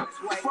Panther.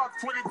 Fuck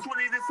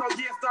 2020, this whole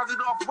year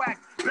started off whack.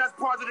 Best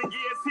part of the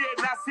year is here,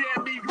 not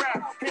seeing me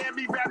rap. Hearing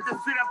me rap this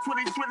shit up,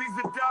 2020's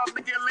a dub.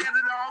 Nigga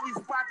landed the only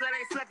spot that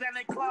ain't set that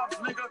in clubs,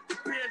 nigga.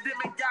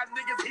 Pandemic got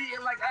niggas eating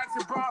like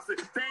Action Bronson.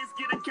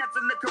 Thanksgiving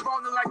catching the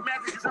corona like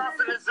Magic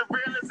Johnson. Is it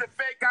real, is it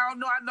fake? I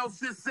don't know, I know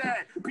shit's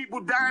sad.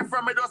 People dying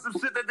from it or some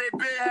shit that they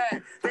been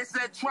had. They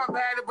said Trump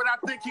had it, but I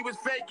think he was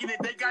faking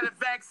it. They got a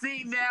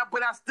vaccine now,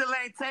 but I still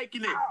ain't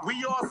taking it. We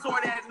all saw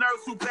that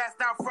nurse who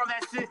passed out from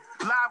that shit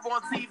live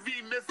on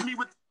TV. Miss me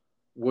with.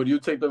 Would you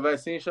take the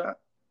vaccine shot?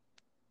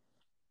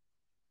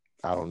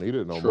 I don't need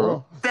it no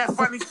more. That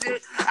funny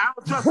shit. I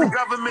don't trust the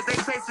government. They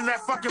chasing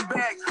that fucking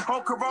bag.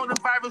 Whole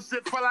coronavirus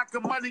shit feel like a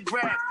money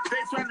grab. They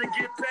trying to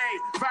get paid.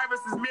 Virus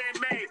is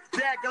man-made.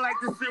 They acting like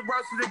this shit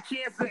worse than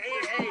cancer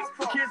and AIDS.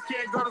 Kids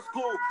can't go to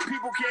school.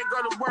 People can't go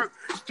to work.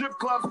 Strip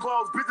clubs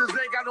closed. Bitches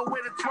ain't got no way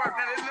to twerk.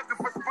 Now they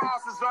looking for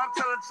sponsors, so I'm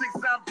telling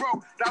chicks I'm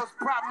broke. That was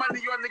prop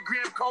money on the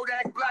Gram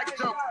Kodak Black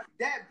joke.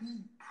 That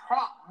be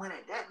prop money.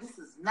 This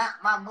is not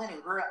my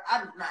money, bro.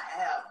 I do not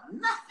have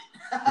nothing.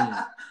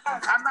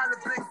 I'm not a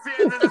big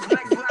fan of this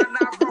next line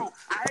I wrote.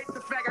 I hate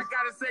the fact I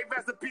gotta say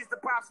rest in peace to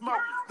Pop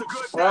Smoke. The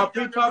good Pop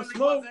really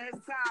Smoke. wasn't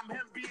his time.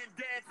 Him being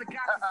dead,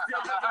 Takashi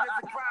still living is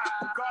a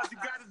crime. Cause you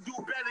gotta do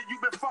better. You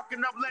been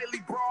fucking up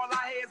lately, bro. All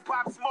I hear is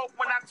Pop Smoke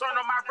when I turn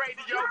on my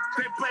radio.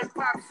 They play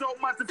Pop so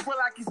much I feel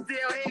like he's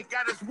still here.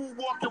 Got his woo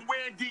walking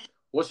Wendy.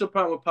 What's your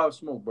problem with Pop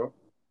Smoke, bro?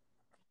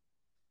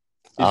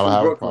 I don't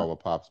have a problem with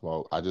Pop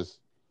Smoke. I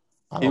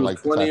don't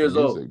like the type of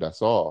music.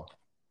 That's all.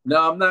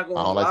 No, I'm not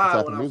gonna lie. Like the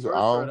type when of I music.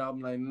 first heard it, I'm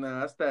like,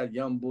 nah, that's that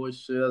young boy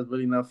shit. That's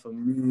really not for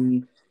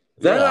me.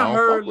 Then I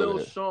heard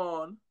Lil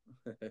Sean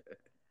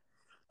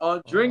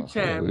on Drink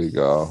Champs. There you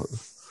go.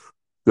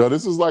 Yo,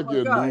 this is like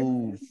your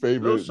new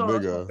favorite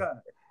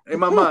nigga.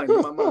 In my mind,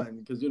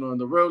 because in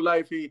the real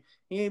life he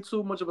ain't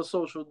too much of a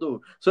social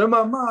dude. So in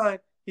my mind,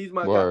 he's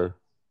my guy.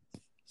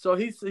 So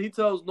he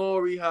tells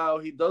Nori how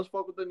he does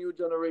fuck with the new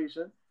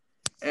generation,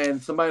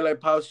 and somebody like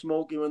Pop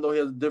Smoke, even though he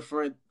has a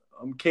different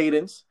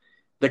cadence.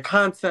 The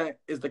content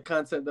is the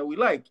content that we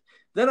like.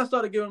 Then I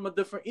started giving him a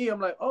different E. I'm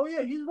like, oh,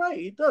 yeah, he's right.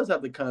 He does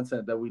have the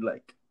content that we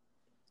like.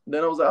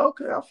 Then I was like,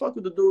 okay, I'll fuck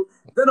with the dude.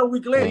 Then a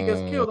week later, he gets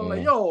killed. I'm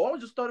like, yo, I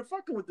just started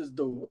fucking with this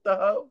dude. What the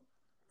hell?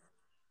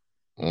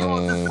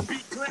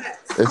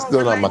 It's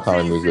still not my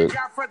kind of music.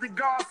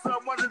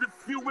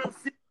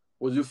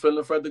 Was you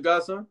feeling Fred the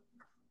Godson?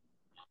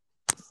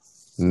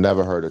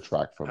 Never heard a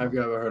track from him. Have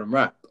you ever heard him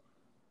rap?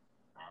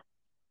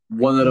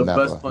 One of the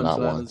best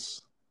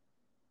punchlines.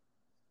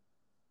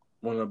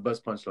 One of the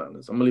best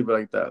punchliners. I'm gonna leave it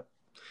like that.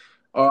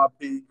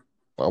 R.I.P.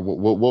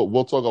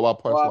 We'll talk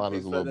about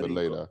punchliners a little bit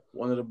later.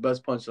 One of the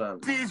best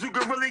punchliners. These you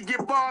can really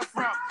get bars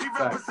from. He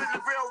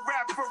represented real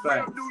rap for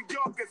real New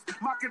Yorkers.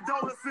 My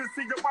condolences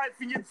to your wife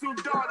and your two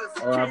daughters.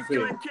 Kings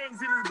killing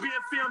kings and is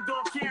being filmed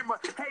on camera.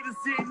 Haters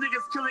seeing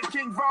niggas killing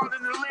King Von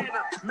in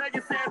Atlanta.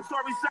 Megan said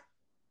sorry.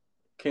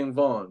 King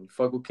Von. You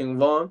fuck with King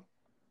Von?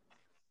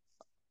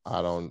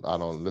 I don't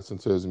listen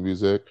to his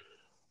music.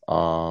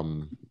 I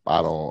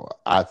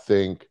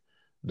think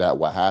that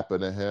what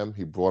happened to him,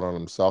 he brought on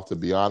himself. To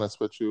be honest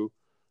with you,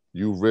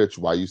 you rich,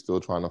 why you still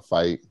trying to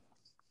fight?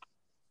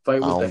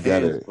 Fight with the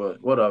hands, but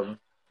whatever.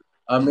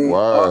 I mean,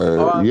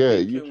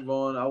 King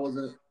Von, I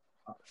wasn't.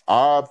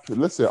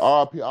 Listen,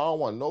 RP, I don't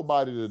want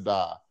nobody to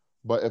die.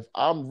 But if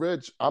I'm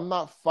rich, I'm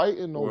not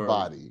fighting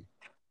nobody.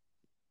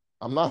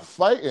 I'm not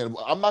fighting.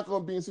 I'm not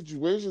going to be in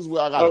situations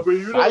where I got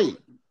to fight.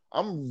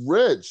 I'm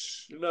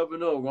rich. You never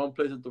know. Wrong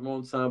place at the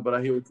wrong time, but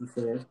I hear what you're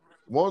saying.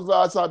 When was the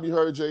last time you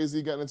heard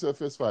Jay-Z getting into a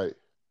fist fight?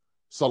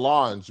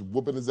 Solange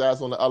whooping his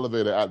ass on the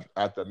elevator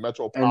at the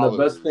Metropolitan. And the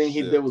best thing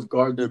he did was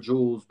guard the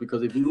jewels,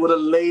 because if he would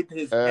have laid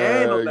his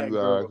hand on that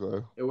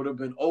girl, it would have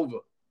been over.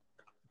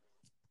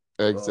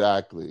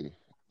 Exactly.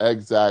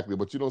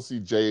 But you don't see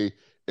Jay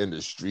in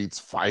the streets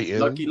fighting.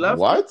 Lucky left.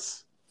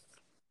 What?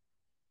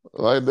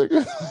 Like,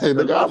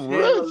 nigga, I'm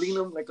rich. Lean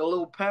him like a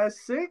little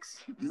past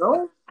 6?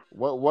 No?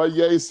 What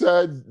Ye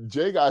said,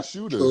 Jay got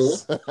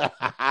shooters.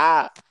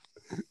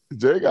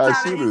 Jay got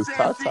shooters.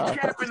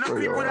 The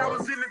people that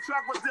was in the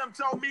truck with them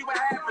told me what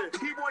happened.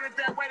 He wanted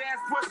that wet ass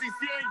pussy.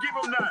 She ain't give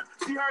him none.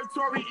 She heard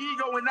Tory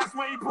ego, and that's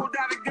when he pulled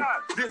out a gun.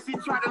 Then she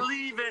tried to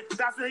leave it.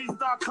 That's when he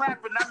started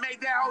clapping. I made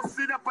that whole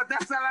shit up, but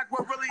that's not like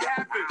what really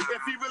happened.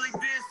 If he really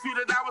did shoot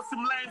her, that was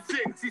some lame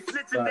shit. She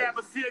snitching there,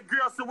 but she a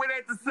girl, so it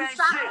ain't the same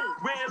shit.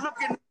 We ain't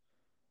looking.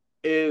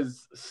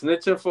 Is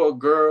snitching for a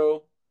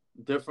girl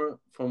different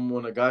from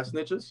when a guy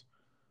snitches?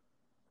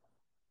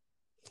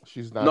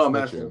 She's not. No, I'm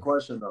asking a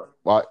question though.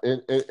 Well,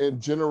 in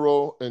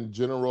general,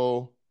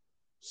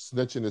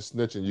 snitching is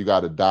snitching. You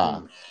got to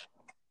die.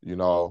 You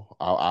know,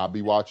 I'll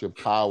be watching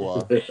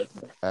Power,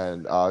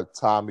 and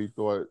Tommy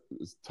thought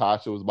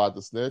Tasha was about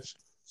to snitch,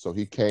 so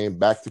he came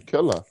back to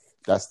kill her.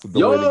 That's the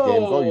way the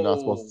game goes. You're not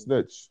supposed to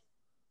snitch.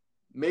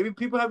 Maybe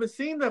people haven't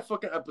seen that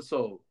fucking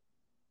episode.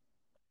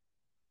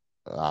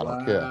 I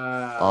don't care.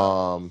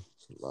 I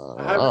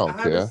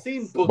haven't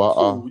seen book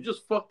 2. We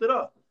just fucked it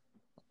up.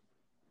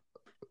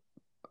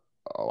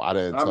 Oh, I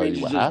didn't tell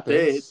you what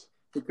happens.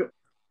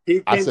 He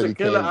came to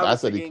kill her. I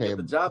said he came get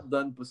the job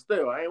done, but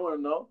still, I ain't want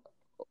to know.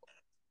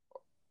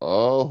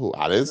 Oh,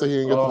 I didn't say he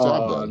didn't get the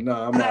job done. No,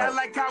 I'm not.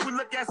 Like how we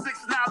look at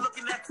 6 now,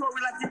 looking at Tory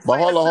like you. But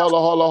hold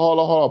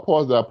on.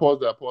 Pause that,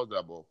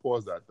 bro.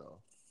 Pause that, though.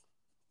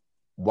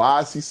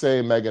 Why is he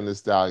saying Megan Thee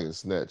Stallion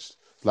snitched?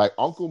 Like,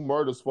 Uncle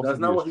Murder's supposed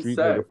to be a street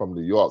nigga from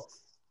New York.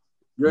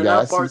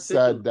 Yes, he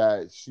said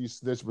that she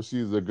snitched, but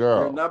she's a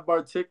girl. You're not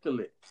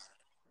articulate.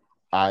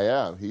 I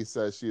am. He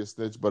said she a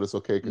snitch, but it's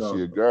okay because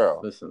she a girl.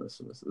 Listen.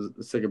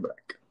 Let's take it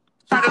back.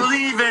 Try to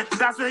leave it.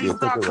 That's when he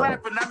started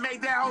clapping. I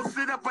made that whole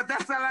shit up, but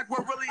that's not like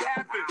what really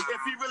happened.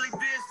 If he really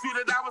did you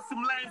that I was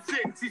some lame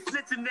shit. She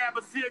snitching now,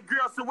 but she a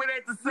girl, so it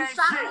ain't the same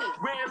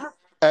shit.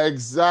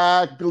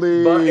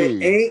 Exactly. But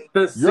it ain't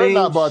the same. You're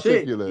not shit.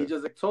 articulate. He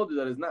just told you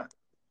that it's not.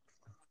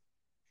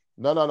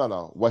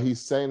 No. What he's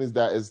saying is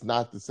that it's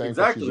not the same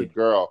because Exactly. she's a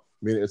girl,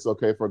 meaning it's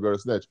okay for a girl to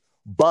snitch.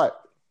 But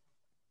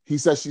he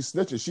says she's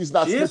snitching. She's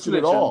not snitching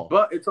at all.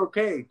 But it's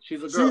okay.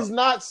 She's a girl. She's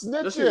not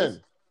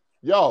snitching.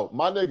 Yo,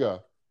 my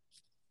nigga,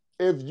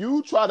 if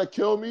you try to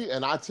kill me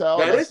and I tell,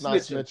 that's not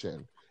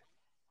snitching.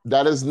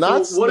 That is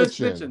not snitching. What is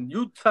snitching?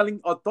 You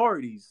telling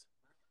authorities.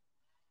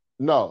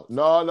 No.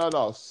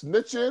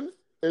 Snitching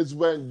is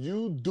when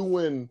you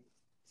doing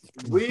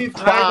We've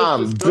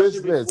crime, had this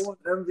business. Before,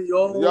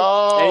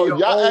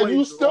 MVO, and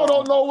you still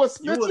don't know what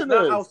snitching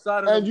is.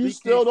 And you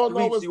still don't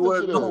know what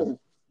snitching is.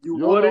 You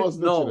don't know what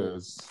snitching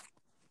is.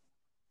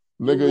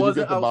 Nigga, you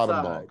get the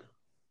bottom bunk.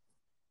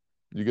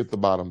 You get the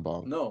bottom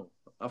bunk. No,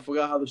 I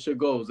forgot how the shit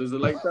goes. Is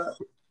it like that?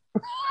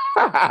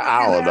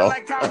 I don't know.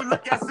 Like how we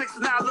look at 6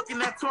 now,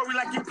 looking at Tory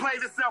like he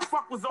played himself.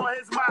 Fuck was on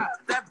his mind.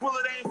 That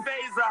bullet ain't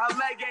phased her. Her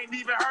leg ain't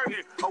even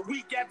hurting. A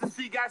week after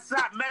she got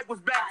shot, Meg was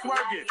back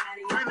twerking.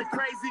 Been a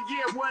crazy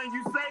year. Wasn't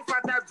you safe?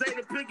 I thought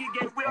Jada Pinkett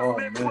gave Will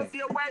Smith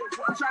pussy away.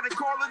 Try to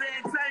call it an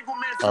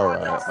entanglement. All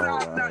right.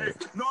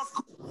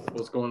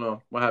 What's going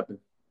on? What happened?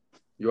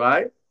 You all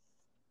right?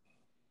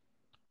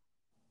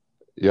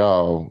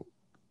 Yo,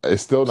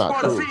 it's still not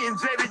true.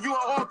 Jada, you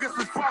and August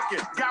was fucking.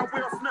 Got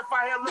Will Smith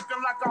out here looking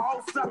like a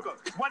whole sucker.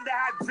 Wonder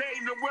how Jay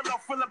and Willow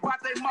feel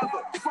about their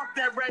mother. Fuck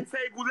that red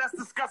table, let's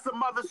discuss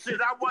some other shit.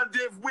 I wonder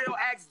if Will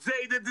asked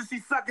Jada, did she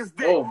suck his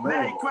dick? Oh, man.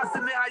 Now he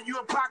questioning how you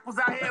and Pac was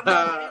out here.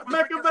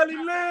 Machiavelli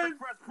Lynn.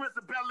 Fresh Prince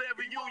of Bel-Air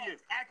reunion.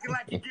 Acting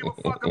like he give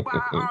a fuck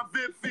about how Aunt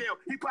Viv feel.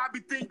 He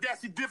probably think that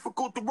she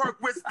difficult to work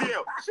with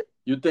still.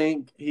 You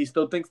think he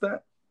still thinks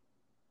that?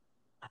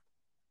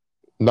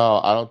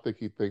 No, I don't think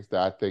he thinks that.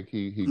 I think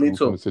he grew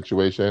from the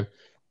situation,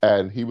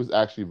 and he was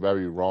actually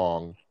very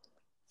wrong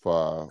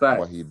for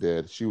what he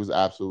did. She was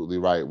absolutely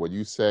right. When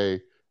you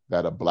say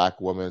that a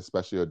black woman,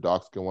 especially a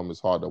dark-skinned woman, is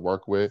hard to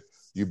work with,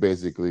 you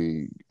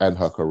basically end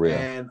her career.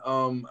 And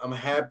I'm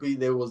happy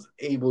they was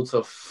able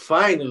to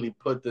finally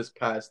put this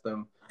past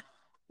them.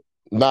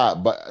 Nah,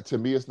 but to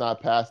me, it's not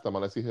past them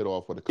unless he hit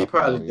off with a couple. He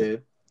probably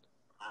did.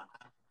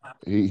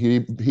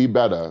 He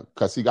better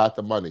because he got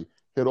the money.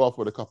 Hit off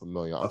with a couple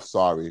million. I'm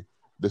sorry.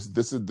 This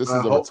is a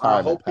retirement package.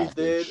 I hope he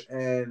did,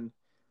 and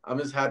I'm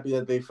just happy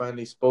that they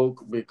finally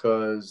spoke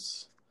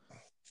because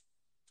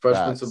Fresh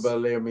Prince of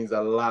Bel-Air means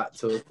a lot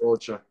to the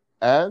culture.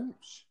 And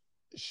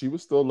she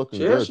was still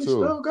looking good too.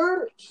 Still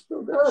good. She's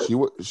still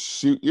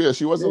good.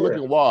 She wasn't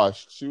looking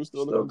washed. She was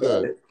still looking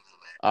good.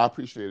 I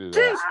appreciated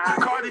that.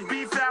 Cardi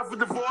B filed for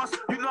divorce.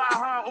 You know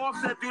how her and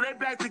Offset do. They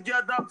back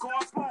together, of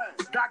course.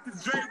 Dr.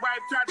 Dre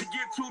wife tried to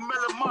get $2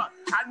 million a month.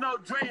 I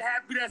know Dre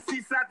happy that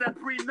she signed that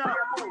prenup.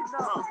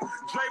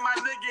 Dre, my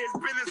nigga, his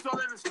business all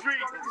in the street.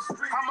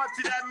 How much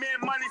of that man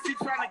money she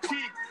trying to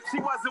keep?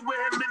 She wasn't with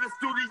him in the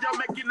studio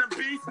making them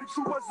beats.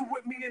 She wasn't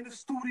with me in the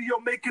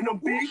studio making them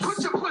beats. Put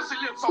your pussy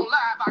lips on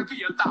live, I'll give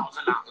you $1,000.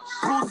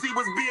 Boosie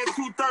was being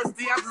too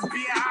thirsty. I'm just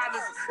being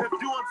honest. If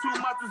doing too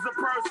much as a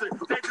person,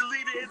 they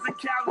deleted his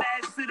account.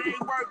 That shit ain't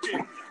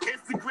working.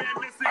 Instagram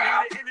missing you.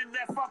 The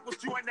internet fuck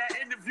with you in that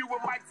interview with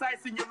Mike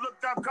Tyson. You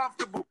looked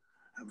uncomfortable.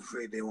 I'm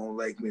afraid they won't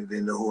like me if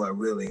they know who I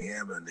really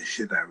am and the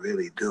shit I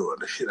really do or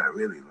the shit I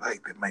really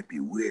like that might be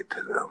weird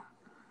to them.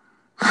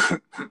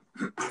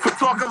 For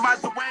talking about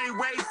Dwayne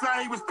Wade,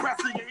 son, he was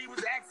pressing you. He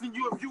was asking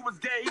you if you was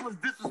gay. He was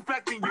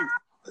disrespecting you.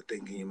 I'm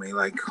thinking you may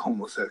like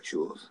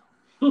homosexuals.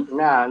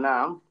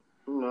 Nah.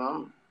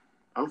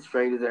 I'm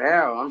straight as an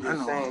arrow. I'm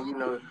just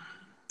saying,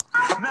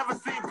 I've never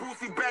seen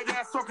Boosie bag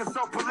ass talking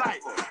so polite.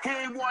 He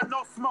ain't want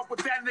no smoke with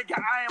that nigga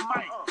Iron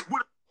Mike.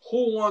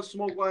 Who wants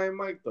smoke with Iron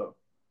Mike though?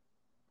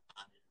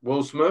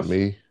 Will Smith?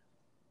 Me.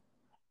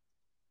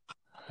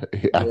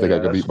 I think I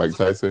could beat Mike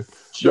Tyson.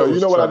 Yo, you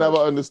know what I never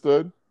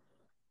understood?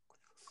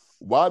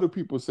 Why do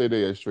people say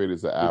they as straight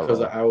as an arrow? Because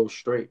an arrow's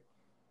straight.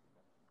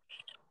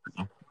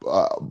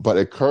 But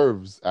it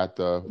curves at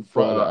the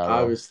front of the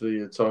arrow. Obviously,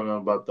 you're talking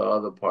about the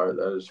other part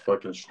that is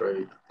fucking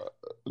straight.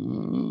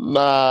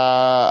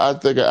 Nah, I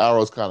think an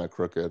arrow's kind of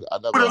crooked. I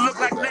never look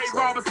like Nate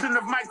Robinson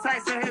if Mike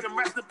Tyson hit him.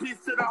 Rest in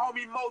peace to the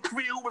homie Mo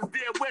 3 who was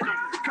there with him.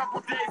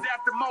 Couple days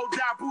after Mo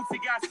died,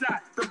 Boosie got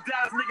shot. Them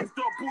Dallas niggas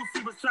thought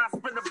Boosie was trying to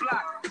spin the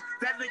block.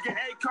 That nigga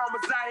Akon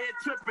was out here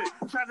tripping,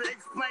 trying to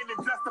explain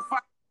and justify.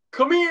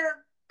 Come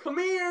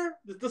here.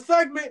 This is the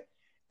segment.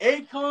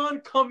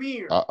 Akon, come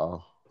here.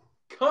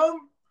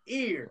 Come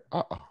here.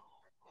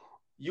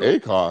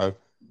 Akon.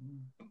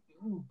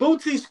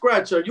 Booty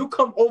Scratcher, you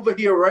come over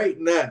here right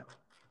now.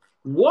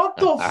 What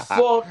the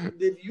fuck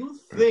did you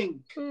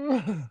think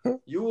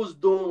you was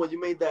doing when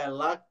you made that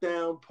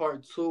Lockdown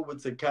Part 2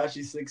 with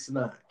Tekashi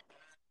 6ix9ine?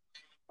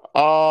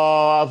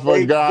 Oh, I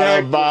forgot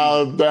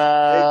about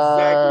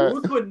that.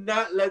 Exactly. We could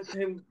not let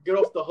him get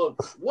off the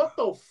hook. What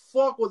the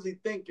fuck was he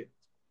thinking?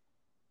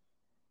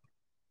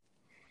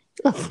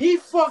 He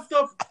fucked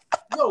up.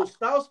 Yo,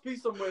 Styles P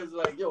somewhere is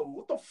like, yo,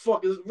 what the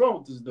fuck is wrong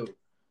with this dude?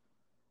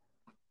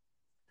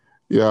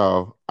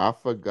 Yo, I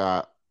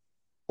forgot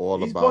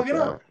all about that.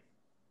 Out.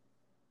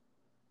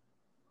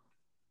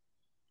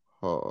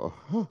 Oh.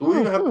 Do we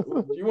even have?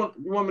 You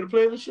want me to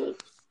play this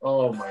shit?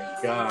 Oh my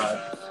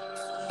god!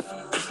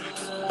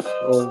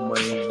 Oh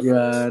my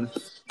god!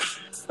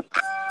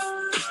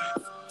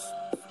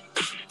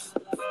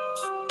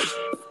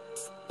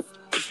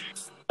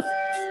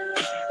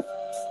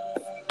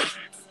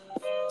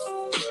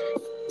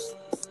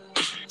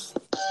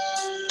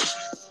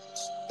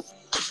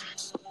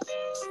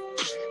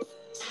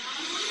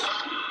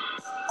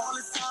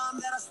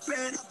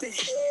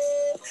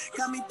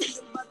 Got me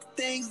thinking about the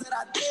things that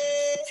I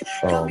did.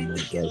 Oh my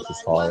gosh,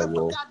 it's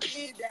horrible. Got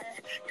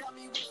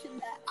me wishing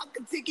that I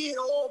could take it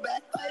all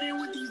back. Fighting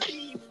with these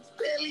demons,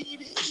 barely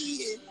even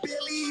eating,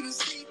 barely even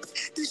sleeping.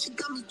 This shit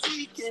got me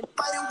tweaking.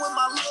 Fighting with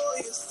my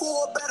lawyers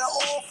for a better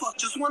offer.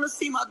 Just wanna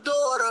see my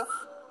daughter.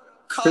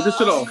 Take this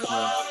shit off,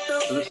 man.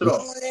 Take this shit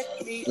off.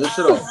 This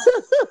shit off.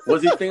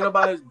 Was he thinking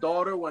about his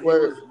daughter when he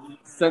was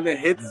sending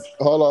hits?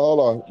 Hold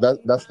on.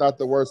 That's not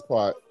the worst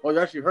part. Oh, you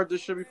actually heard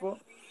this shit before?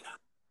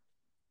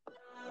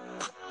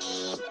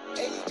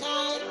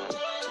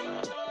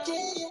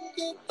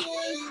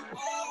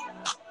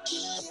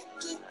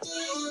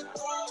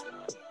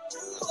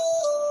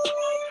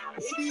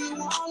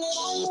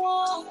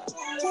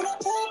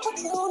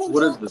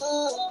 What is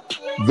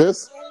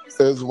this? This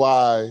is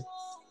why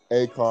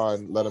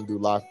Akon let him do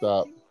Locked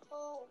Up.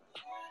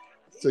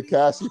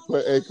 Tekashi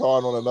put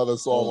Akon on another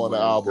song on the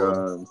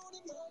album.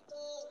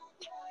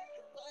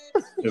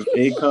 God. If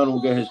Akon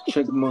will get his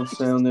chipmunk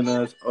sounding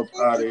ass up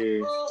out of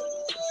here.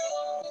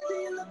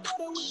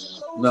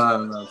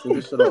 Nah. Take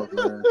this shit off,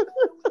 man.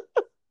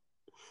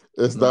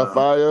 It's not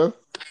fire?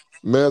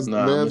 Man's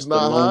Mr.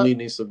 not Lonely hot?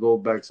 needs to go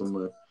back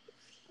somewhere.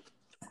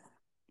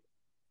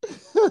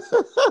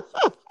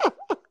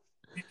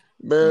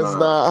 Man's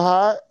not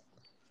hot?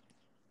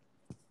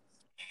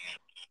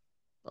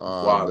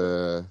 Oh, Wow.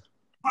 man.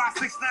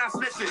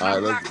 569 snitching. All right,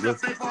 Locked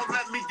let's- up, they won't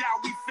let me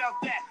down. We felt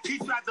that. He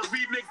tried to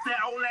remix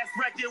that old ass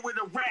record with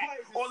a rap.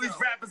 All these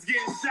rappers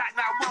getting shot.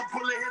 Now one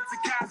bullet hit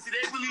Tekashi. They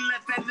really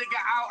let that nigga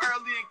out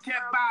early and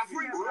kept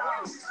Bobby.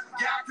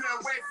 Y'all couldn't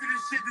wait for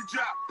this shit to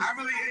drop. I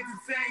really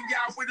entertain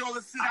y'all with all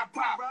the shit I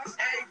pop.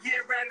 Every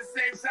year around the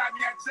same time,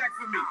 y'all check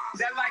for me.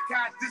 That like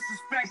how I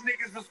disrespect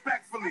niggas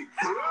respectfully.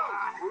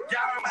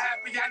 Y'all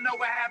happy, y'all know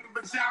what happened,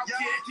 but y'all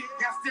can't.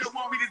 Y'all still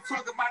want me to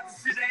talk about the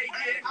shit they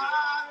get.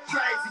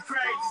 Crazy,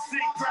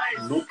 shit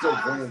crazy.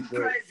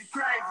 Crazy,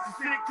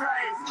 shit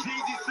crazy.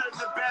 Jeezy should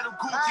have battled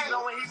Gucci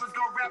knowing he was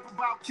gonna rap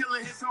about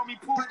killing his homie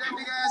Pooh. Put that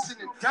nigga ass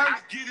in the dirt.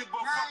 I get it, but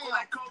fuck all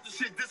that culture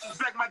shit.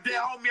 Disrespect my dead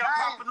homie, I'm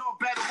popping off,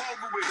 battle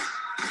over with.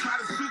 Try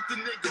to shoot the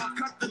nigga,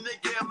 cut the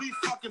nigga, at least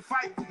fucking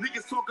fight.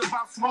 Niggas talking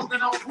about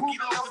smoking on Pookie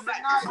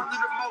tonight. One of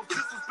the most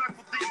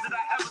disrespectful things that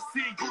I ever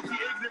seen. Gucci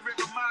ignorant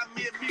remind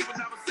me of me when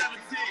I was 17.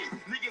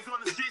 Niggas on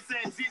the street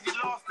saying Jeezy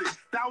lost it.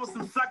 That was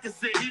some sucker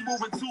shit. He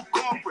moving too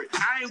corporate.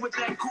 I ain't with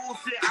that cool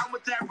shit. I'm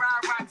with that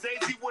rah-rah.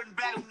 Jay-Z wouldn't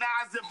battle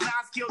Nas if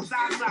Nas killed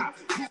Zaza.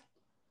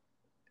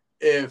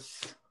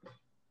 If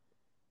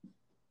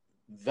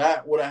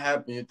that would have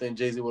happened, you think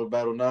Jay-Z would have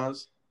battled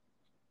Nas?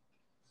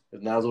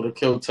 If Nas would have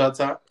killed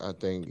Tata? I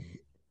think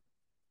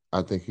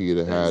he'd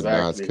have had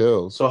Nas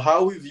killed. So how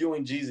are we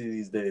viewing Jeezy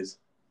these days?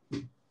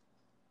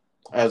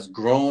 As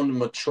grown,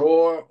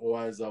 mature,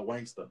 or as a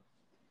wankster?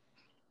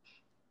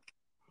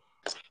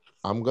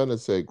 I'm gonna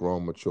say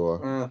grown,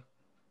 mature. I'm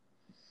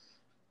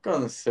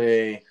gonna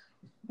say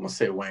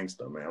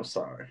wankster, man. I'm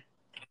sorry.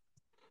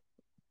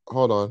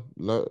 Hold on.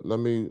 Let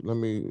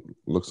me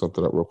look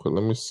something up real quick.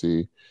 Let me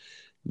see.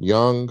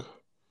 Young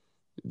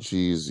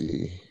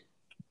Jeezy.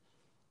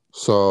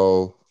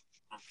 So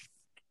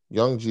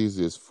Young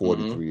Jeezy is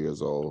 43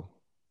 years old.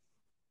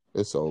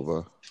 It's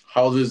over.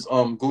 How old is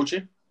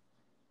Gucci?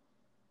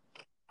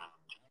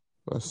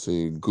 Let's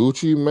see.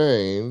 Gucci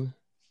Mane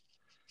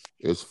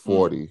is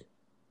 40.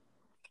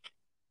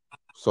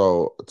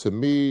 So to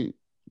me,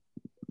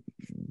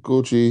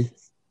 Gucci,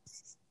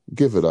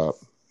 give it up.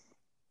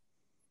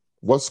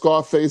 What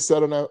Scarface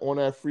said on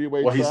that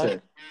freeway what track? What he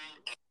said?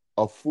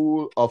 A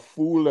fool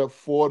at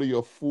 40,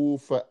 a fool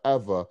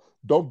forever.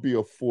 Don't be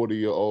a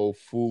 40-year-old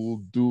fool.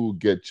 Dude,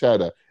 get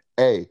cheddar.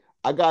 Hey,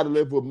 I got to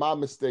live with my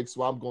mistakes,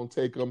 so I'm going to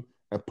take them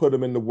and put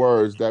them in the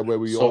words. That way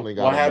we only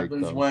got to make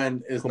them. What happens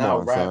when it's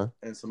not rap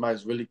and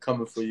somebody's really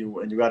coming for you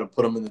and you got to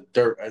put them in the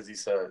dirt, as he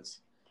says?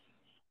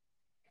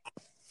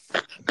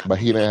 But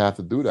he didn't have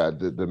to do that.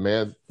 The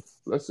man,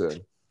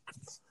 listen,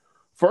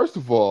 first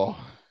of all,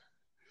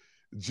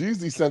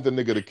 Jeezy sent the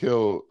nigga to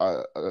kill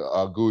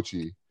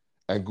Gucci,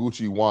 and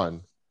Gucci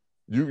won.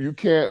 You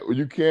can't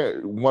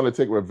want to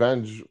take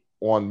revenge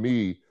on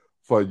me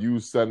for you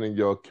sending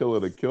your killer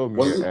to kill me.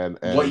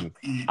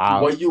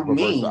 What you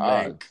mean?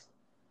 Like,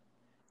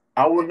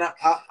 I would not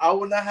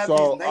have these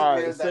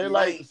nightmares.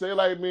 Right, say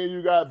like me and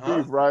you got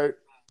beef, right?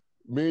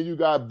 Me and you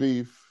got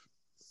beef,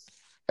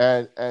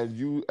 and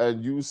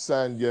you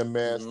send your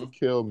man to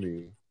kill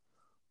me,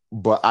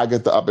 but I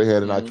get the upper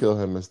hand and I kill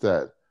him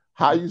instead.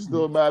 How you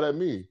still mad at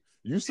me?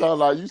 You sound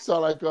like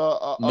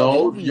a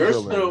no. You're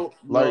villain. still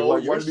like you're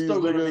one of these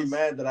still gonna niggas... be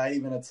mad that I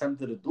even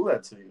attempted to do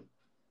that to you.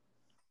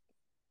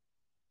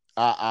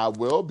 I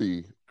will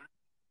be.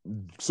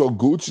 So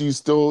Gucci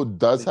still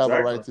does have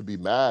a right to be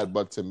mad,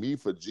 but to me,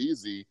 for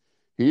Jeezy,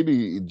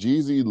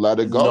 Jeezy let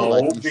it go. No,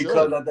 like he because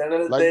should. at the end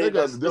of the like, day,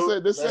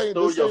 nigga, this ain't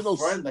no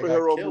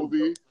superhero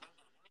movie.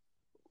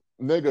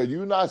 Nigga,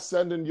 you not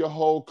sending your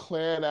whole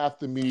clan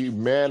after me,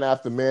 man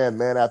after man,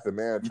 man after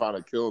man, trying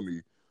to kill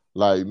me.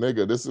 Like,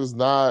 nigga, this is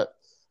not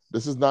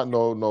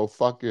no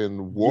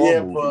fucking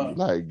war movie.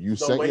 Like, you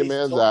sent your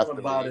mans after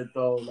me. It,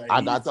 though, like,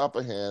 I got the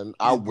upper hand.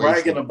 I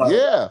wasted.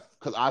 Yeah,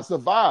 because I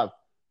survived.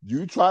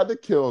 You tried to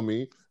kill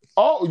me.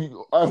 Oh,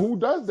 who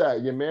does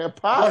that? Your man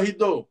Pop. What he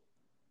do?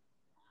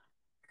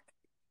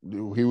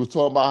 He was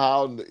talking about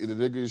how the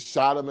niggas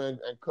shot him and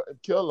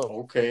couldn't kill him.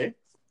 Okay.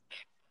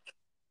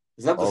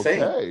 It's not the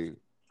same.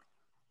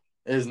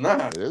 It's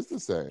not. It is the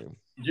same.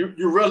 You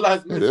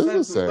realize it is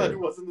the same. It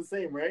wasn't the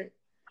same, right?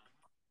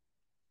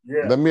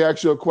 Yeah. Let me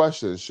ask you a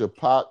question. Should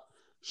the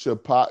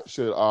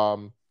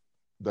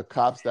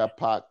cops that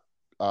Pac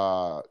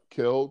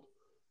killed,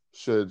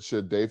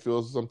 should they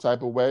feel some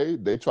type of way?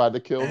 They tried to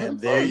kill him.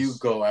 There you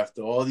go.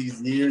 After all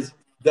these years,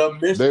 the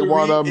mystery they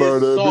want to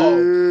murder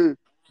me.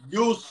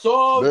 You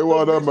saw. They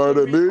want to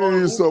murder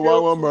me, so I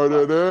want to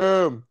murder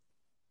them.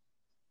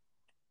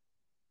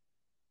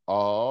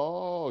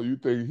 Oh, you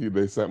think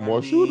they sent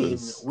more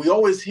shooters? We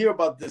always hear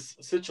about this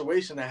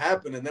situation that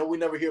happened, and then we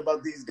never hear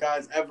about these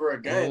guys ever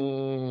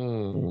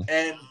again.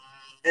 And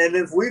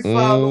if we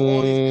follow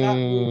all these cop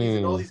movies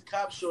and all these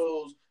cop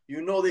shows,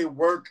 you know they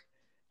work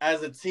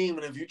as a team,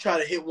 and if you try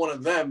to hit one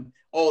of them,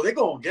 they're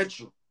gonna get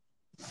you.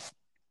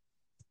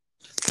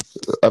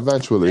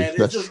 Eventually,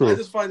 that's true. I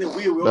just find it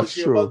weird. We always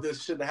hear about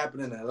this shit that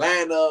happened in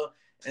Atlanta,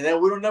 and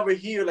then we don't never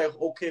hear like,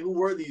 okay, who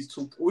were these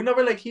two? We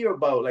never hear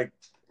about like.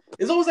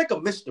 It's always like a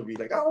mystery.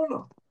 Like, I don't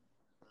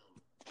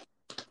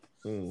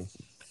know.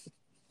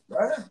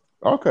 Right?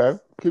 Okay.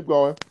 Keep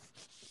going.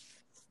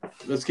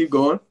 Let's keep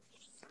going.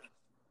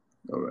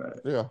 All right.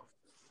 Yeah.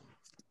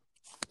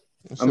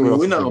 I mean,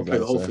 we're not going to play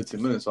the whole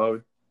 15 minutes, are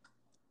we?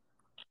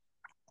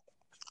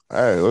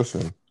 Hey,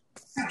 listen.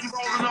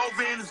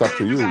 It's up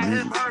to you.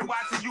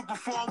 Watching you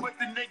perform with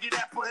the nigga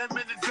that put him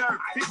in the dirt.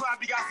 He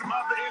probably got some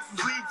other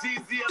issues. Leave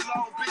Jeezy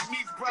alone. Big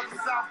Meats brother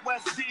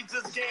Southwest G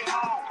just came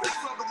home. Let's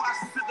talk about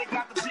some shit that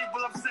got the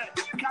people upset.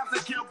 Cops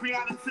that killed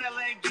Breonna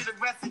Taylor ain't get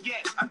arrested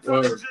yet. I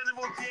told the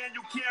General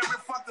Daniel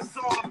Cameron, fuck the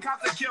soul.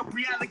 Cops that killed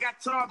Breonna got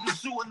charged with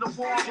shooting the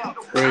wall up.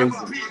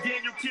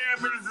 Daniel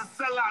Cameron is a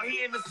sellout.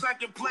 He in the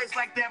second place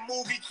like that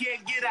movie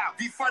Can't Get Out.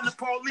 Defund the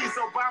police.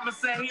 Obama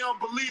said he don't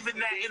believe in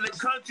that. In the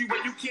country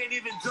where you can't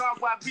even jog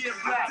while being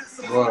black.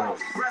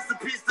 Rest in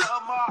peace to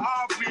Ahmaud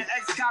Arbery. An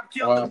ex-cop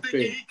killed him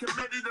thinking he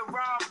committed a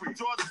robbery.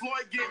 George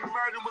Floyd getting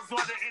murdered was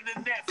on the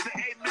internet. For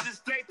 8 minutes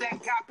straight,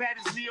 that cop had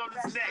his knee on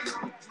his neck.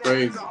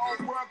 Crazy. The whole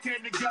world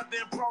came together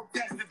and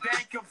protested. They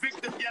ain't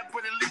convicted them yet,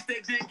 but at least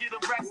they did get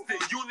arrested.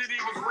 Unity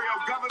was real.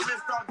 Government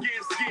started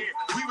getting scared.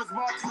 We was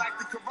marching like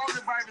the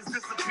coronavirus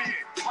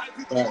disappeared. White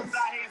people was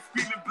out here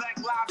screaming Black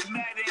Lives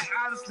Matter. And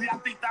honestly, I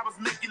think that was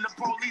making the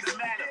police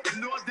madder.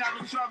 And all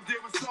Donald Trump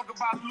did was talk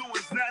about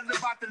Lewis. Nothing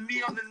about the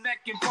knee on the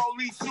neck and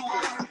police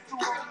shooters.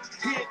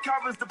 He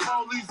covers the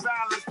police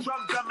violence.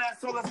 Trump dumbass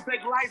told us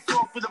take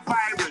Lysol for the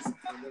virus.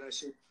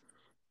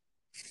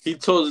 He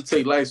told us to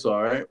take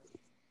Lysol, right?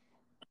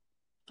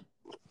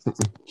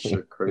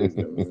 Shit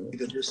crazy, man.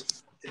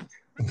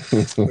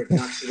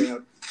 Knocks it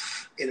out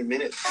in a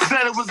minute.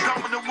 Said it was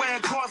going away,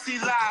 of course he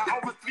lied.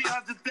 Over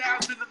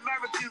 300,000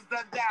 Americans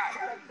that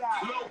died.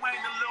 Lil Wayne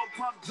and Lil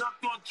Pump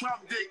jumped on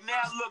Trump dick.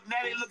 Now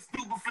they look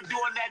stupid for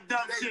doing that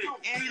dumb shit.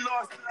 And he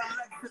lost the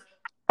election.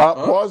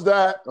 Pause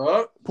that.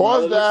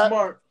 Pause that.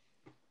 Smart.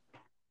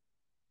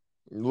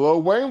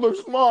 Lil Wayne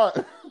looks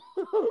smart.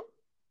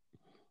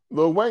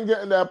 Lil Wayne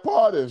getting that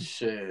pardon.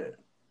 Shit.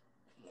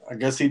 I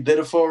guess he did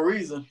it for a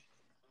reason.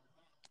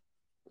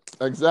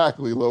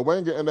 Exactly. Lil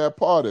Wayne getting that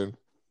pardon.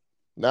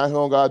 Now he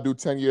don't got to do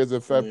 10 years in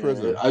Fed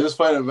prison. I just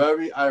find it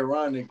very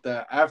ironic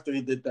that after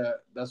he did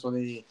that, that's when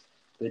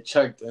they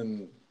checked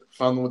and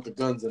found him with the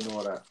guns and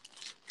all that.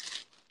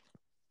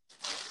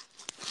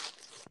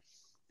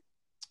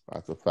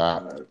 That's a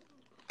fact.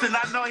 And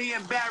I know he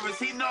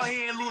embarrassed. He know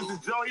he ain't losing,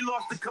 Joe. He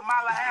lost to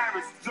Kamala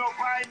Harris. Joe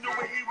Biden knew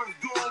what he was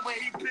doing when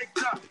he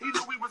picked up. He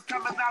knew he was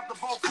coming out to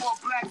vote for a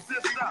black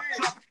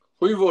sister.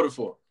 Who you voted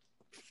for?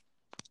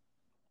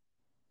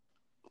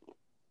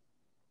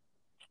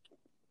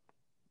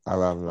 I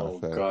don't know.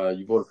 Oh, God.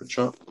 You voted for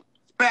Trump?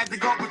 Bad to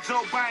go with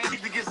Joe Biden.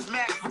 Need to get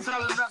smacked for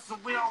telling us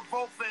that we don't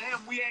vote for him.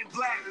 We ain't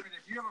black.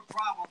 If you have a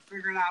problem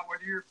figuring out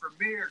whether you're for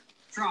me or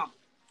Trump,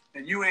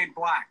 then you ain't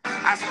black.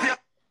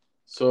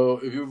 So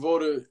if you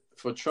voted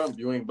for Trump,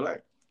 you ain't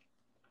black.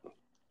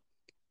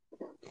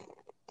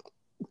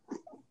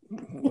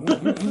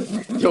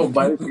 Joe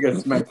Biden could get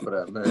smacked for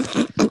that, man.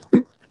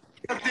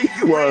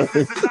 What?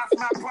 That's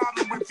my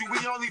problem with you. We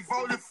only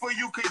voted for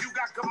you because you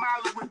got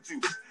Kamala with you.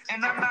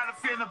 And I'm not a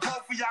fan of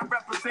both of y'all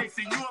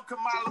reputation. You and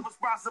Kamala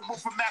responsible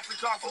for mass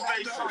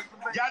incarceration.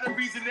 Y'all the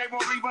reason they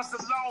won't leave us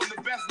alone.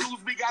 The best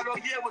news we got all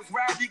year was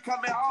Rowdy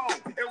coming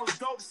home. It was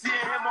dope seeing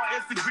him on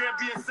Instagram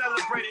being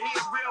celebrated. He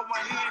is real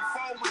when he ain't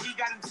phone when he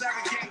got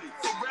interrogated.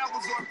 So Rel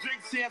was on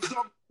Drink Champs.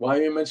 Why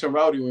you mention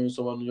Rowdy when you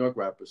saw New York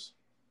rappers?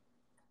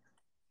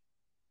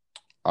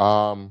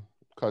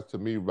 Because to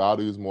me,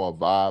 Rowdy is more a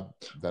vibe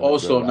than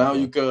also, now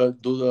you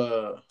could do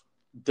the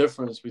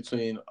difference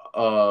between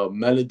a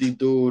melody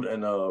dude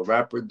and a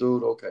rapper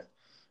dude. Okay.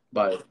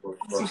 But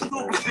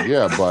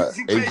yeah, but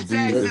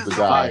HD is the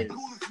guy.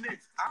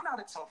 I'm not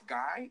a tough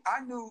guy.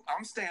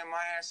 I'm staying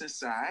my ass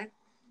inside.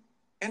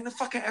 And the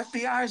fucking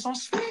FBI is on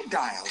speed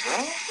dial,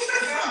 bro.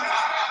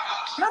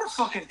 I'm not a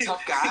fucking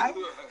tough guy.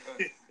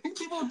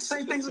 People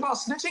say things about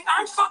snitching.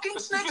 I'm fucking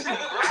snitching.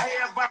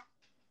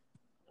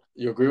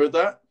 You agree with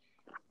that?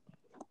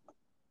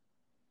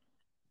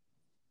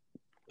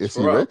 Is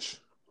he rich?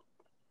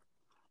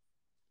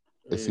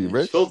 Is he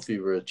rich? Filthy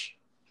rich.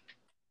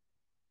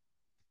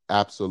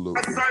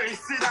 Absolutely.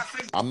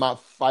 I'm not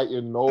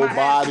fighting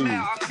nobody.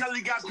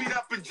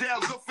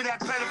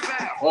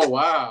 Oh,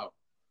 wow.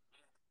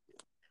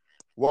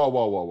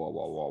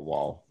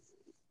 Whoa.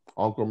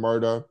 Uncle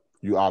Murder,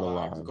 you out of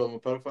line. You call him a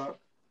pedophile?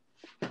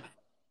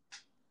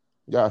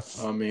 Yes.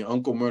 I mean,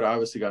 Uncle Murder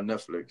obviously got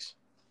Netflix.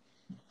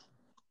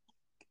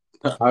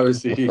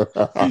 Obviously,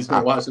 he's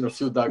been watching a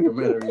few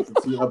documentaries,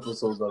 a few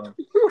episodes of him.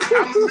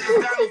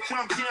 Donald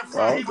Trump can't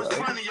front. He was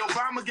funny.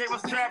 Obama gave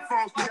us trap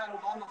phones. Yes,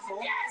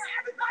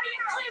 everybody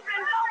in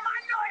Cleveland, no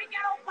minority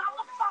got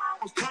Obama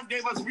phones. Trump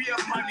gave us real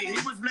money.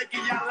 He was making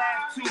y'all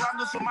laugh too. I'm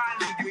just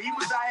reminding you. He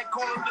was out here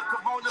calling the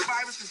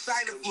coronavirus the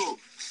China flu.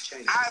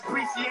 I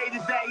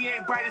appreciated that he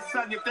ain't bright as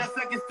sun. If that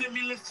second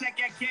stimulus check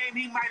that came,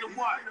 he might have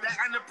won. That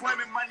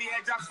unemployment money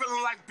had y'all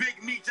feeling like big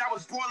meat. Y'all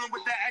was boiling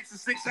with that extra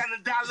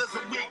 $600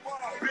 a week.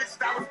 Bitch,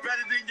 that was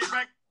better than your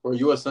bank. Were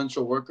you an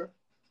essential worker?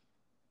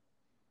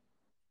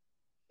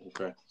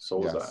 Okay, so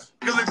was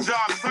I. Good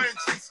job. Certain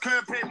chicks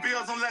couldn't pay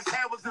bills unless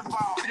hair was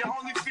involved. Your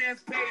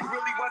OnlyFans page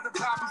really wasn't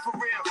popping for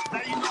real.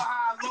 Now you know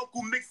how a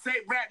local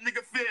mixtape rap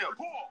nigga feel.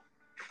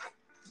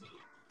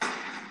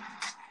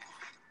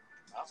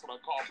 That's what I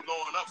call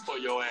blowing up for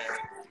your ass.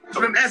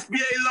 Them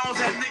SBA loans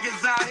had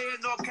niggas out here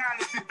and all kind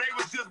of shit. They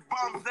was just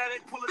bums. Now they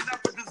pulling up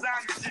for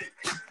designer shit.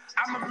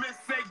 I'm a miss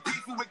fake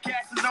beefing with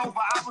Casanova.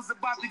 I was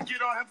about to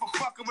get on him for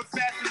fucking with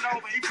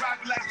Casanova. He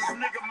probably like this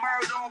nigga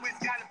Murder always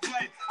gotta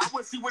play. I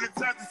wish he would have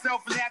turned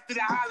himself in after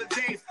the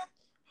holidays.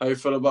 How you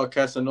feel about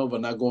Casanova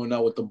not going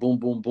out with the boom,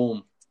 boom,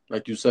 boom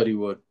like you said he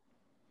would?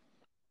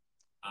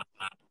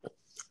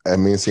 That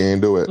means he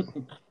ain't do it.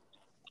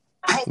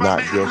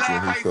 Not guilty.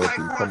 He's filthy.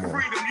 Come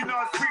on. You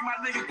know, it's free my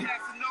nigga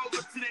Casanova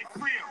to their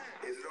crib.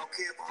 Is it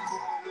okay if I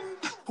call him?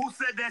 Who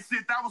said that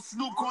shit? That was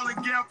Snoop calling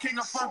Gayle King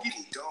of Funky.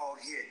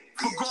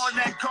 For going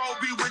that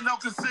Kobe with no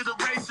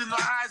consideration or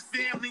how his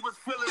family was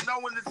feeling,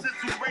 knowing the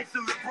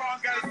situation.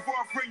 LeBron got his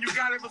boyfriend, you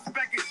gotta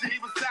respect it. Shit, he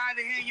was tired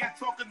of hearing y'all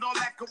talking all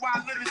that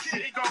Kawhi Leonard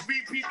shit. He gonna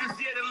repeat this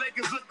year. The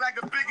Lakers look like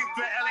a bigot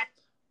for LA.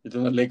 You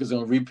think the Lakers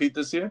gonna repeat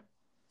this year?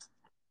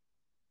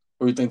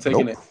 Or you think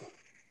taking it?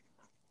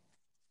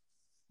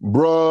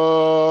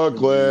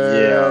 Brooklyn.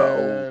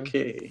 Yeah,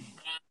 okay.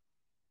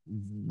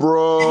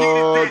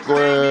 Brooklyn.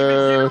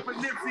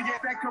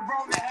 That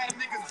Corona had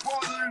niggas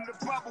boiling in the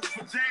bubble.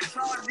 For James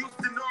Harden,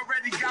 Houston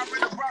already got rid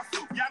of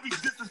Russell. Y'all be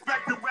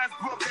disrespecting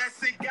Westbrook. That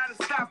shit gotta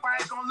stop.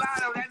 I ain't gonna lie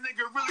though. That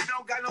nigga really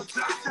don't got no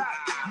shot.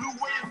 Lou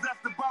Williams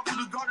left the bubble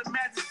to go to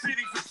Magic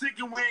City for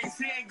chicken wings.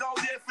 He ain't go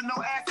there for no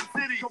Aston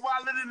City.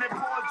 Kawhi Leonard and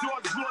Paul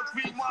George blew a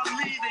 3-1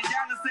 lead. And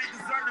Giannis ain't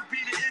deserve to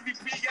be the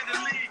MVP of the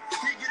league.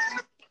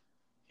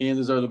 He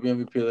didn't deserve to be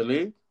MVP of the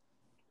league?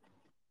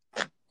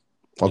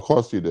 Of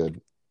course he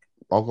did.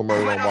 Uncle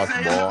Murray don't watch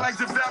ball.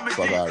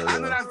 Fuck out of I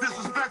know that's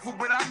disrespectful,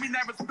 but I mean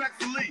that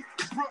respectfully.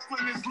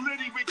 Brooklyn is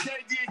litty with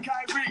KD and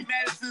Kyrie.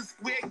 Madison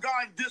Square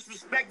Garden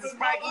disrespect to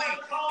Spike Lee.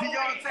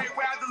 Deontay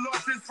Wilder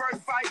lost his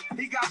first fight.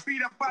 He got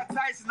beat up by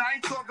Tyson. I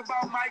ain't talking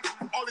about Mike.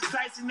 Oh, the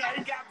Tyson that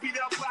he got beat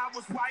up by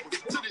was white.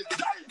 To this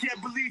day,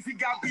 can't believe he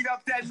got beat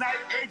up that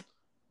night.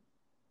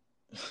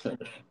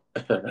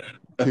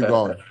 Keep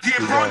going. Yeah,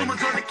 Brody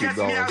was on the Catch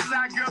Me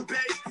Outside girl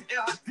page. And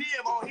her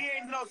DM, oh, he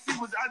ain't know she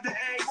was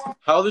underage.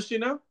 How old is she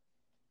now?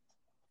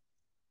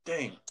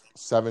 Dang.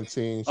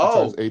 17. She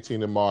turns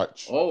 18 in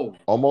March. Oh.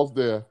 Almost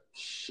there.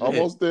 Shit.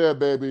 Almost there,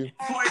 baby.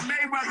 I'm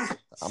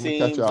going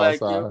to catch you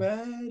outside.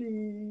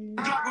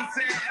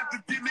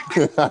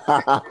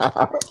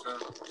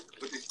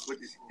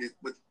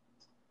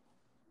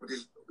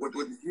 What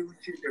this huge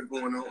shit that's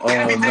going on? Oh, no.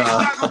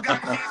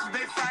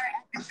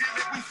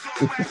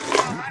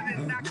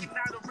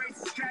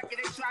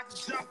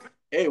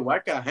 Hey,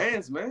 White got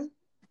hands, man.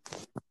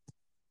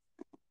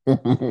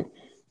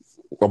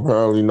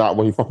 Apparently not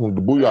when he fucking with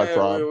the Booyah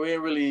tribe. We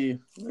ain't really.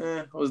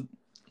 That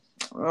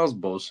was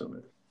bullshit,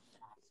 man.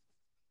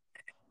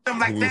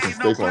 He needs some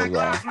steak on his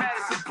eye.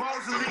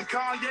 Supposedly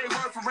Kanye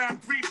worth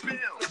around $3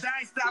 bills. I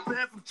ain't stopping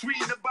him from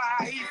tweeting about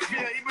how he feel.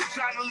 He been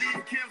trying to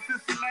leave Kim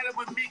since he met her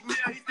with Meek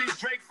Mill. He thinks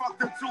Drake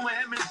fucked her too, and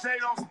him and Jay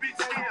don't speak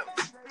to him.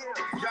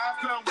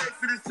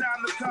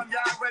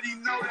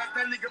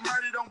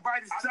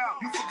 bite his tongue.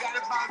 You forgot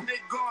about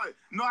Nick Gordon.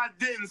 No, I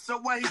didn't. So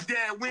what he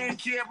did? We didn't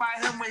care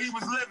about him when he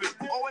was living.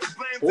 Always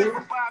blame him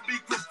for Bobby,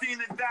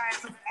 Christina dying.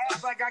 So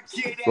act like I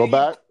cared. Go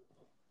back.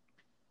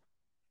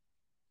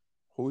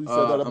 Who he said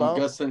that about? I'm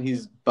guessing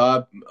he's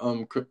Bob.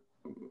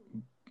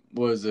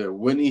 What is it?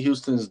 Whitney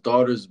Houston's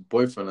daughter's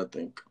boyfriend, I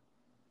think.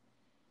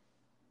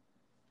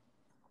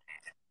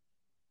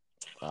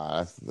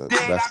 That's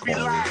corny.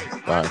 All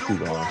right, keep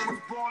going.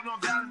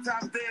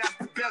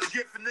 Best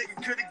gift a nigga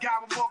could have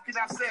got him. What can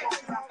I say?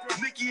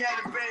 Nikki had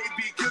a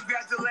baby.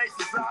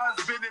 Congratulations. Her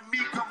husband and me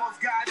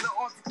almost got in the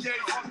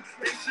altercation.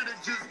 They should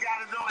have just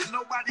got it on.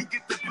 Nobody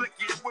get the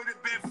blicky. It would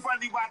have been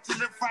funny watching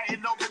them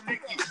fighting over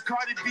Nikki.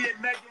 Cardi B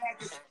and Megan had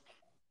to...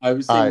 Have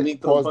you seen All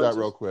right, pause that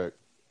real quick.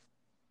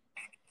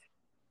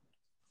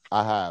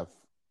 I have.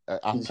 I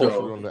posted it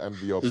on the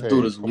MVO page.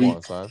 Dude is Come weak.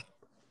 on,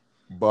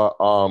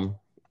 son.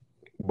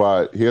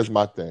 But here's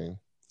my thing.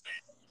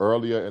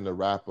 Earlier in the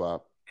wrap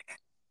up,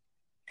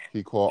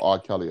 he called R.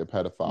 Kelly a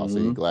pedophile, so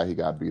he's glad he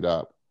got beat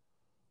up.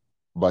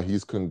 But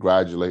he's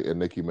congratulating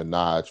Nicki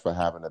Minaj for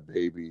having a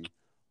baby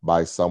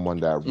by someone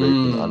that raped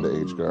an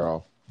underage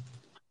girl.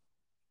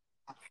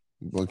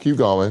 Well, keep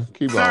going.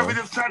 Keep going.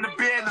 Conservatives trying to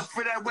ban them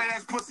for that wet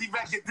ass pussy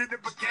record. Then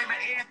it became an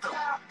anthem.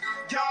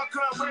 Y'all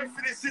couldn't wait for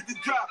this shit to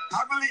drop.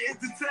 I really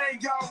entertained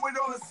y'all with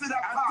all the shit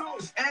I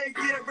pop. Every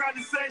year around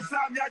the same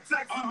time y'all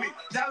texting me.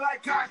 Y'all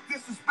like how I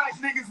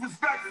disrespect niggas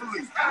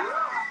respectfully.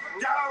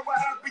 Y'all what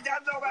happened,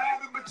 y'all know what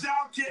happened, but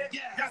y'all don't care.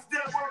 Y'all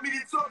still want me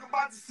to talk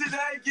about the shit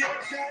I ain't get.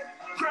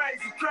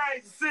 Crazy,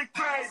 crazy, sick,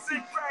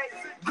 crazy,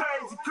 crazy,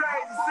 crazy,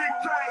 crazy, sick,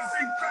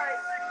 crazy,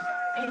 crazy.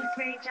 It's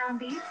Ray John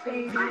Beats,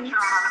 baby.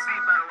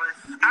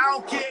 I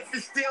don't care if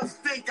it still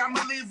stink,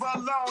 I'ma leave her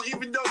alone,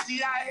 even though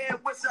she out here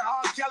wishing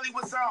R. Kelly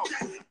was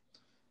on.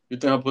 You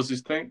think her pussy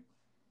stink?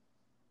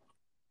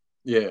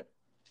 Yeah.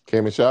 K.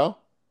 Michelle?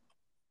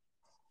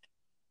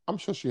 I'm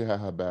sure she had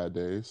her bad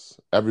days.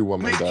 Every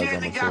woman does, I'm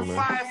assuming. got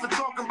fired for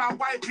talking about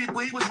white people.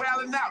 He was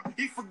wailing out.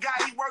 He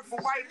forgot he worked for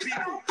white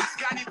people.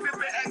 Scottie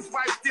Pippen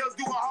ex-wife still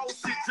doing whole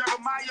shit.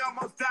 Jeremiah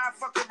almost died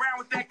fucking around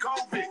with that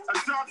COVID.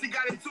 Ashanti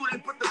got it too. They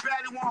put the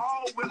baddie on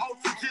hold with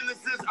O2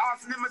 Genesis,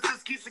 arch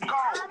nemesis, Keisha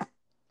Cole.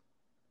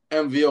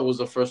 MVO was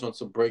the first one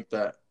to break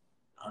that.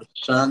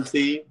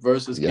 Ashanti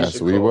versus Yes,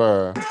 Keisha we Cole.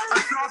 were.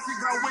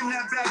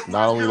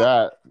 Not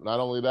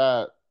only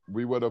that,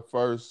 we were the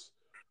first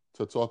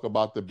to talk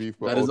about the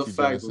beef with That is a OT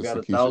fact. Genesis We got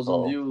and 1,000 Keisha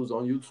Cole. views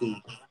on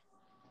YouTube.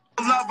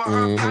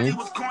 He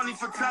was corny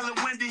for telling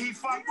Wendy he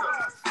fucked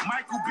her.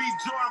 Michael B.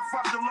 Jordan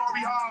fucked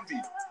Lori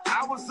Harvey.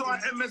 I was on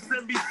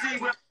MSNBC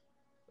with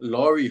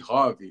Lori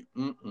Harvey.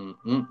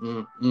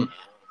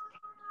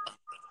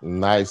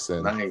 Nice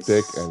and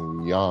thick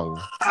and young.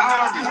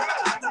 Talk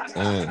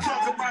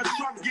about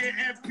Trump getting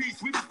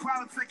impeached. We was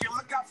politicking.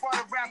 Look how far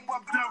the wrap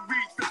up done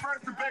reached. The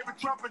first debate with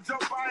Trump and Joe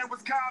Biden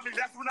was comedy.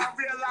 That's when I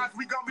realized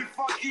we gonna be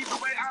fucked either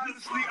way,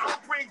 honestly.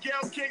 Oprah and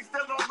Gayle King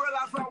still don't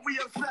realize why we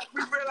upset.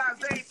 We realize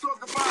they ain't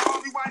talking about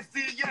Harvey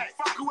Weinstein yet.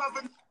 Fuck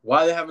whoever.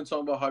 Why they haven't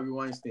talked about Harvey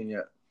Weinstein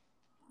yet?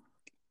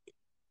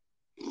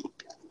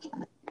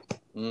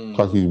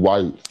 Because he's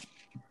white.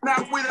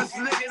 Not with us,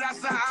 nigga.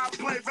 That's how I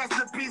play. Rest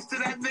in peace to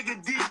that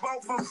nigga Debo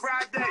from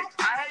Friday.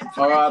 I hate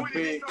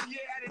R.I.P.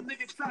 at a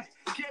nigga tight.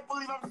 Can't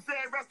believe I'm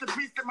saying rest in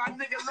peace to my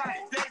nigga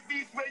life. Dave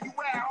East, where you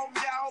at,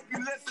 homie? I hope you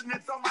listening.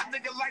 So my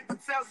nigga like to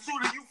tell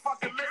Shooter, you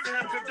fucking missing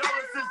him.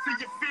 Condolences to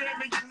your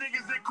family, your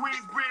niggas in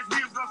Queensbridge. We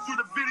was gonna shoot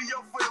a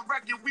video for the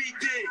record we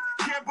did.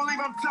 Can't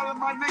believe I'm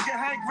telling my nigga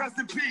Hank rest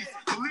in peace.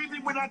 Believe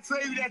me when I tell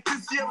you that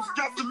this year was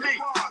stressing me.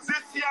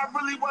 This year I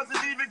really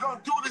wasn't even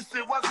gonna do this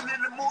shit. Wasn't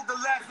in the mood to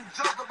laugh and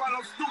joke about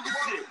no stupid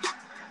shit.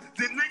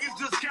 The niggas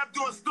just kept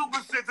doing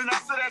stupid shit, and I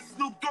said that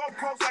Snoop Dogg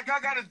post like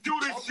I gotta do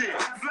this shit.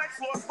 Flex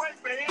lost weight,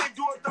 but he ain't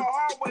do it the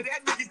hard way.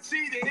 That nigga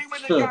cheated. He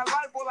went and got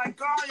lipo like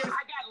Kanye.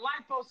 I got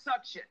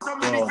liposuction. So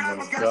many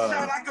rappers got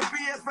shot, I could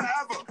be here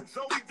forever.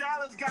 Zoe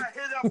Dallas got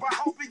hit up, I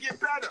hope he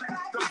get better.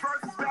 The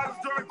first battles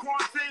during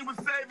quarantine was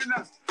saving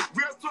us.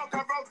 Real talk,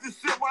 I wrote this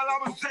shit while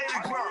I was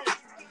jaded drunk.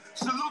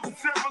 Salute to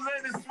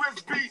Timberland and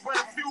Swiss Beat. But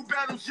a few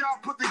battles y'all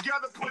put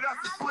together put us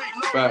to sleep.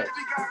 Lil'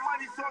 baby got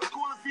money, so it's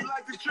cool if he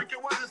like the trick.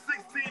 It wasn't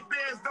 16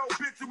 bands, though,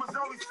 bitch, it was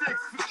only 6.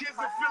 The kids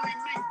in Philly,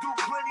 Meek do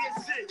plenty of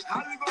shit.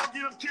 How you gonna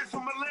get them kids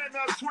from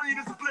Atlanta 20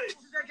 to split?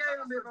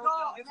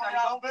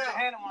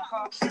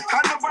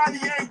 How nobody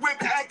ain't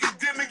whipped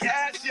academic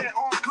ass yet.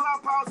 On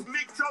Clubhouse,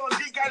 Meek told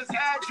him he got his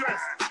address.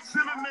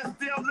 Zimmerman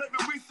still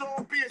living, we saw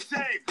him be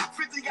ashamed.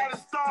 50 got a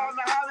star on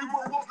the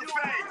Hollywood Walk of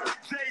Fame.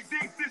 Jay-Z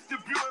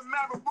distributing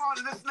marijuana.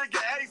 This nigga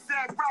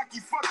A$AP Rocky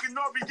fucking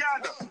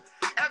Oriana.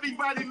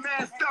 Everybody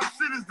masked up,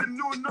 shit is the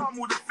new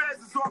normal. The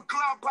feds is on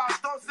Clubhouse,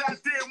 don't say I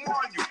didn't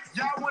warn you.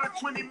 Y'all wanted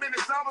 20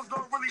 minutes, I was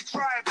gonna really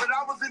try it, but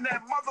I was in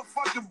that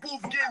motherfucking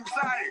booth getting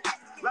tired.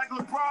 Like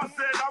LeBron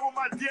said, I want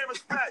my dear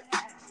respect.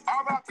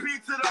 R.I.P.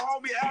 to the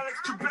homie Alex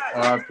Trebek.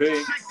 R.I.P.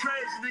 Shit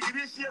crazy, nigga,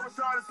 this shit was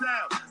hard as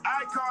hell.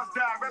 Icons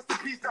died, rest in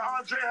peace to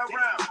Andre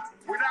Harrell.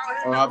 Without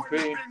him, there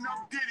wouldn't have been no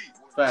Diddy.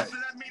 Facts. So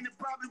that mean it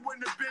probably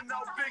wouldn't have been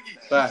no Biggie.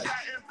 Facts. Shot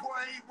import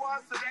baller he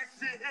was, so that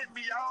shit hit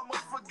me. I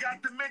almost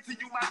forgot to mention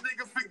you, my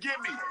nigga, forgive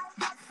me.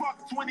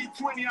 Fuck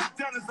 2020, I'm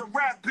done as a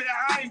rap player.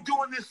 I ain't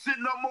doing this shit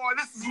no more.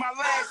 This is my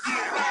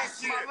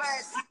last year.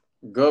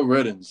 Good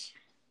riddance.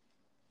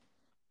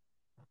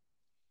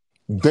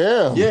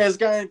 Damn. Yeah, it's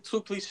gotten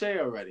too cliche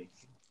already.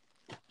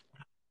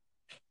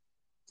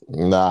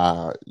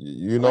 Nah,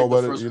 you know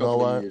like what? You know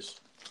what? Years.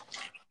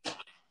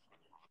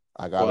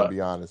 I gotta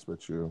be honest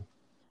with you.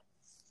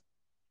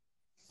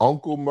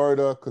 Uncle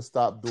Murder could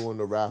stop doing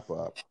the wrap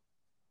up,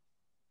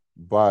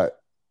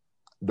 but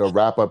the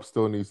wrap up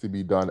still needs to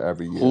be done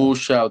every year. Who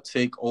shall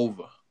take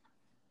over?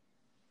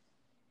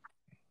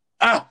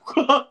 Al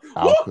Could.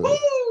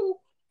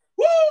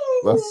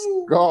 Let's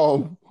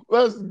go.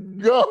 Let's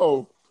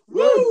go.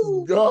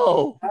 Let's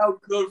go. Al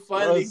Could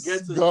finally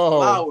gets his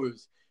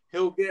flowers.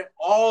 He'll get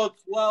all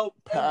 12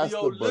 Pass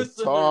MBO the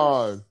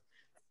baton.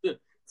 listeners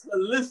to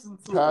listen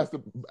to. Pass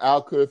the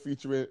Al Could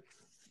featuring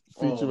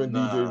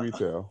DJ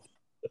Retail.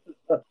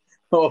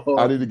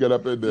 I need to get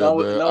up in there,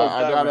 man.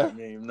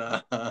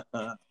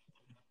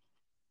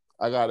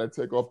 I gotta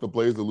take off the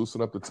blazer,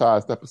 loosen up the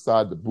tie, step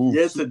aside the booth.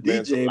 Yeah, it's a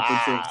DJ,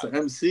 but to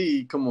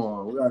MC. Come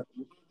on, I'm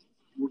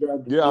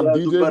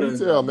DJ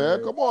Retail,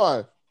 man. Come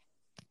on.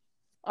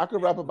 I can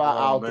rap about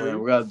Al 3.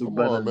 We gotta do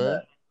better than man.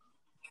 That.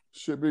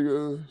 Should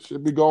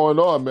be going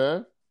on,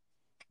 man.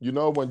 You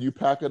know, when you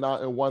packing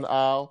out in one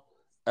aisle,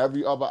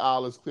 every other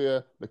aisle is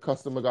clear. The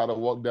customer got to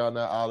walk down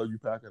that aisle you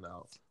packing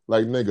out.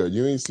 Like, nigga,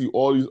 you ain't see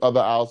all these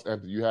other aisles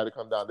empty. You had to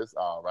come down this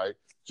aisle, right?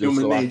 Just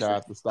Human so nature. I can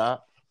have to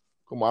stop.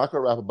 Come on, I can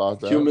rap about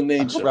that. Human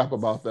nature. I can rap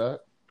about that.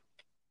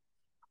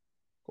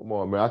 Come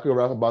on, man. I can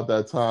rap about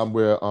that time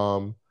where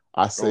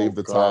I saved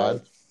the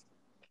tide.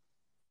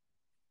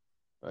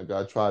 That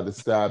guy tried to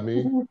stab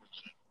me,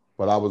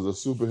 but I was a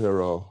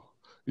superhero.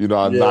 You know,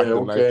 I knocked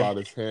the knife out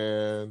of his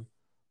hand.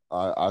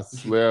 I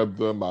slammed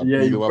him. I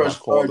beat him up. I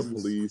called the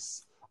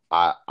police.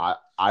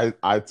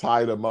 I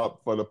tied him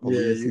up for the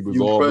police. He was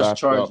all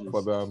wrapped up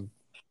for them.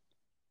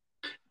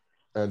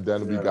 And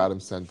then we got him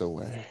sent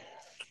away.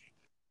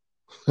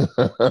 I'm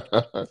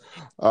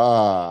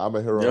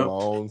a hero of my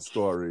own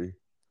story.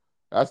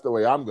 That's the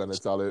way I'm going to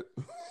tell it.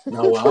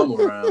 Now I'm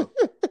around.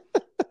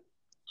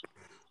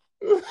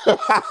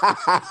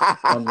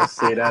 I'm going to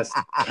say that's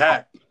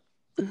cat.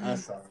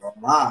 That's a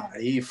lie.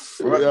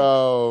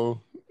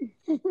 Yo.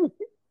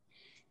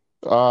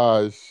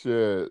 Ah,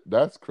 shit.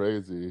 That's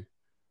crazy.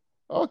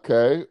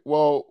 Okay.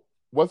 Well,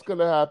 what's going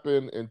to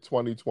happen in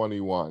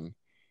 2021?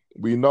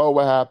 We know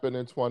what happened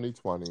in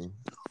 2020.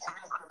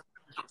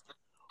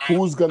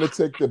 Who's going to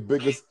take the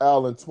biggest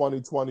L in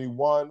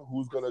 2021?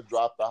 Who's going to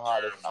drop the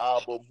hottest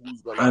album?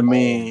 Who's going to own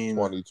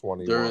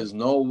 2021? There is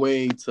no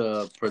way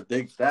to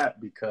predict that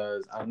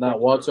because I'm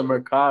not Walter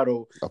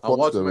Mercado. I'm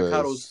Walter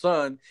Mercado's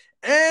son.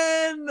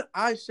 And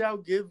I shall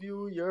give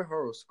you your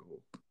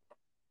horoscope.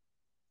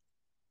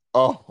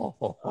 Oh,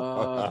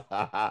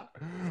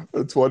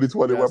 the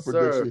 2021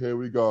 prediction. Here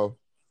we go.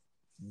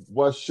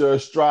 What's your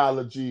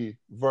astrology,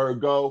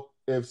 Virgo?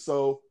 If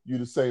so, you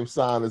the same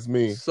sign as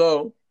me.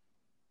 So,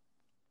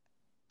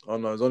 oh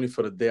no, it's only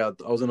for the day. I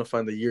was gonna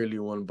find the yearly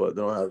one, but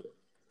they don't have it.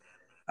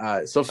 All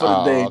right, so for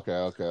the day,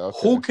 okay.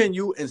 Who can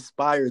you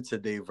inspire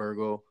today,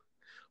 Virgo?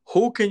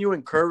 Who can you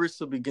encourage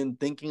to begin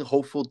thinking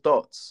hopeful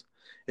thoughts?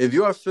 If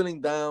you are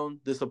feeling down,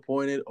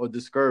 disappointed, or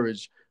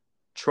discouraged,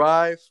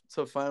 try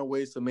to find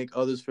ways to make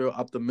others feel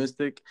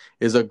optimistic.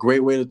 Is a great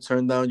way to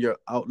turn down your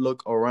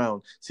outlook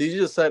around. See, you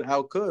just said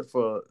Al Could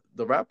for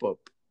the wrap up,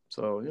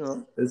 so you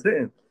know it's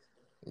hitting.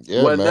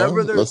 Yeah,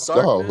 whenever man. There's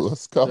darkness,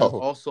 let's go. There's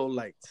also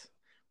light.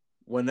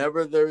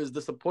 Whenever there is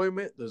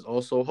disappointment, there's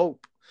also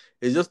hope.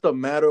 It's just a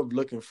matter of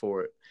looking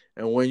for it.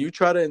 And when you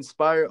try to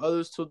inspire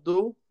others to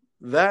do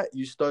that,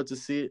 you start to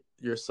see it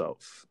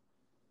yourself.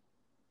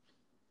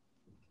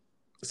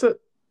 That's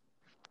it.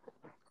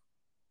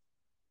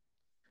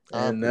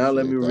 And now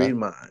let me read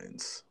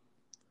minds.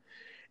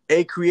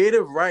 A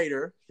creative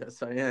writer,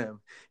 yes I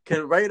am,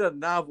 can write a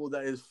novel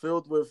that is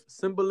filled with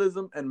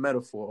symbolism and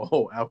metaphor.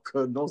 Oh, Al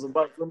Could knows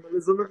about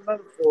symbolism and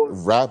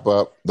metaphors. Wrap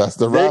up. That's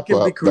the wrap up. They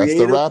can be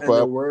creative That's the wrap in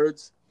their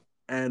words,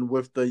 and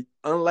with the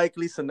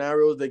unlikely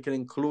scenarios they can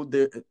include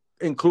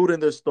in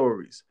their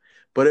stories.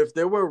 But if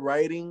they were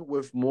writing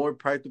with more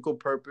practical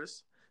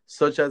purpose,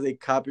 such as a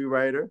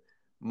copywriter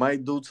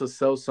might do to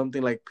sell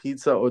something like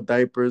pizza or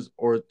diapers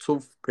or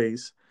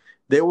toothpaste,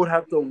 they would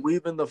have to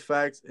weave in the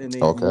facts in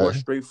a more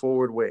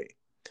straightforward way.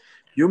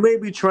 You may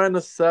be trying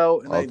to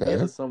sell an idea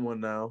to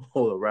someone now.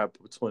 Hold a rap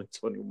for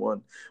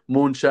 2021.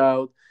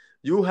 Moonchild.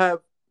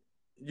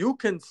 You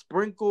can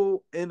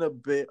sprinkle in a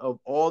bit of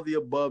all the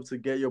above to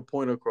get your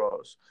point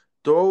across.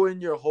 Throw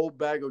in your whole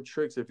bag of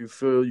tricks if you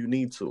feel you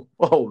need to.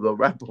 Oh, the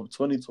rap of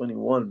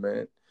 2021,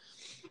 man.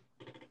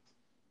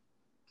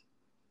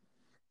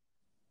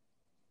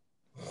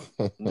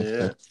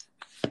 Yeah.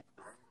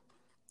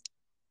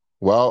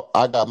 Well,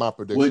 I got my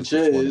prediction for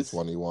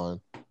 2021.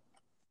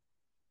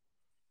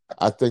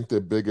 I think the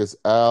biggest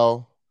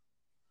L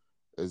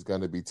is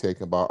going to be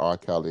taken by R.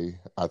 Kelly.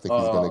 I think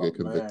he's going to get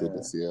convicted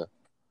this year.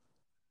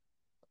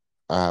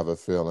 I have a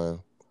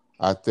feeling.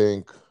 I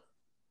think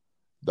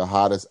the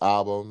hottest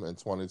album in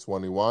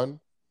 2021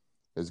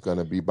 is going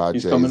to be by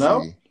Jay-Z. Coming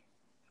out?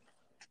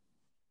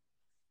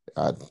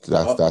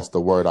 That's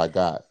the word I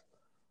got.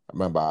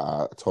 Remember,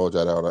 I told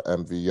you that on the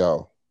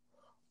MVO.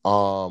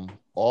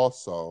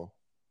 Also,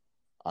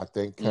 I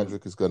think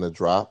Kendrick is going to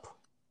drop.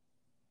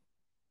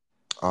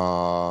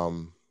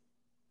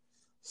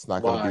 It's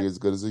not going to be as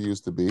good as it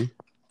used to be.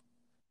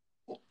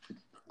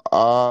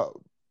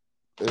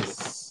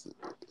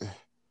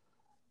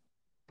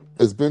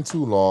 It's been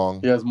too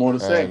long. He has more to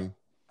say.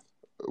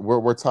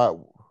 We're tired.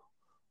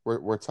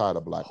 We're tired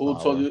of Black Power.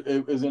 Who told you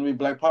it's going to be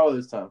Black Power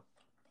this time?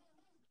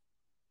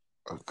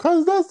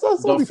 Because that's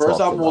what the first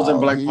album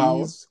wasn't Black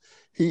Power.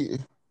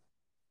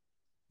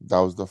 That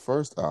was the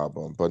first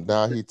album, but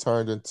now he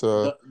turned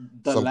into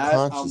the some last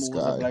album conscious guy.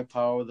 Wasn't Black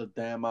Power, the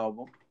damn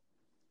album.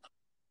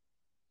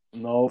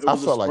 No, it was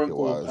I felt like it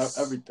was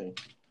everything.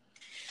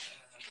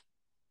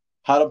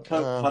 How to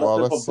Pimp a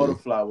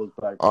Butterfly was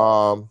Black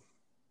Power.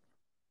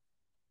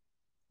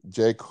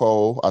 J.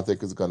 Cole, I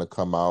think, is gonna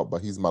come out,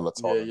 but he's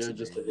melatonin. Yeah,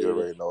 you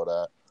already know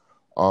that.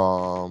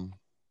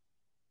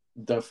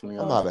 Definitely,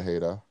 I'm not a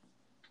hater.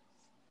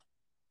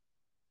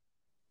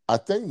 I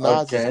think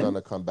Nas is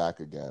gonna come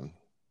back again.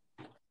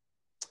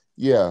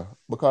 Yeah,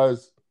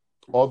 because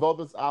although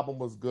this album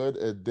was good,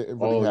 it didn't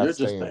really have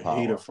staying power. You're just a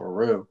hater for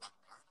real.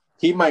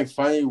 He might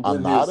finally win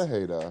I'm not a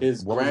hater.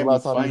 His when was Grammy the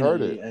last time finally, you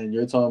heard it? And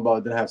you're talking about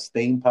it didn't have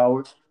staying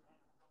power?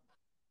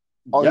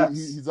 Oh, yes.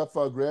 He's up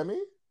for a Grammy?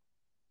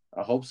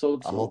 I hope so,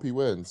 too. I hope he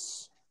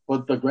wins.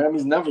 But the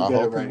Grammys never get it right.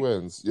 I hope he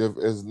wins.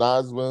 If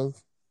Nas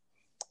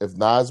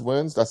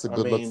wins, that's a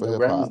good look for hip-hop.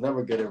 The Grammys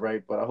never get it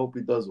right, but I hope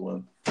he does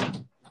win.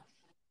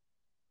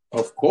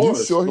 Of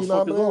course. You sure he's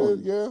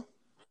nominated? Yeah.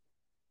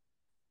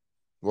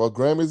 Well,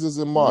 Grammys is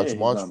in March,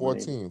 March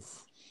 14th.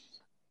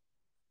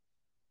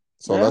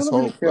 So let's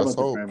hope. Let's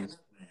hope.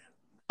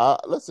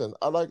 Listen,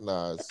 I like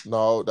Nas.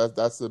 No,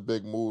 that's a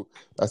big move.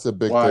 That's a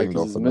big thing,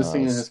 though, for Nas.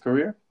 Missing in his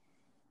career?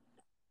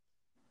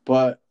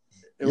 But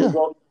it was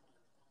all...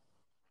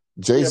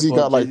 Jay-Z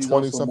got like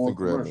 20-something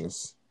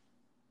Grammys.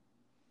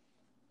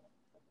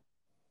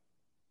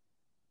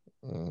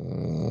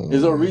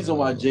 There's a reason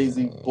why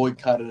Jay-Z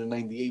boycotted in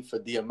 '98 for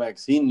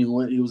DMX. He knew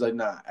it. He was like,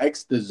 nah,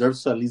 X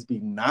deserves to at least be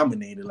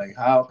nominated. Like,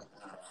 how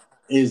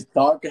is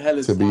Dark Hell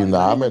is to be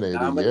nominated?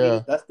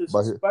 Yeah, that's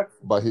disrespectful.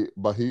 But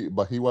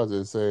he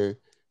wasn't saying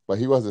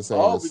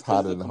it's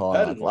hotter than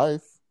Hard Knock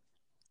Life.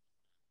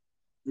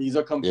 He's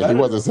a competitor. Yeah, he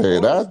wasn't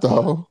saying that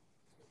though.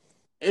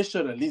 It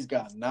should at least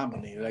got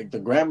nominated. Like the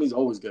Grammys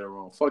always get it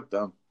wrong. Fuck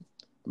them.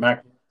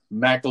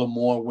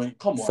 Macklemore win.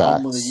 Come on,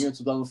 album of the year in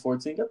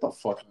 2014. Get the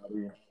fuck out of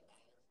here.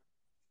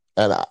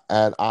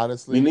 And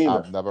honestly,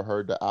 I've never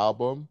heard the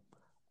album,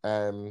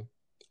 and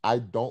I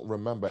don't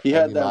remember. He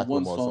had that Macklemore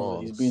one song.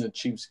 Songs. He's being a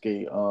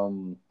cheapskate.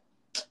 What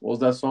was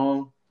that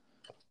song?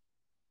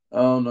 I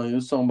don't know. He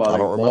was talking about like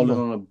balling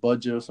on a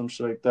budget or some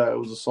shit like that. It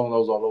was a song that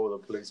was all over the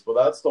place, but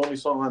that's the only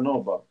song I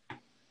know about.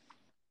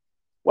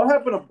 What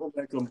happened to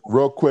Macklemore?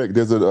 Real quick,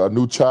 there's a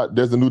new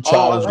There's a new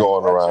challenge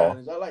going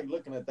around. Challenge. I like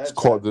looking at that. It's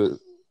called the.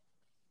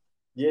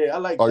 Yeah, I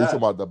like. Oh, you talking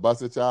about the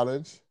Busted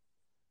Challenge?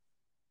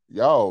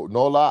 Yo,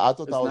 no lie, I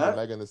thought that was a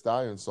Megan Thee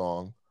Stallion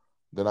song.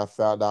 Then I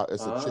found out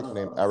it's a chick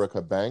named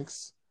Erica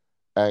Banks,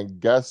 and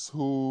guess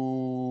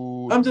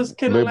who? I'm just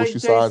kidding. Label like she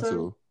signed Jason.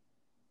 to?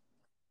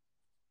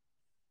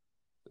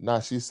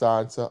 Nah, she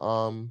signed to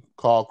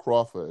Carl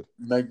Crawford,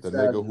 the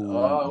nigga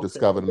who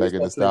discovered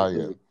Megan Thee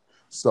Stallion.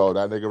 So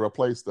that nigga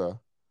replaced her.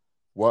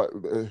 What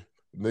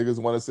niggas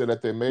want to say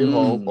that they made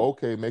Hove?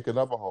 Okay, make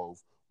another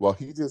Hove. Well,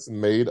 he just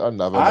made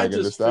another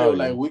Megan Thee Stallion. I just feel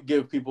like we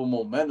give people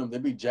momentum. They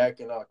be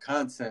jacking our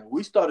content.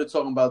 We started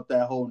talking about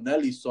that whole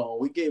Nelly song.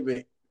 We gave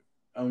it,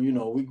 we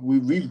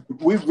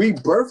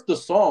rebirthed the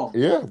song.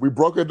 Yeah, we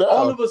broke it down.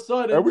 All of a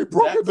sudden, and we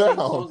broke it down.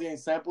 Songs getting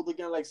sampled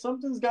again. Like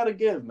something's got to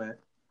give, man.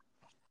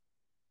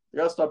 You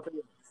gotta start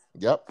paying.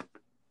 Yep.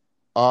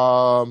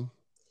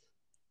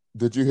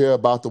 Did you hear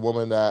about the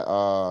woman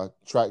that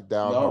tracked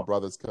down her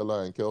brother's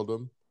killer and killed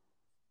him?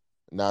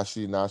 Now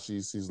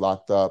she's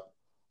locked up.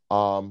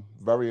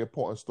 Very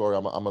important story.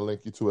 I'm gonna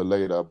link you to it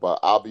later, but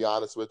I'll be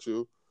honest with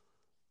you.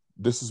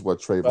 This is what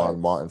Trayvon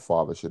Martin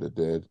father should have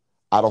did.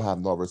 I don't have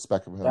no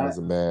respect for him as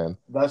a man.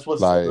 That's what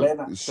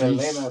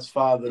Selena's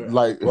father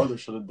and brother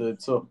should have did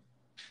too.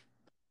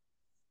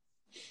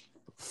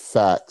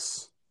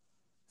 Facts.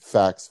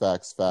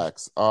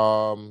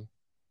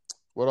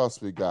 What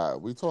else we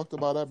got? We talked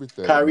about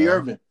everything. Kyrie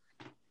Irving.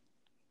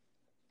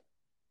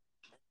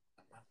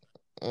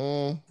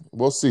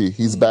 We'll see.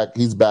 He's back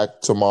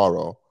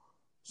tomorrow.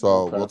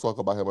 So we'll talk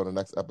about him on the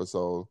next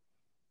episode.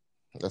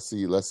 Let's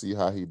see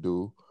how he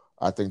do.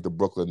 I think the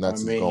Brooklyn Nets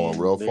is going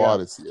real far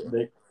this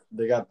year.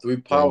 They got 3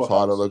 powerhouses.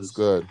 Harden looks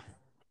good.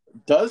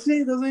 Does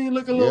he? Doesn't he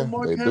look a little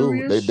more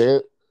Kyrie-ish?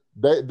 They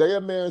a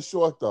man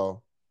short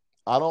though.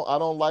 I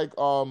don't like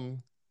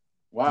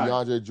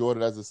DeAndre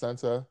Jordan as a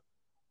center.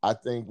 I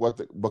think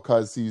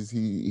because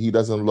he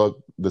doesn't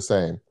look the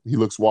same. He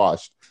looks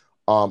washed.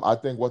 I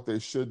think what they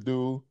should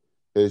do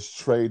is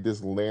trade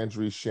this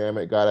Landry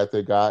Shamet guy that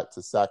they got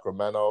to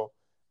Sacramento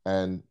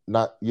and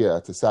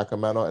to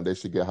Sacramento, and they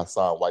should get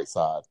Hassan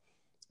Whiteside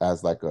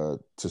as like a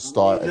to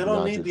start. They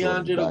don't need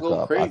DeAndre to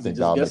go crazy.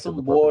 Just get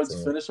some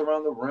boards, finish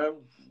around the rim.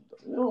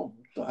 You know,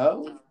 what the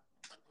hell?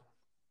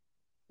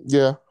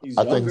 Yeah,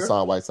 I think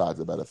Hassan Whiteside's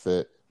a better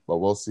fit, but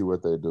we'll see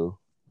what they do.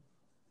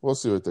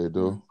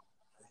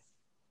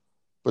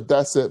 But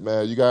that's it,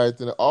 man. You got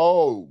anything?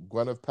 Oh,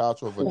 Gwyneth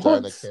Paltrow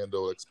vagina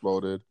candle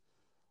exploded.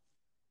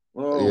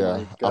 Oh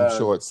yeah, I'm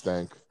sure it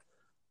stank.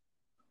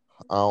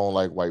 I don't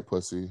like white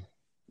pussy.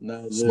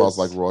 Smells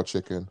like raw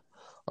chicken.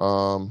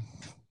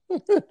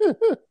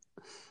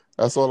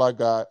 That's all I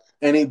got.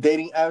 Any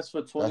dating apps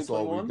for 2021? That's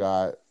all we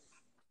got.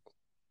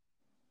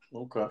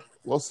 Okay.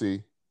 We'll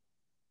see.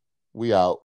 We out.